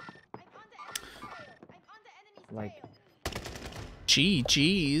 Like,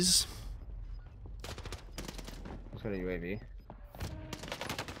 GG's. let's go to UAV.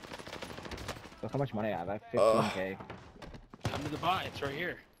 Look how much money I have. I have 15K. Come to the buy. It's right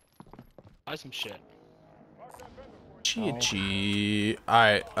here. Buy some shit. GG.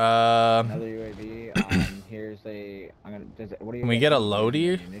 Alright, Another UAV. Here's a. I'm gonna. Does it, what do you? Can we get a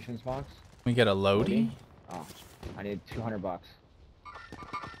loadie? Munitions box. we get a loadie? Oh, I need $200.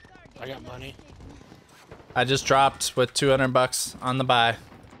 I got money. I just dropped with 200 bucks on the buy.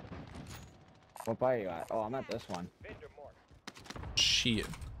 What buy you at? Oh, I'm at this one. Shit.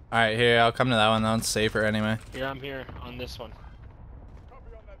 Alright, here, I'll come to that one. That one's safer anyway. Here, I'm here on this one.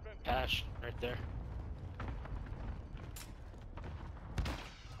 Cash, right there.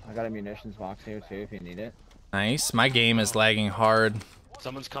 I got a munitions box here too if you need it. Nice. My game is lagging hard.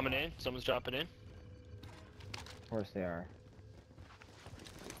 Someone's coming in. Someone's dropping in. Of course they are.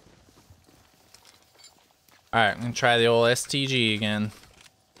 Alright, I'm gonna try the old STG again.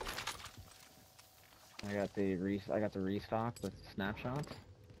 I got got the restock with snapshots.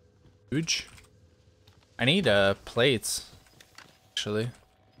 Huge. I need plates. Actually, I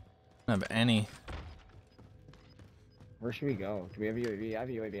don't have any. Where should we go? Do we have a UAV? I have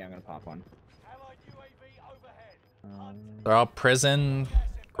a UAV. I'm gonna pop one. Allied UAV overhead. They're all prison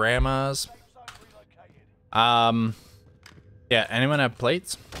grandmas. Safe zone relocated. Yeah. Anyone have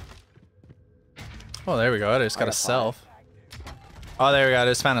plates? Oh, there we go. I just got a got self. Oh, there we go. I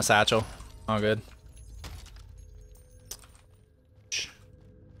just found a satchel. All good.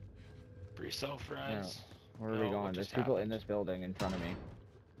 Free self Yeah. res. Where are we Oh, what going? There's just people in happened? this building in front of me.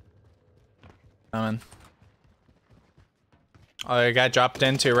 Coming. Oh, a guy dropped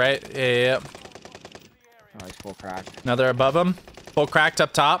into right. Yeah. Oh, he's full cracked. Another above him. Full cracked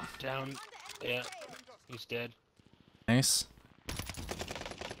up top. Down. Yeah. He's dead. Nice.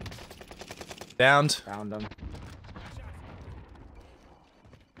 Downed. Found him.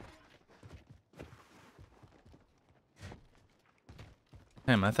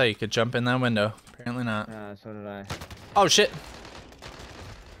 Damn, I thought you could jump in that window. Apparently not. So did I. Oh shit.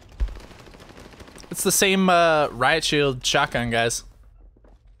 It's the same riot shield shotgun, guys.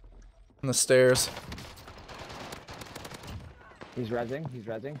 On the stairs. He's rezzing. He's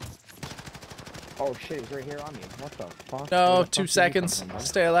rezzing. Oh shit, he's right here on me. What the fuck? No, Where the 2 fuck did he come seconds. from, bud?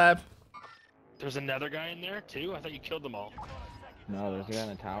 Stay alive. There's another guy in there too. I thought you killed them all. No, there's a guy in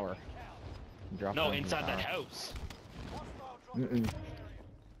the tower. He dropped No, down from the inside that tower. house. Mm-mm.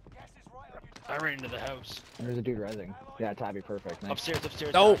 I ran into the house. There's a dude rezzing. Yeah, Tabby, perfect. Nice. Upstairs,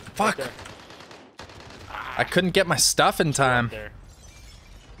 upstairs. Oh, guy. fuck. Right there. I couldn't get my stuff in Two time. out there.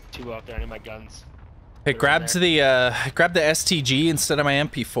 Two out there. I need my guns. It They're grabbed in the grabbed the STG instead of my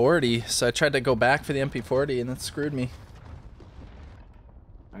MP40, so I tried to go back for the MP40 and it screwed me.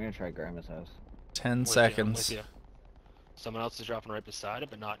 I'm gonna try Grandma's house. 10 I'm with seconds. you. Someone else is dropping right beside it,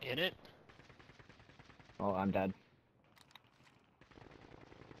 but not in it. Oh, I'm dead.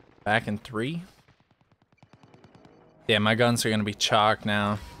 Back in 3. Yeah, my guns are gonna be chalked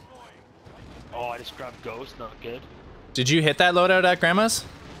now. Oh, I just grabbed Ghost. Not good. Did you hit that loadout at Grandma's?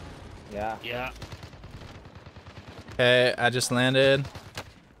 Yeah. Yeah. Okay, I just landed.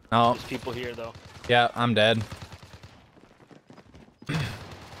 Oh, There's people here though. yeah, I'm dead.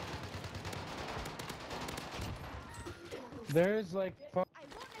 There's like.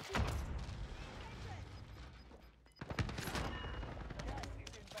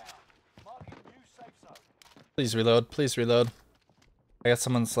 Please reload, please reload. I got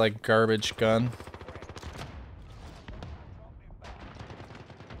someone's like garbage gun.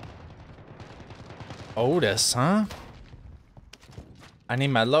 Otis, huh? I need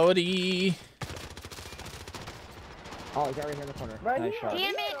my loady. Oh, he's right here in the corner. Nice shot.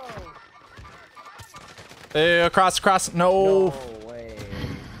 Damn it! Across. No. No way.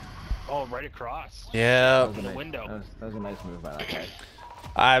 Oh, right across. Yeah. In the window. That was a nice move by that guy.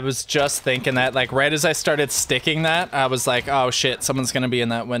 I was just thinking that, like, right as I started sticking that, I was like, oh shit, someone's gonna be in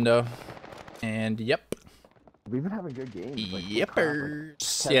that window. And yep. We've been having good games. Like,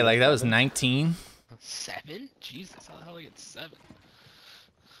 Yippers. Yeah, like that was 19. 7? Jesus, how the hell did I get 7?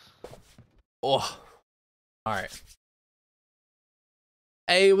 Oh. Alright.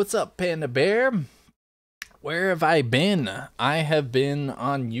 Hey, what's up, Panda Bear? Where have I been? I have been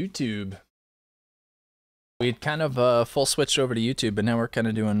on YouTube. We'd kind of full switched over to YouTube, but now we're kind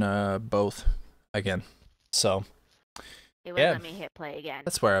of doing both again. So It wouldn't Yeah. let me hit play again.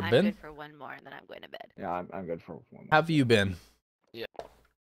 that's where I've I'm been. good for one more and then I'm going to bed. Yeah, I'm good for one more. How have you been? Yeah.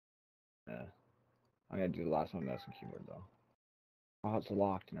 I'm gonna do the last one mouse and keyboard though. Oh, it's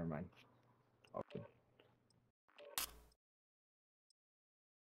locked. Never mind. Okay.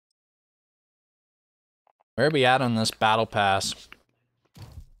 Where are we at on this battle pass?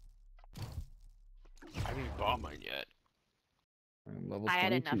 I haven't even bought mine yet. I'm level I had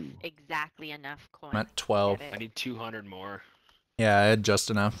 22. enough, exactly enough coins. I'm at 12. to get I it. need 200 more. Yeah, I had just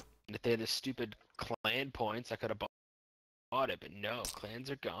enough. And if they had the stupid clan points, I could have bought it, but no,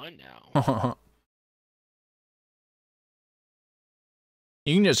 clans are gone now.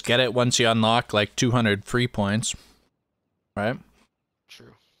 You can just get it once you unlock like 200 free points, right?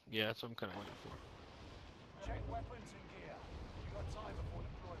 True. Yeah, that's what I'm kind of waiting for. Check weapons and gear. You got time before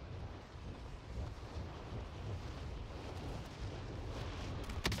deployment.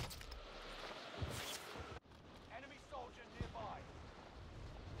 Enemy soldier nearby.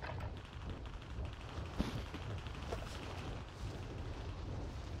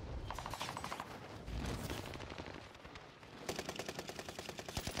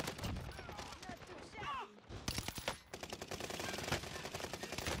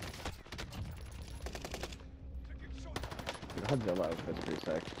 Dude, Hudzilla, that's pretty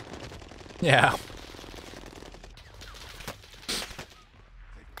sick. Yeah.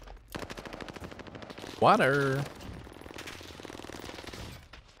 Water.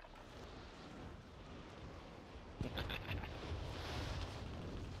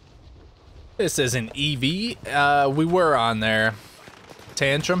 This is an EV. We were on there.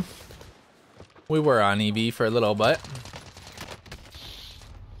 Tantrum. We were on EV for a little bit.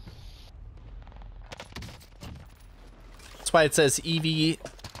 That's why it says EV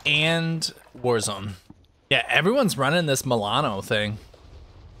and Warzone. Yeah, everyone's running this Milano thing.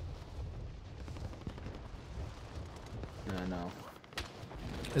 I know.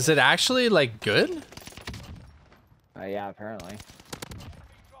 Is it actually like good? Yeah, apparently.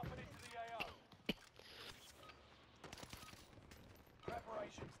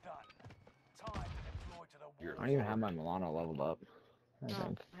 I don't even have my Milano leveled up. I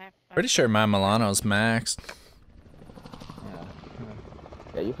think. Pretty sure my Milano's maxed. Yeah.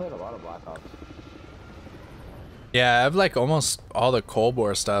 Yeah, you played a lot of Black Ops. Yeah, I have like almost all the Cold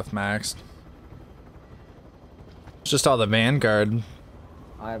War stuff maxed. It's just all the Vanguard.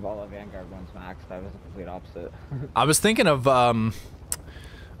 I have all the Vanguard ones maxed. I was the complete opposite. I was thinking of,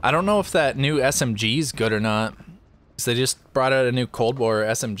 I don't know if that new SMG is good or not. 'Cause they just brought out a new Cold War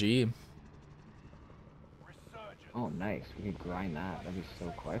SMG. Oh, nice. We could grind that. That'd be so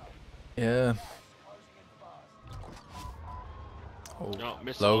quick. Yeah. Oh, No,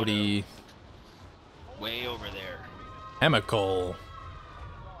 miss Lodi. Way over there. Chemical.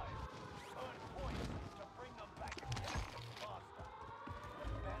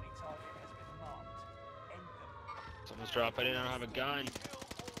 Someone's dropping in. I don't have a gun.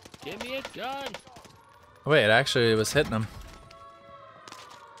 Give me a gun. Wait, it actually was hitting him.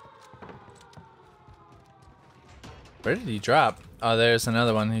 Where did he drop? Oh, there's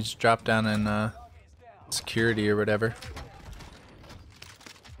another one. He just dropped down in security or whatever.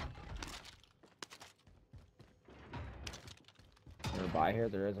 Is there a buy here?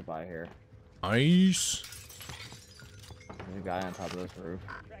 There is a buy here. Nice. There's a guy on top of this roof.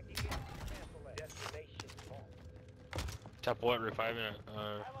 Top what? Reviving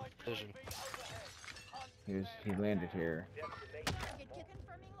a precision. He landed here. Target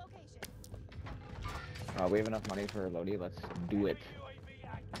confirming location. We have enough money for Lodi. Let's do it.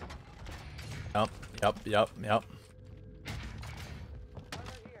 Yep.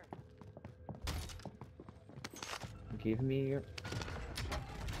 Give me your...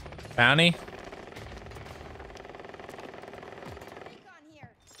 Bounty. Recon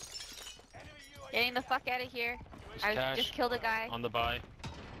here. Getting the fuck out of here. I Cash just killed a guy. on the buy.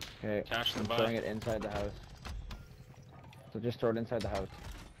 Okay, Cash in I'm the throwing buy. it inside the house. So just throw it inside the house.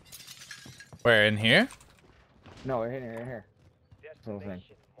 Where, in here? No, we're here, right here. This little thing.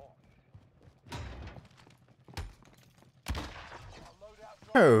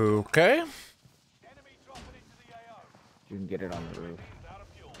 Okay. You can get it on the roof.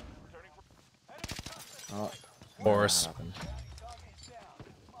 Oh, Of course. that happens.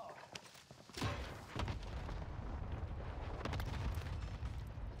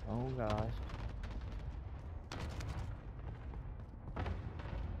 Oh gosh.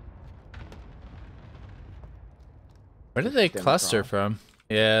 Where did they Stem cluster from. from?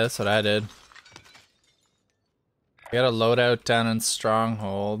 Yeah, that's what I did. We got a loadout down in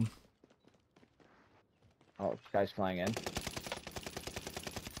Stronghold. Oh, this guy's flying in.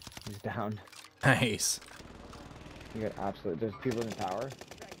 He's down. Nice. You got absolute. There's people in the tower.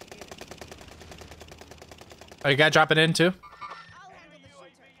 Oh, you got dropping in too? I'll handle the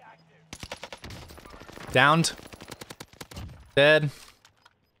shooter. Downed. Dead.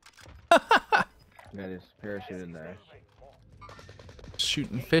 Got his parachute in there.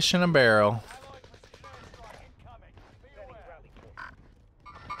 Shooting fish in a barrel.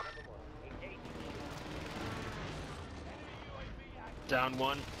 Down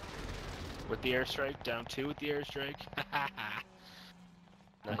one with the airstrike. Down two with the airstrike.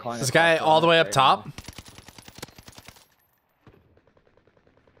 I'm calling This it guy Fractal all the way up right top. now.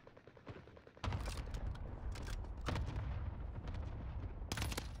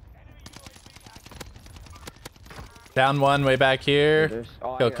 Down one way back here. There's-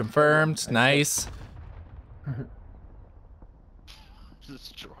 oh, I Kill got- confirmed. I Nice.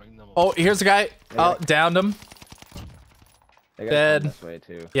 Destroying them. Oh, here's a guy. Oh, downed him. They gotta come Dead. this way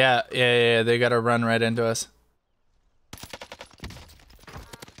too. Yeah. They gotta run right into us.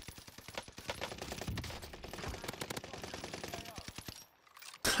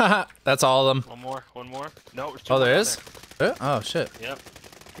 Haha, that's all of them. One more. No, there's two Oh, there more is? Oh, shit. Yep.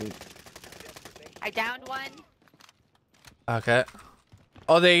 I downed one. Okay.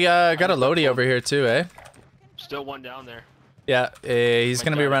 Oh, they got a Lodi over here too, eh? Still one down there. Yeah, he's Went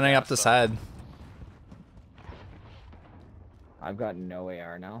gonna be down running the up the gas side. I've got no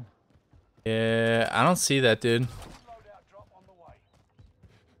AR now. Yeah, I don't see that dude.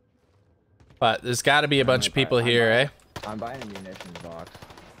 But there's got to be a bunch of people here, eh? I'm buying a munitions box.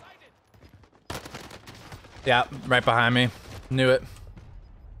 Yeah, right behind me. Knew it.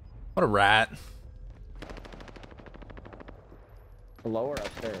 What a rat. Below or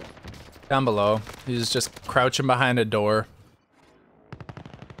upstairs? Down below. He's just crouching behind a door.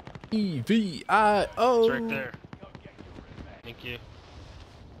 E-V-I-O. It's right there. Thank you.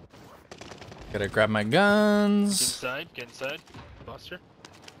 Gotta grab my Get guns. inside. Get inside. Buster.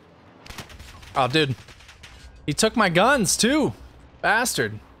 Oh, dude. He took my guns, too.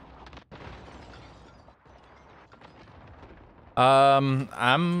 Bastard.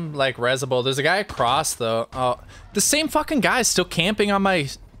 I'm like resable. There's a guy across though. Oh, the same fucking guy still camping on my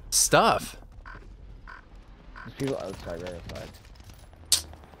stuff. There's people outside, right outside.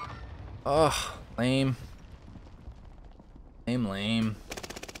 Ugh, lame. Lame.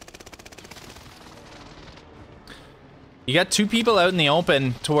 You got two people out in the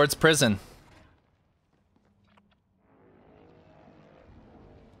open towards prison.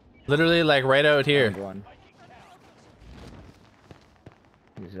 Literally like right out here. One.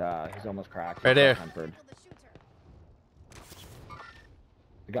 He's almost cracked. Right there. Tempered.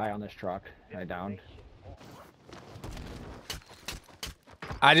 The guy on this truck, guy down.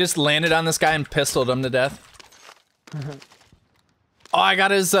 I just landed on this guy and pistoled him to death. Oh, I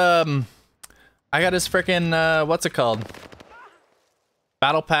got his freaking what's it called?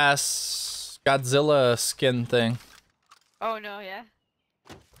 Battle Pass Godzilla skin thing. Oh no, yeah.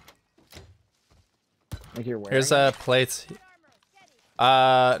 Like you're wearing. Here's plates.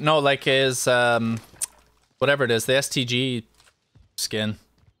 No, like his whatever it is, the STG skin.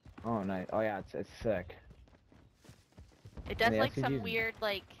 Oh nice. Oh yeah, it's sick. It does the like some SCGs. weird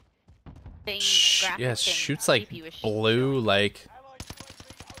like thing. Yeah, graphic it thing shoots to like keep you with blue like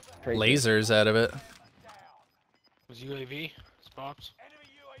Crazy. lasers out of it. Was UAV? Spots.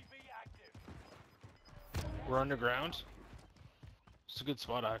 We're underground. It's a good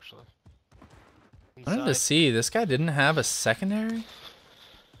spot actually. I wanted to see, this guy didn't have a secondary?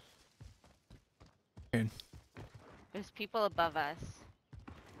 Weird. There's people above us.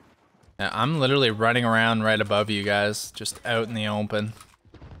 Yeah, I'm literally running around right above you guys, just out in the open.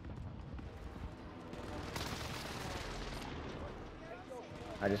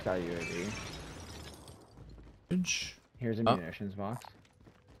 I just got a UAV. Huge. Here's a Oh. munitions box.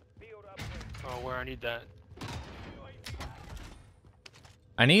 Oh, where I need that.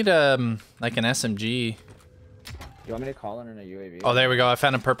 I need like an SMG. You want me to call in a UAV? Oh, there we go. I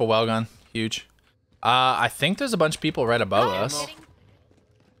found a purple well gun. Huge. I think there's a bunch of people right above I'm us. getting-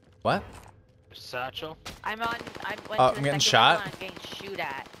 What? Satchel. I'm on. I went Oh, to the I'm getting second shot. one, I'm getting shoot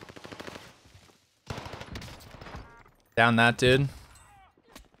at. Down that dude.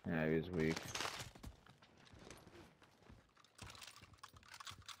 Yeah, he was weak.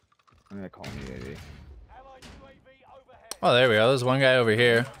 I'm gonna call him UAV. Oh, there we go. There's one guy over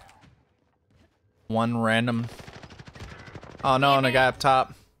here. One random. Oh no, and a guy up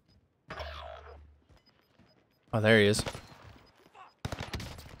top. Oh, there he is.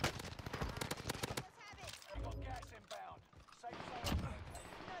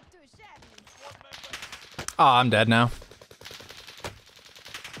 Oh, I'm dead now.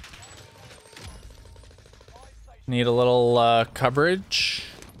 Need a little coverage.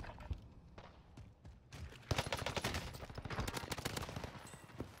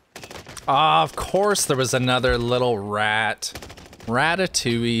 Ah, of course there was another little rat.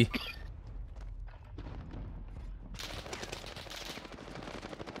 Ratatouille.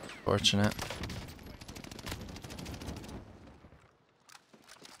 Fortunate.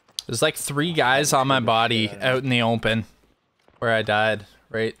 There's like 3 guys on my body out in the open where I died.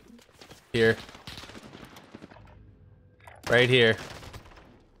 Right here. Right here.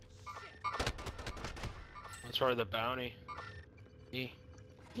 That's probably the bounty. E.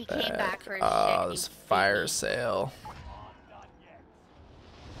 He came back for his Oh, shit. this He fire beat me. sale.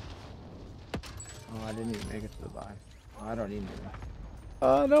 Oh, I didn't even make it to the buy. Oh, I don't need to.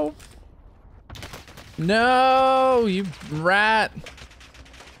 Oh, no. No, you rat.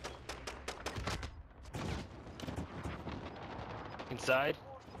 Inside.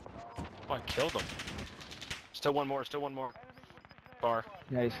 Oh, I killed him. Still one more. Still one more. Bar.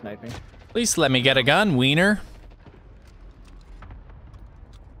 Yeah, he's sniping. At least let me get a gun, wiener.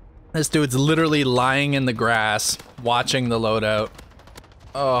 This dude's literally lying in the grass, watching the loadout.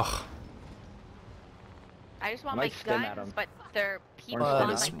 Ugh. I just want Might my stim at guns, him. but there are people Or on What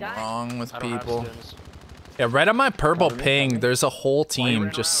my is guns. wrong with I don't have people? stims. Yeah, right on my purple Cover me, ping, cover me. there's a whole Oh, he team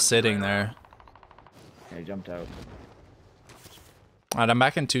ran just around, he sitting ran there. around. Yeah, he jumped out. Alright, I'm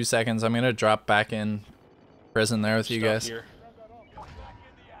back in 2 seconds. I'm gonna drop back in prison there with you guys. Here.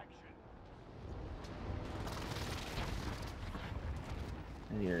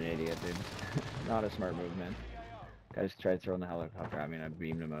 You're an idiot, dude. Not a smart move, man. I just tried throwing the helicopter. I mean, I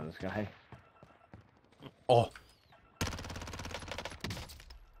beamed him out of the sky. Oh.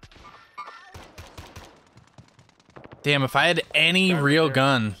 Damn, if I had any real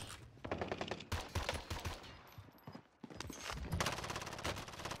gun.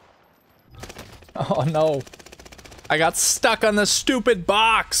 Oh no. I got stuck on the stupid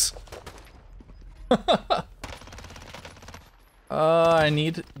box. I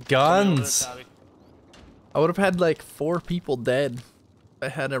need guns. I would have had like 4 people dead if I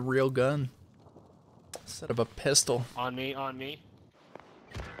had a real gun instead of a pistol. On me, on me.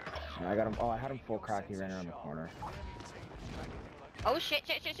 I got him. Oh, I had him full crack. He ran around the corner. Oh shit,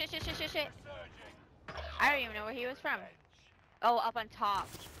 shit, shit, shit, shit, shit, shit, shit. I don't even know where he was from. Oh, up on top.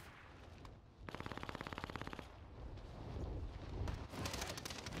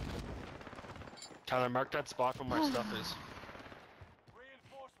 Tyler, mark that spot from where stuff is.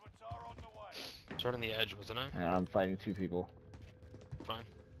 Reinforcements are on the way. It's right on the edge, wasn't it? And I'm fighting 2 people. Fine.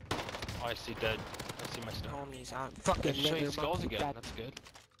 Oh, I see dead. I see my stuff. Homies on fucking Show you nigger skulls monkey again. got- That's good.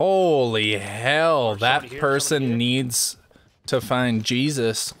 Holy hell, that somebody here, person somebody here. needs to find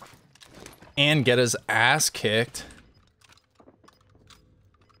Jesus and get his ass kicked.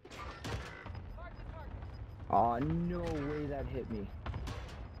 Oh, no way that hit me.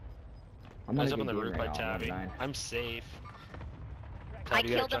 I'm I was gonna up on get the game roof by right now, I'm Tabby. 9. I'm safe. I Tabby,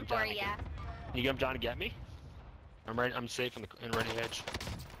 you gotta killed him jump for down ya. again. You come down to get me? I'm safe in the ready edge.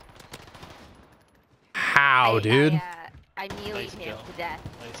 How, dude? I melee Nice him kill. to death.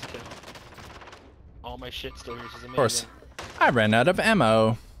 Nice kill. All my shit still here, which is amazing. Of course. I ran out of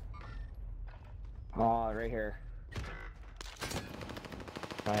ammo. Oh, right here.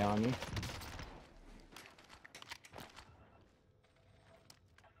 Guy on me.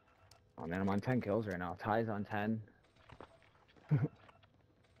 Oh man, I'm on 10 kills right now. Ty's on 10.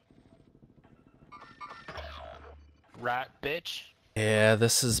 Rat bitch. Yeah,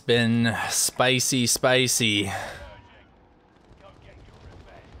 this has been spicy, spicy.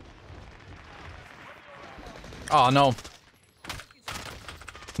 Oh, no.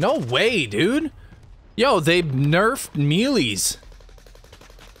 No way, dude. Yo, they nerfed melees.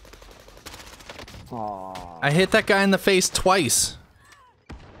 Aw. I hit that guy in the face twice.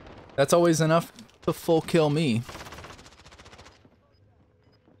 That's always enough to full kill me.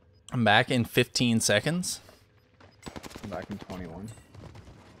 I'm back in 15 seconds. I'm back in 21.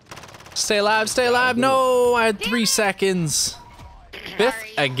 Stay alive, stay alive. No, I had 3 seconds. 5th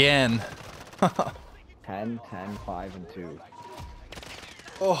Sorry. again. 10, 10, 5, and 2.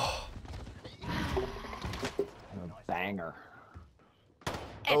 Oh. A banger. And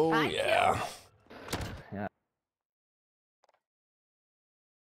Oh, 5 yeah. kills. Yeah.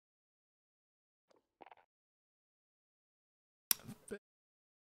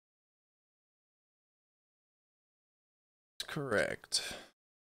 Correct.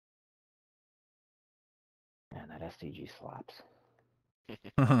 Man, that STG slaps.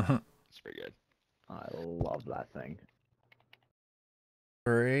 It's pretty good. I love that thing.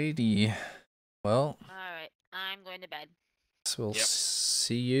 Alrighty. Well, Alright, I'm going to bed. so we'll Yep.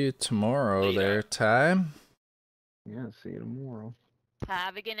 see you tomorrow Later. there, Ty. Yeah, see you tomorrow.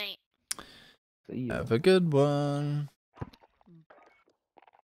 Have a good night. See ya. Have a good one.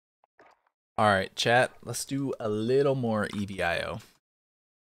 Alright, chat. Let's do a little more EVIO.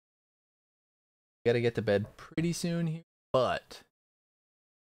 Gotta get to bed pretty soon here, but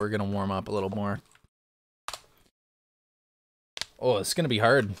we're gonna warm up a little more. Oh, it's gonna be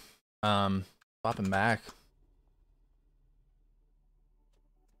hard. Popping back.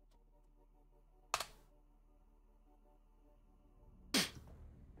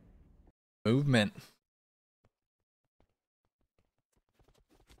 Movement.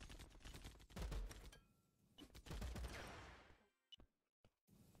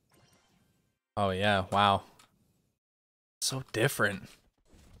 Oh yeah, wow. So different.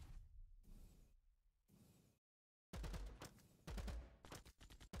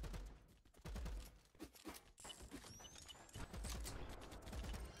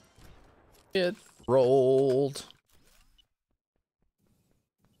 It rolled.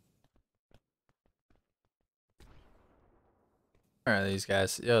 Where are these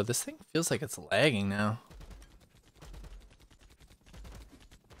guys? Yo, this thing feels like it's lagging now.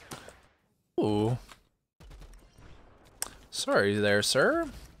 Ooh. Sorry there, sir.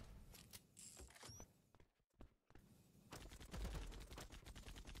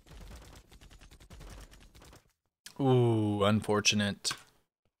 Ooh, unfortunate.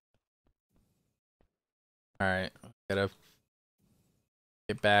 Alright, gotta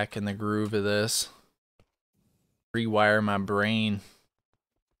get back in the groove of this. Rewire my brain.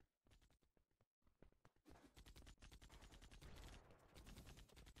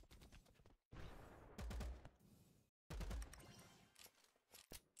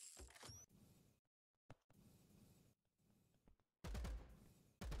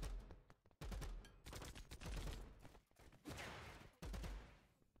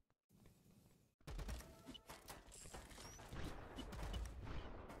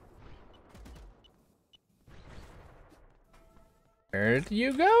 Where'd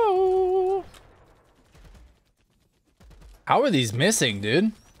you go? How are these missing,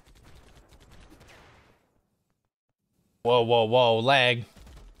 dude? Whoa, whoa, whoa, lag.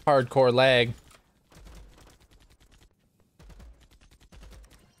 Hardcore lag.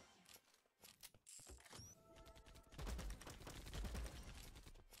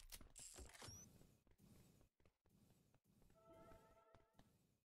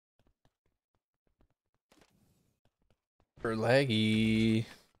 For laggy.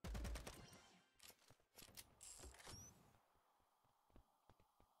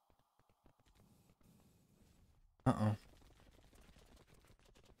 Uh-oh.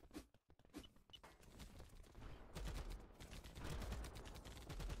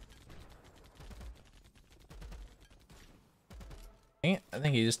 Dang it, I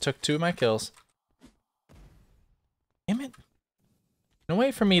think he just took 2 of my kills. Damn it. No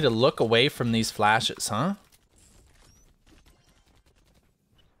way for me to look away from these flashes, huh?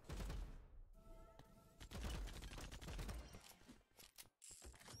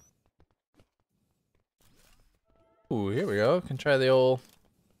 Ooh, here we go. Can try the old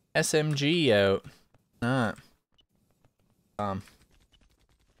SMG out. Not.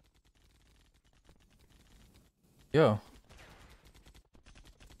 Yo.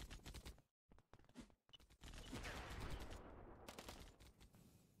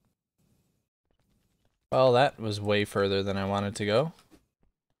 Well, that was way further than I wanted to go.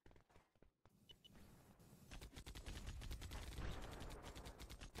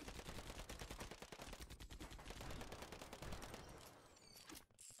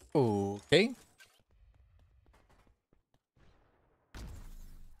 Okay.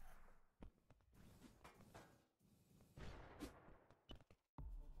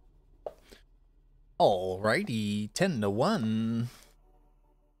 Alrighty, 10-1.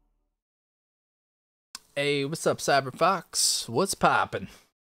 Hey, what's up, Cyberfox? What's poppin'?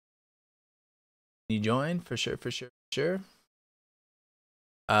 You join? For sure, for sure, for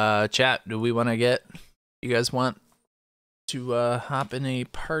sure. Chat, do we want to get... You guys want to hop in a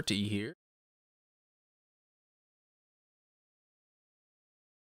party here?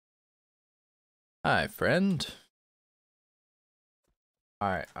 Hi, friend.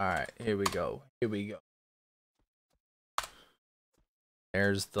 Alright, here we go. Here we go.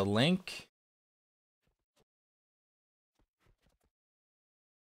 There's the link.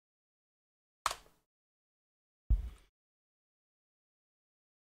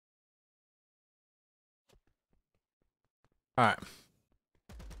 Alright.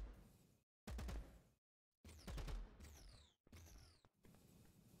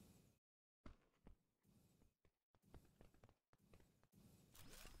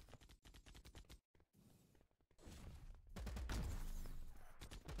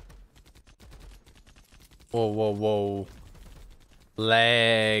 Whoa, whoa, whoa.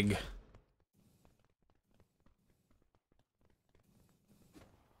 Lag.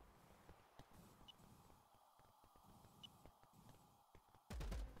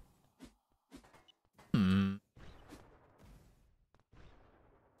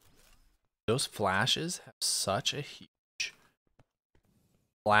 Those flashes have such a huge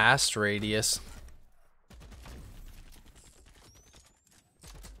blast radius.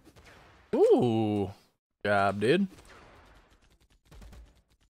 Ooh. Good job, dude.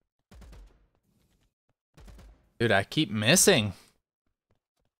 Dude, I keep missing.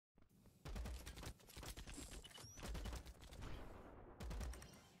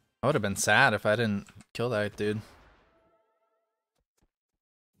 I would have been sad if I didn't kill that dude.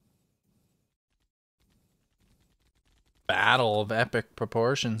 Battle of epic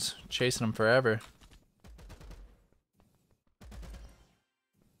proportions. Chasing him forever.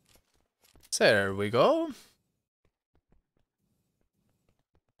 So there we go.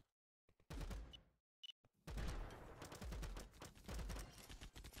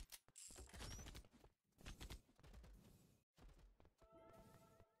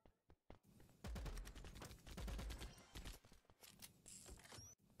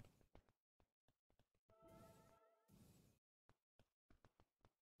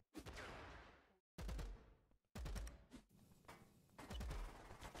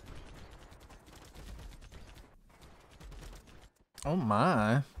 Oh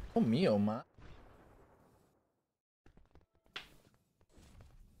my. Oh me, oh my.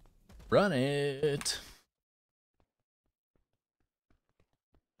 Run it.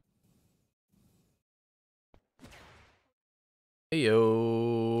 Hey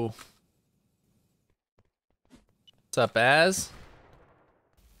yo. What's up, Az?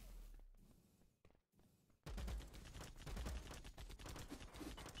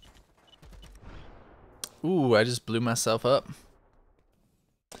 Ooh, I just blew myself up.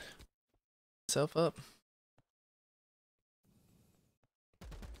 Myself up.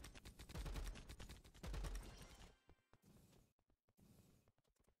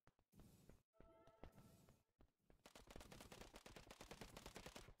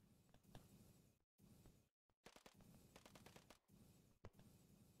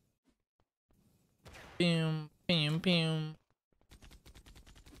 Boom, boom, boom.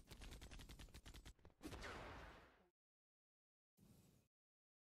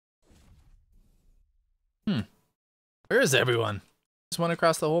 Where is everyone? Just went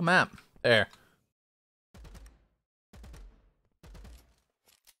across the whole map. There.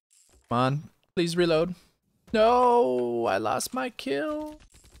 Come on, please reload. No, I lost my kill.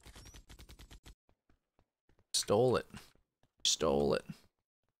 Stole it. Stole it.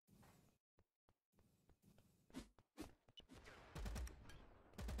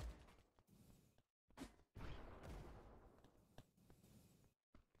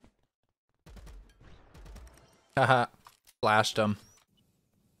 Haha. Flashed him.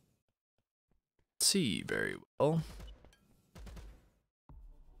 Let's see very well.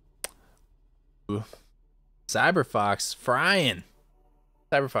 Ooh. Cyberfox frying.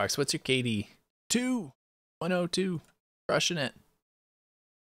 Cyberfox, what's your KD? 102. Crushing it.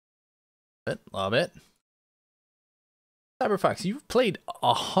 Love it. Cyberfox, you've played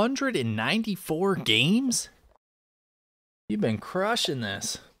 194 games? You've been crushing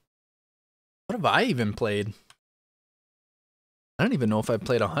this. What have I even played? I don't even know if I've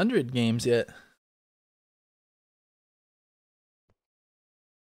played 100 games yet.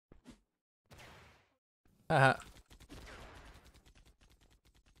 Haha.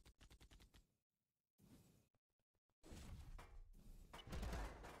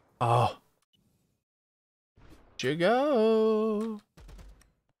 Oh. Where'd you go?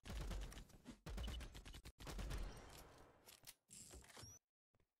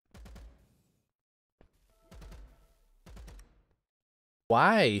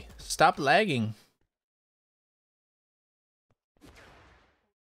 Why? Stop lagging.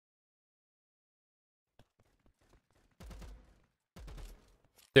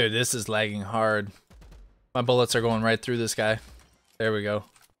 Dude, this is lagging hard. My bullets are going right through this guy. There we go.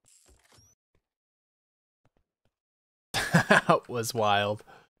 That was wild.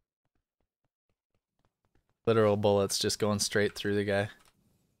 Literal bullets just going straight through the guy.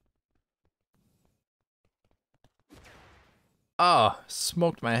 Oh,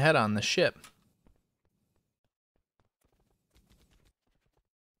 smoked my head on the ship.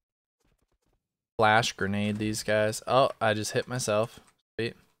 Flash grenade these guys. Oh, I just hit myself.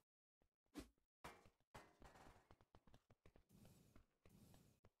 Sweet.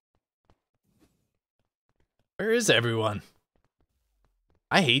 Where is everyone?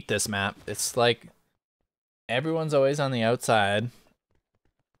 I hate this map. It's like everyone's always on the outside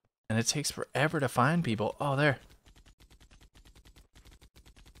and it takes forever to find people. Oh, there.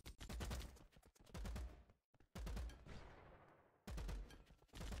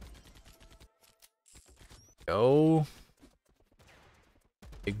 Go.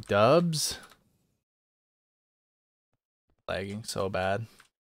 Big dubs. Lagging so bad.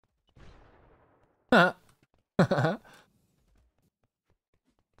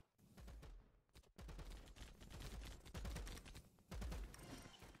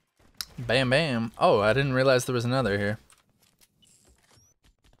 Bam bam. Oh, I didn't realize there was another here.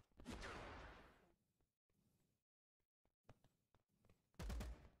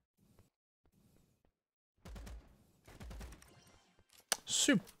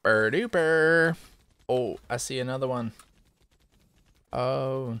 Super duper. Oh, I see another one.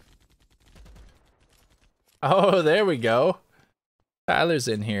 Oh. Oh, there we go. Tyler's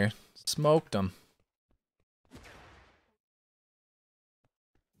in here. Smoked him.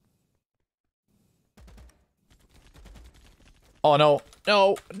 Oh no,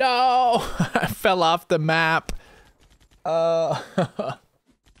 no, no! I fell off the map. So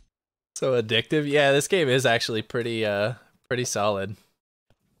addictive. Yeah, this game is actually pretty solid.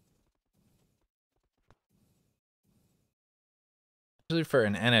 Especially for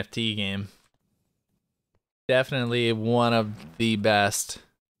an NFT game. Definitely one of the best.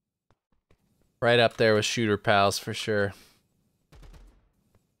 Right up there with ShooterPals for sure.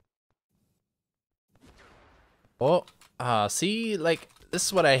 Oh, see, like, this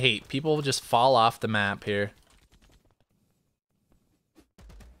is what I hate. People just fall off the map here.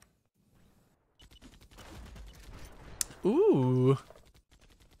 Ooh.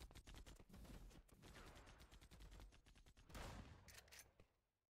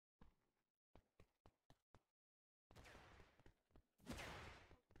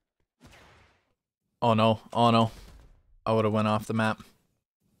 Oh no, oh no. I would have went off the map.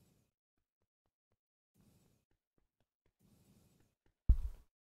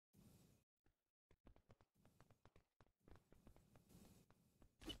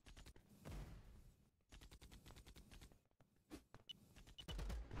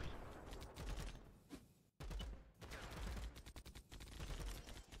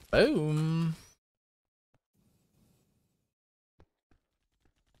 Boom.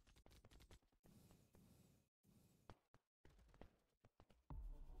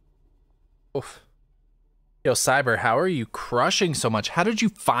 Oof. Yo, Cyber, how are you crushing so much? How did you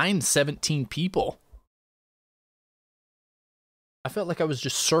find 17 people? I felt like I was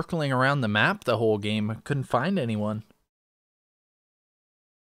just circling around the map the whole game. I couldn't find anyone.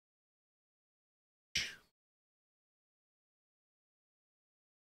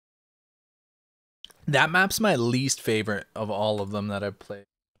 That map's my least favorite of all of them that I've played.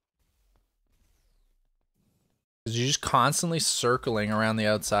 Because you're just constantly circling around the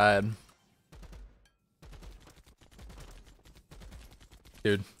outside.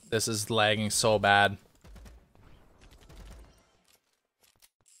 Dude, this is lagging so bad.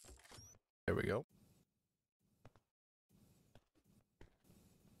 There we go.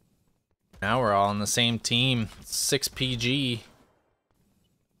 Now we're all on the same team. 6 PG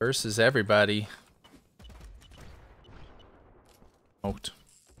versus everybody. Smoked.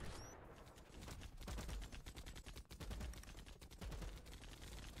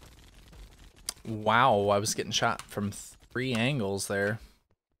 Wow, I was getting shot from 3 angles there.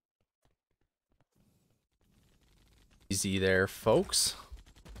 Easy there, folks.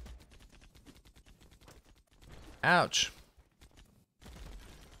 Ouch.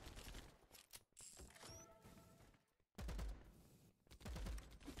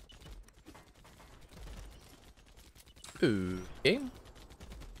 Okay.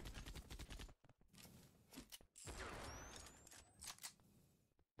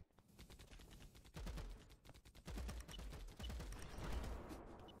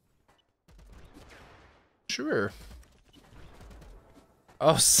 Sure.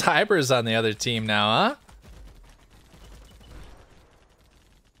 Oh, Cyber's on the other team now, huh?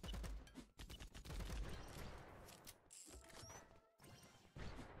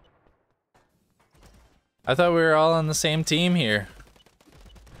 I thought we were all on the same team here.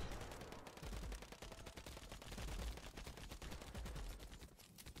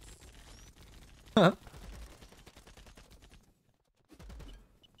 Huh.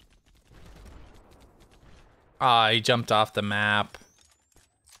 Ah, he jumped off the map.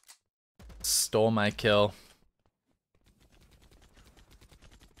 Stole my kill.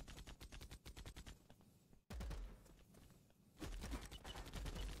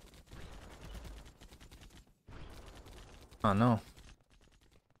 Oh no.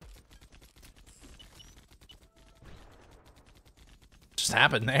 Just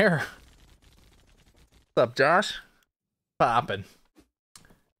happened there. What's up, Josh? Poppin'.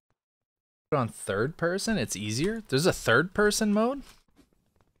 Put on third person? It's easier? There's a third person mode?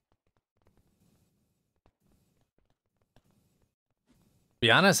 Be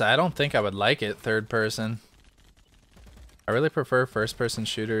honest, I don't think I would like it third person. I really prefer first person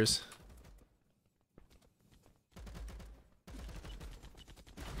shooters.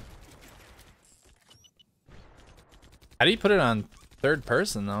 How do you put it on third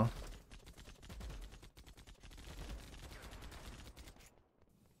person though?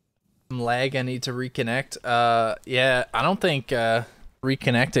 Some lag, I need to reconnect. Yeah, I don't think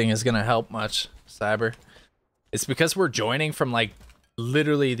reconnecting is gonna help much, Cyber. It's because we're joining from like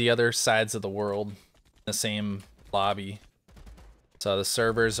literally the other sides of the world in the same lobby. So the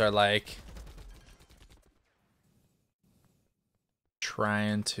servers are like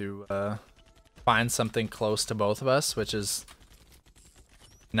trying to find something close to both of us, which is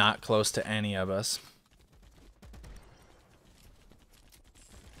not close to any of us.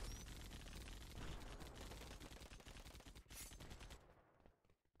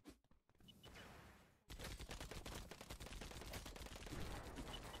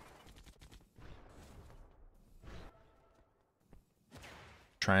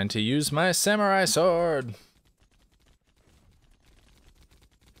 Trying to use my samurai sword.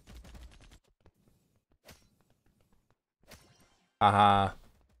 Haha.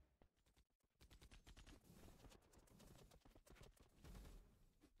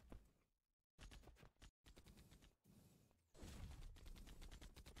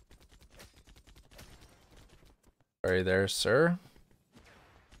 Sorry there, sir.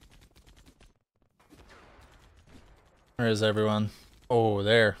 Where is everyone? Oh,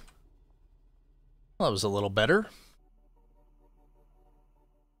 there. Well, that was a little better.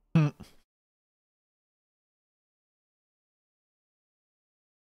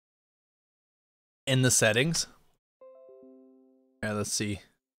 In the settings. Yeah, let's see.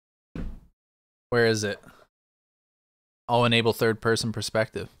 Where is it? Oh, enable third-person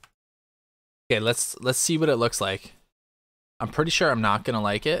perspective. Okay, let's see what it looks like. I'm pretty sure I'm not gonna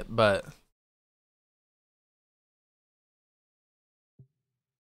like it, but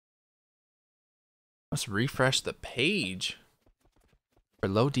let's refresh the page. For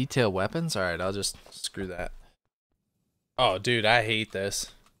low detail weapons? Alright, I'll just screw that. Oh, dude, I hate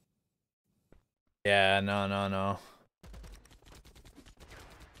this. Yeah, no.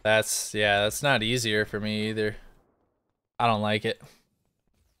 That's not easier for me either. I don't like it.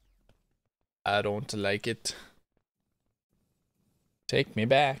 I don't like it. Take me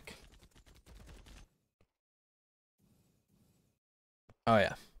back. Oh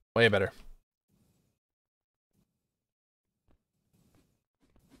yeah, way better.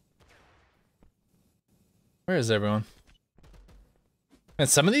 Where is everyone? And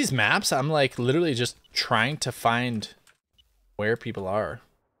some of these maps, I'm like literally just trying to find where people are.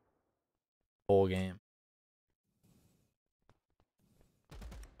 Whole game.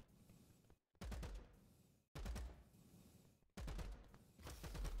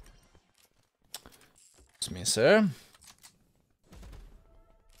 Excuse me, sir.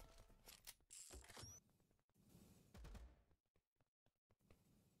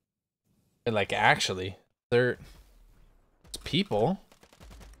 Like actually, there's people.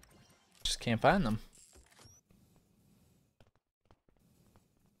 Just can't find them.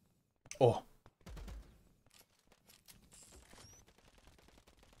 Oh.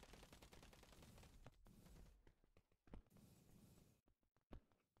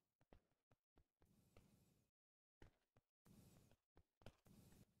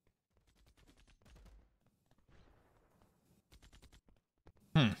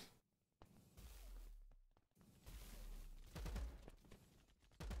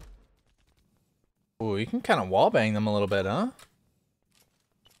 Ooh, you can kind of wallbang them a little bit, huh?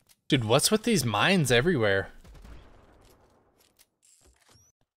 Dude, what's with these mines everywhere?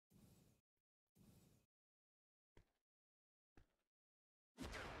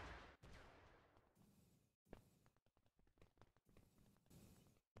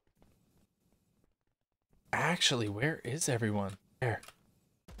 Actually, where is everyone? There.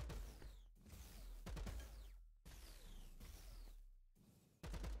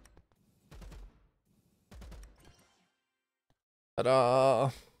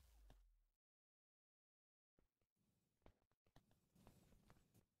 Ta-da!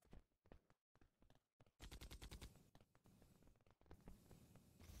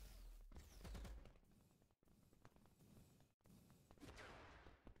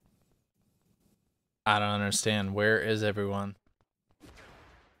 I don't understand. Where is everyone?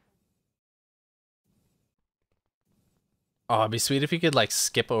 Oh, it'd be sweet if you could like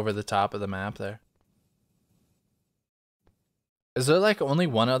skip over the top of the map there. Is there like only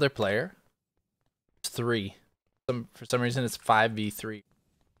one other player? It's 3. For some reason it's 5v3.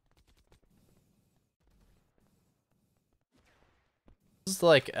 This is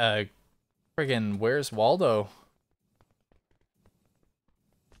like a friggin' where's Waldo?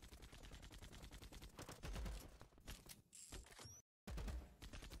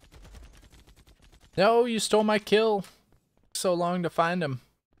 No, you stole my kill. So long to find him.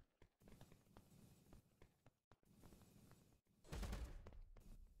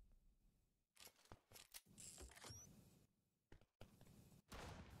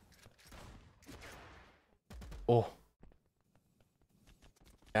 Oh.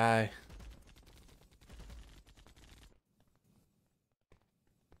 Guy.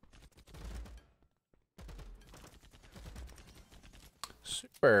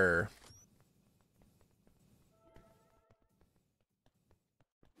 Super.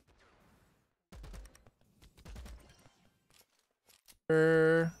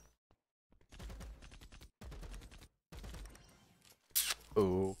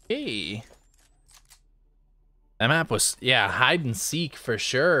 Okay. That map was, yeah, hide and seek for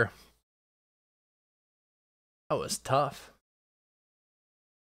sure. That was tough.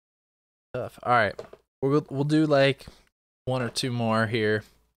 Tough. All right. We'll do like 1 or 2 more here.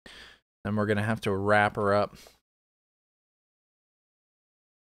 And we're going to have to wrap her up.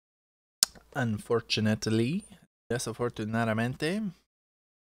 Unfortunately. Desafortunadamente.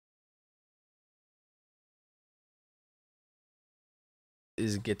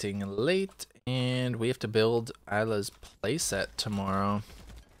 is getting late, and we have to build Isla's playset tomorrow.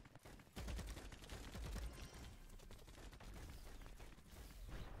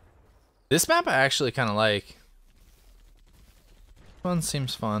 This map I actually kind of like. This one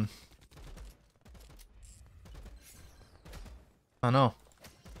seems fun. Oh no.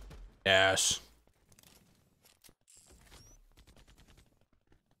 Yes.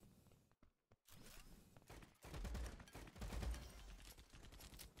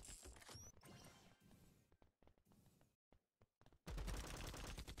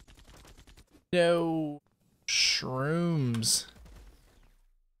 No. Shrooms.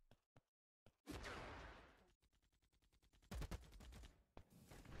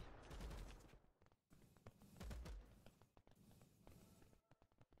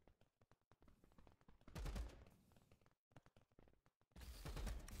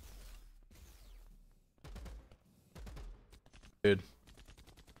 Dude.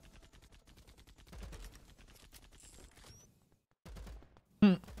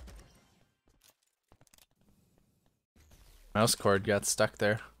 Mouse cord got stuck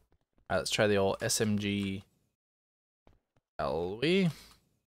there. Alright, let's try the old SMG. Shall we?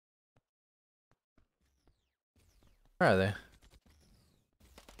 Where are they?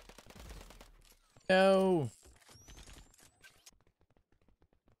 No.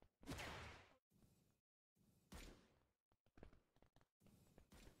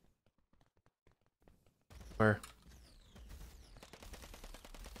 Where?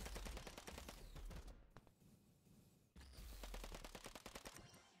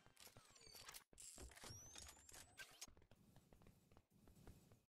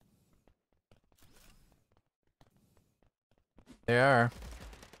 They are.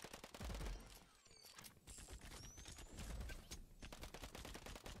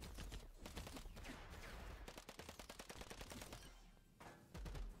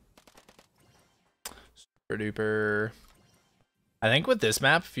 Super duper. I think with this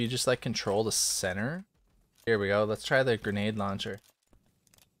map, if you just like control the center. Here we go. Let's try the grenade launcher.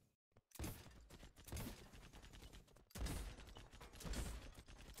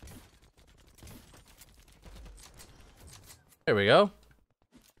 There we go.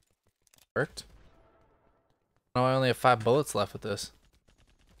 Worked. Oh, I only have 5 bullets left with this.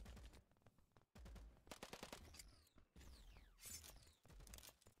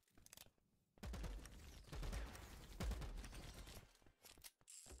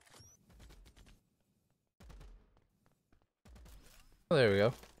 Oh, there we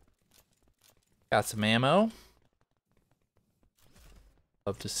go. Got some ammo.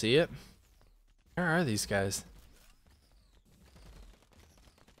 Love to see it. Where are these guys?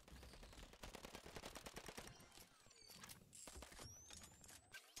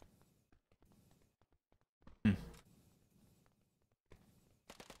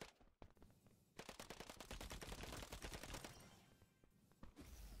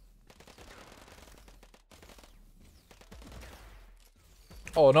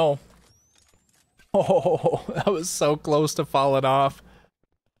 Oh no. Oh, that was so close to falling off.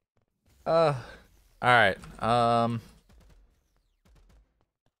 All right. Where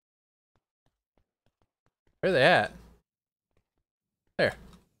are they at? There.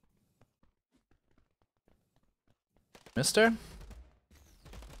 Mister?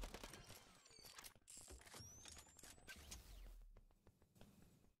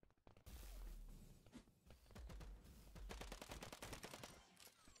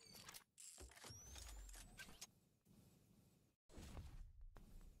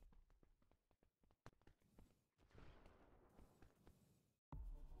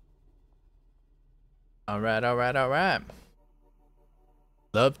 Alright, alright, alright.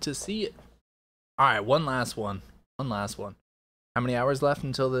 Love to see it. Alright, one last one. One last one. How many hours left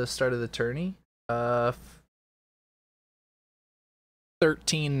until the start of the tourney? 13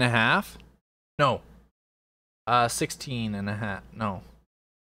 and a half? No. 16 and a half. No.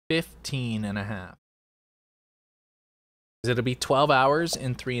 15 and a half. It'll be 12 hours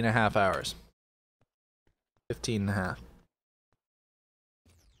in 3.5 hours. 15 and a half.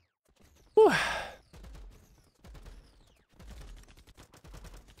 Whew.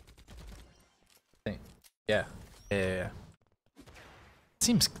 Yeah. Yeah.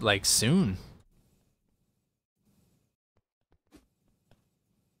 Seems like soon.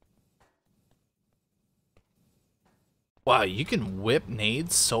 Wow, you can whip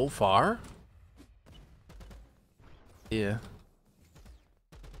nades so far? Yeah.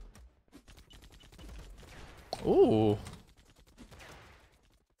 Ooh.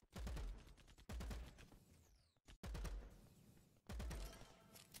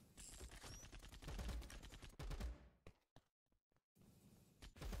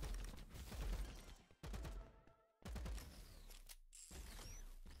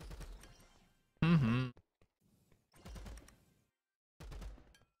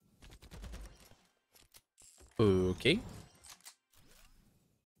 Okay.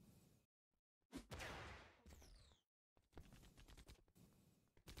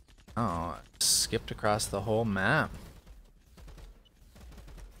 Oh, skipped across the whole map.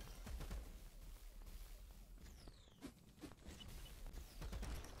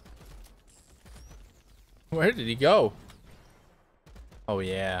 Where did he go? Oh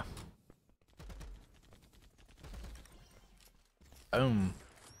yeah. Boom.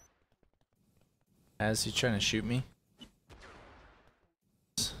 Is he trying to shoot me?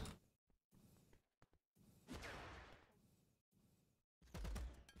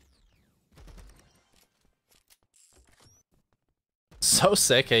 So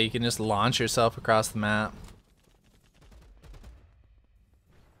sick how you can just launch yourself across the map.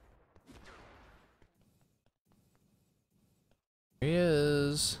 Here he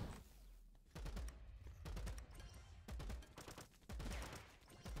is.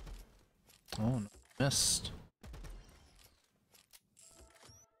 Oh, no, missed.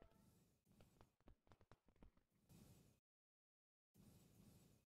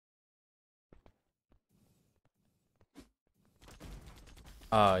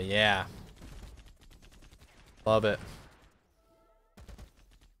 Oh yeah. Love it.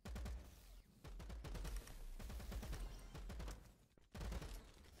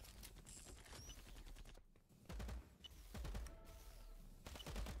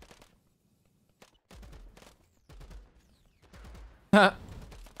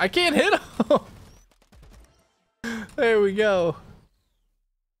 I can't hit him. There we go.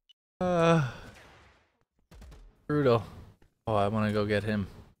 Brutal. Oh, I want to go get him.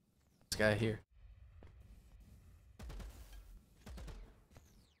 This guy here.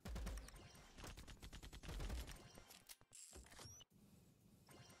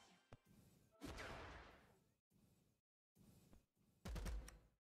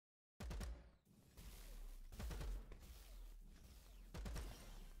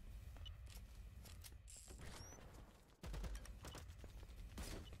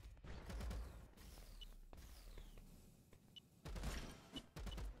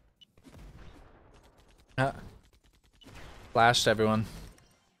 Flashed everyone.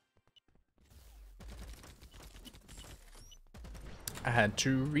 I had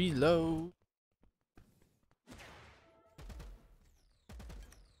to reload.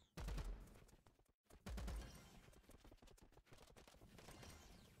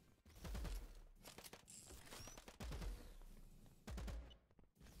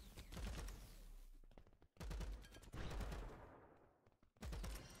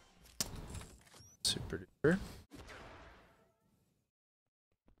 Super duper.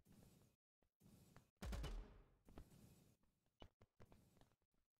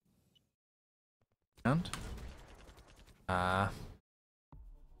 And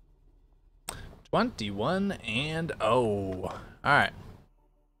 21 and oh. Alright.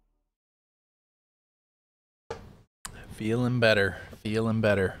 Feeling better. Feeling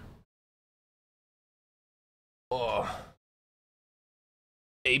better. Oh.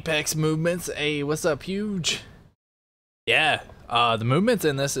 Apex movements. Hey, what's up, huge? Yeah. The movements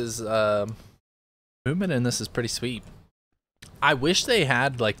in this is movement in this is pretty sweet. I wish they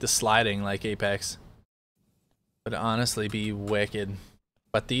had like the sliding like Apex. Would honestly be wicked.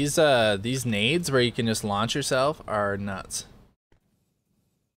 But these nades where you can just launch yourself are nuts.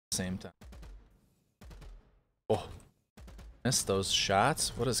 Same time. Oh, missed those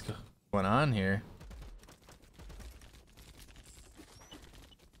shots. What is going on here?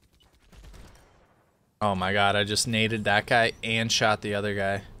 Oh my god, I just naded that guy and shot the other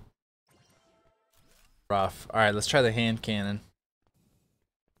guy. Rough. Alright, let's try the hand cannon.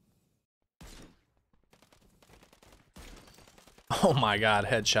 Oh my god,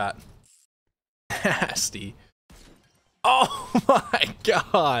 headshot. Nasty. Oh my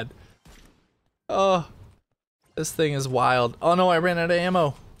god. Oh, this thing is wild. Oh no, I ran out of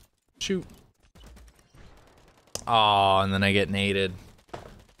ammo. Shoot. Oh, and then I get naded.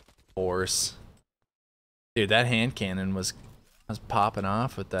 Force. Dude, that hand cannon was popping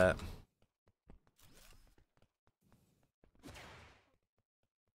off with that.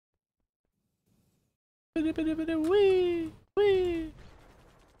 Wee, wee.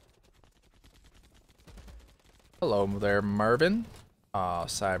 Hello there, Marvin. Oh,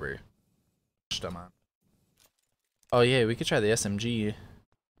 Cyber. Oh yeah, we could try the SMG.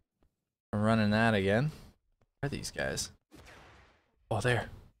 I'm running that again. Where are these guys? Oh, there.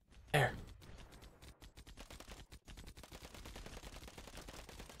 There.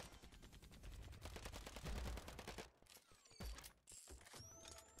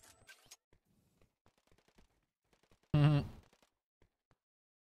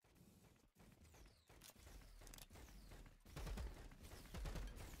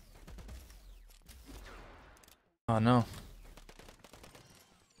 Oh no.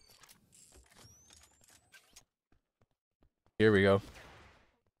 Here we go.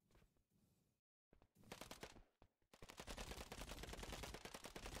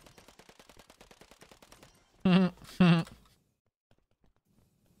 Alright,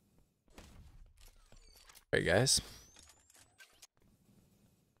 guys.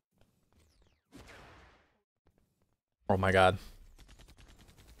 Oh my god.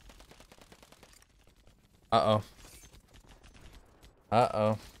 Uh-oh.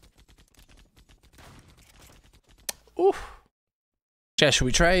 Uh-oh. Oof. Chat, should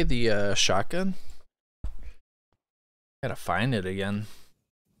we try the shotgun? Gotta find it again.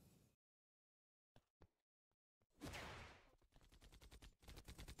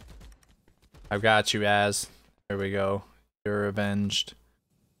 I've got you, Az. There we go. You're avenged.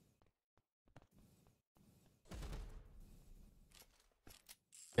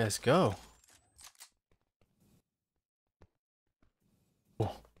 Let's go.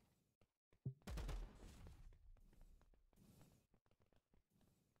 Oh.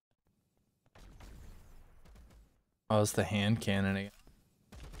 Oh, it's the hand cannon again.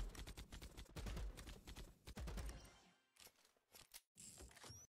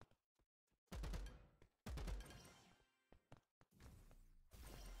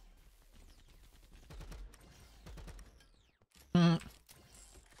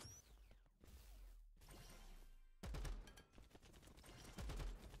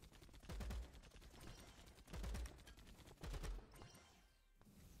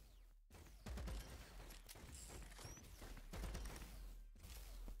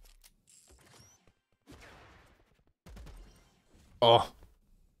 Oh.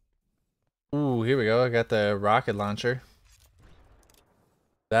 Ooh, here we go. I got the rocket launcher.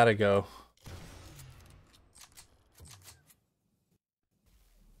 That'll go.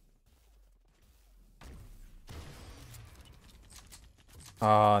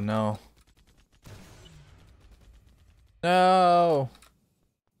 Oh, no. No!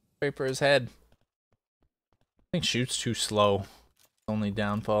 Wait for his head. I think shoot's too slow. Only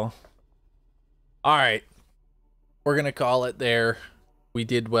downfall. Alright. We're gonna call it there. We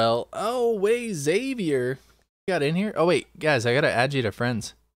did well. Oh, wait, Xavier. You got in here? Oh, wait, guys, I gotta add you to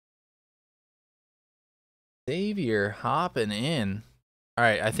friends. Xavier hopping in.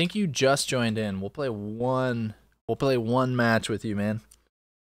 Alright, I think you just joined in. We'll play one match with you, man.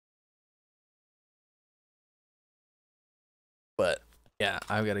 But yeah,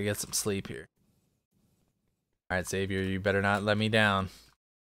 I've got to get some sleep here. All right, Xavier, you better not let me down.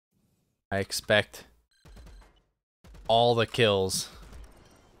 I expect all the kills.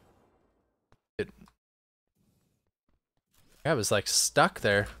 I was like stuck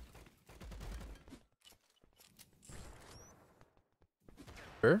there.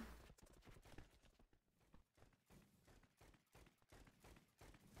 Sure.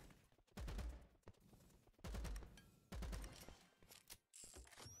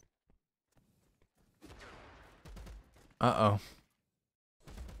 Uh-oh.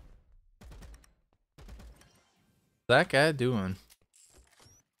 What's that guy doing?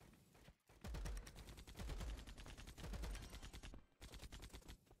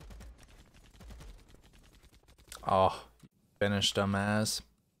 Oh, finished, dumbass.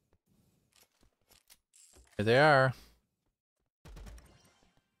 Here they are.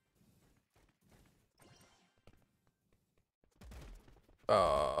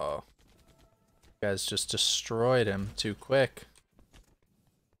 Oh. You guys just destroyed him too quick.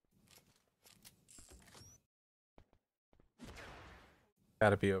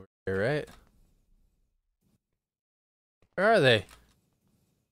 Gotta be over here, right? Where are they?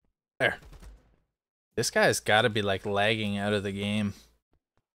 There. This guy's gotta be like lagging out of the game.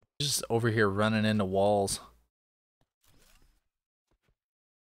 He's just over here running into walls.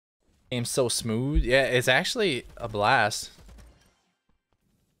 Game's so smooth. Yeah, it's actually a blast.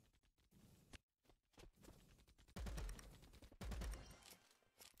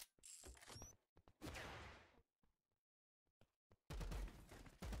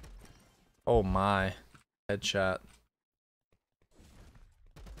 Oh my. Headshot.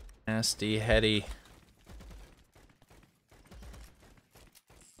 Nasty heady.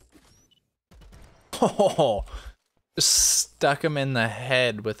 Oh, just stuck him in the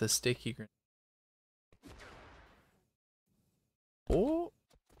head with a sticky grenade. Oh.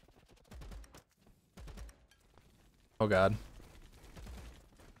 Oh god.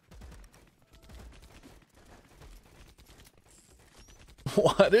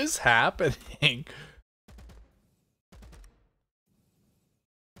 What is happening?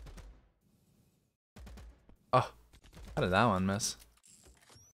 Oh, how did that one miss?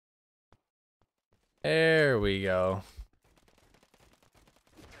 There we go.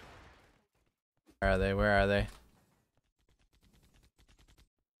 Where are they? Where are they?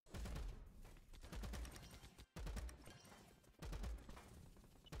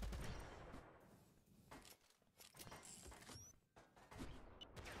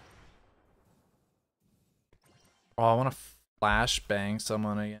 Oh, I want to flashbang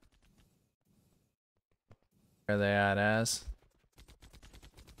someone again. Where are they at, as?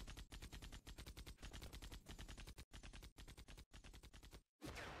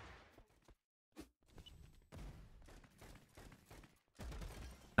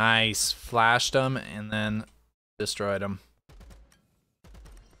 Nice. Flashed them and then destroyed them.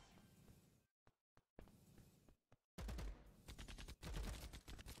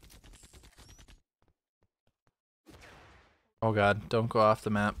 Oh god, don't go off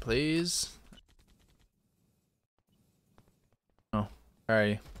the map, please. Oh, where are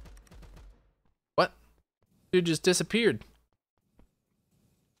you? What? Dude just disappeared.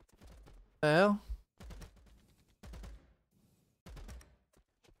 The hell?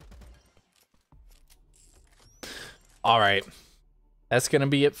 Alright. That's gonna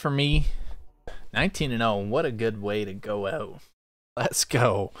be it for me. 19-0. What a good way to go out. Let's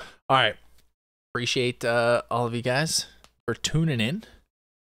go. Alright. Appreciate all of you guys for tuning in.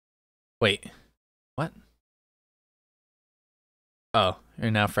 Wait. What? Oh,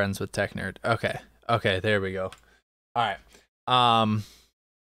 you're now friends with Tech Nerd. Okay. Okay, there we go. Alright.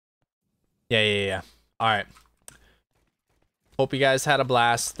 Yeah. Alright. Hope you guys had a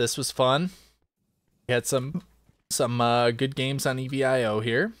blast. This was fun. We had some good games on EVIO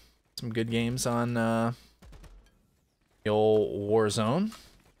here. Some good games on the old Warzone.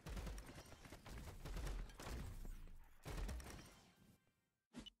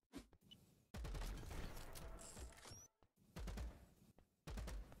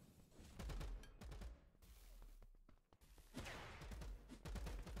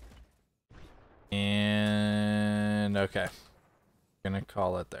 And okay. Gonna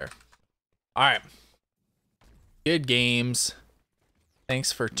call it there. Alright. Good games.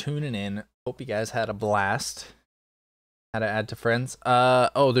 Thanks for tuning in. Hope you guys had a blast. How to add to friends.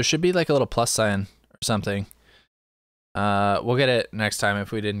 Oh, there should be like a little plus sign or something. We'll get it next time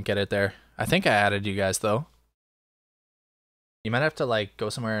if we didn't get it there. I think I added you guys though. You might have to like go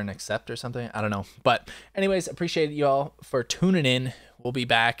somewhere and accept or something. I don't know. But anyways, appreciate you all for tuning in. We'll be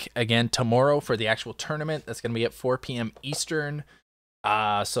back again tomorrow for the actual tournament. That's going to be at 4 p.m. Eastern.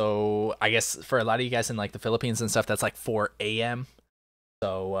 So I guess for a lot of you guys in like the Philippines and stuff, that's like 4 a.m.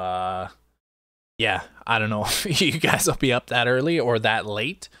 So, yeah, I don't know if you guys will be up that early or that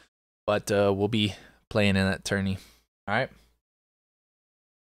late, but we'll be playing in that tourney. All right.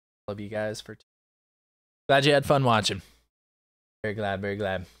 Love you guys for. Glad you had fun watching. Very glad. Very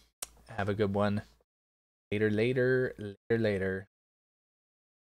glad. Have a good one. Later.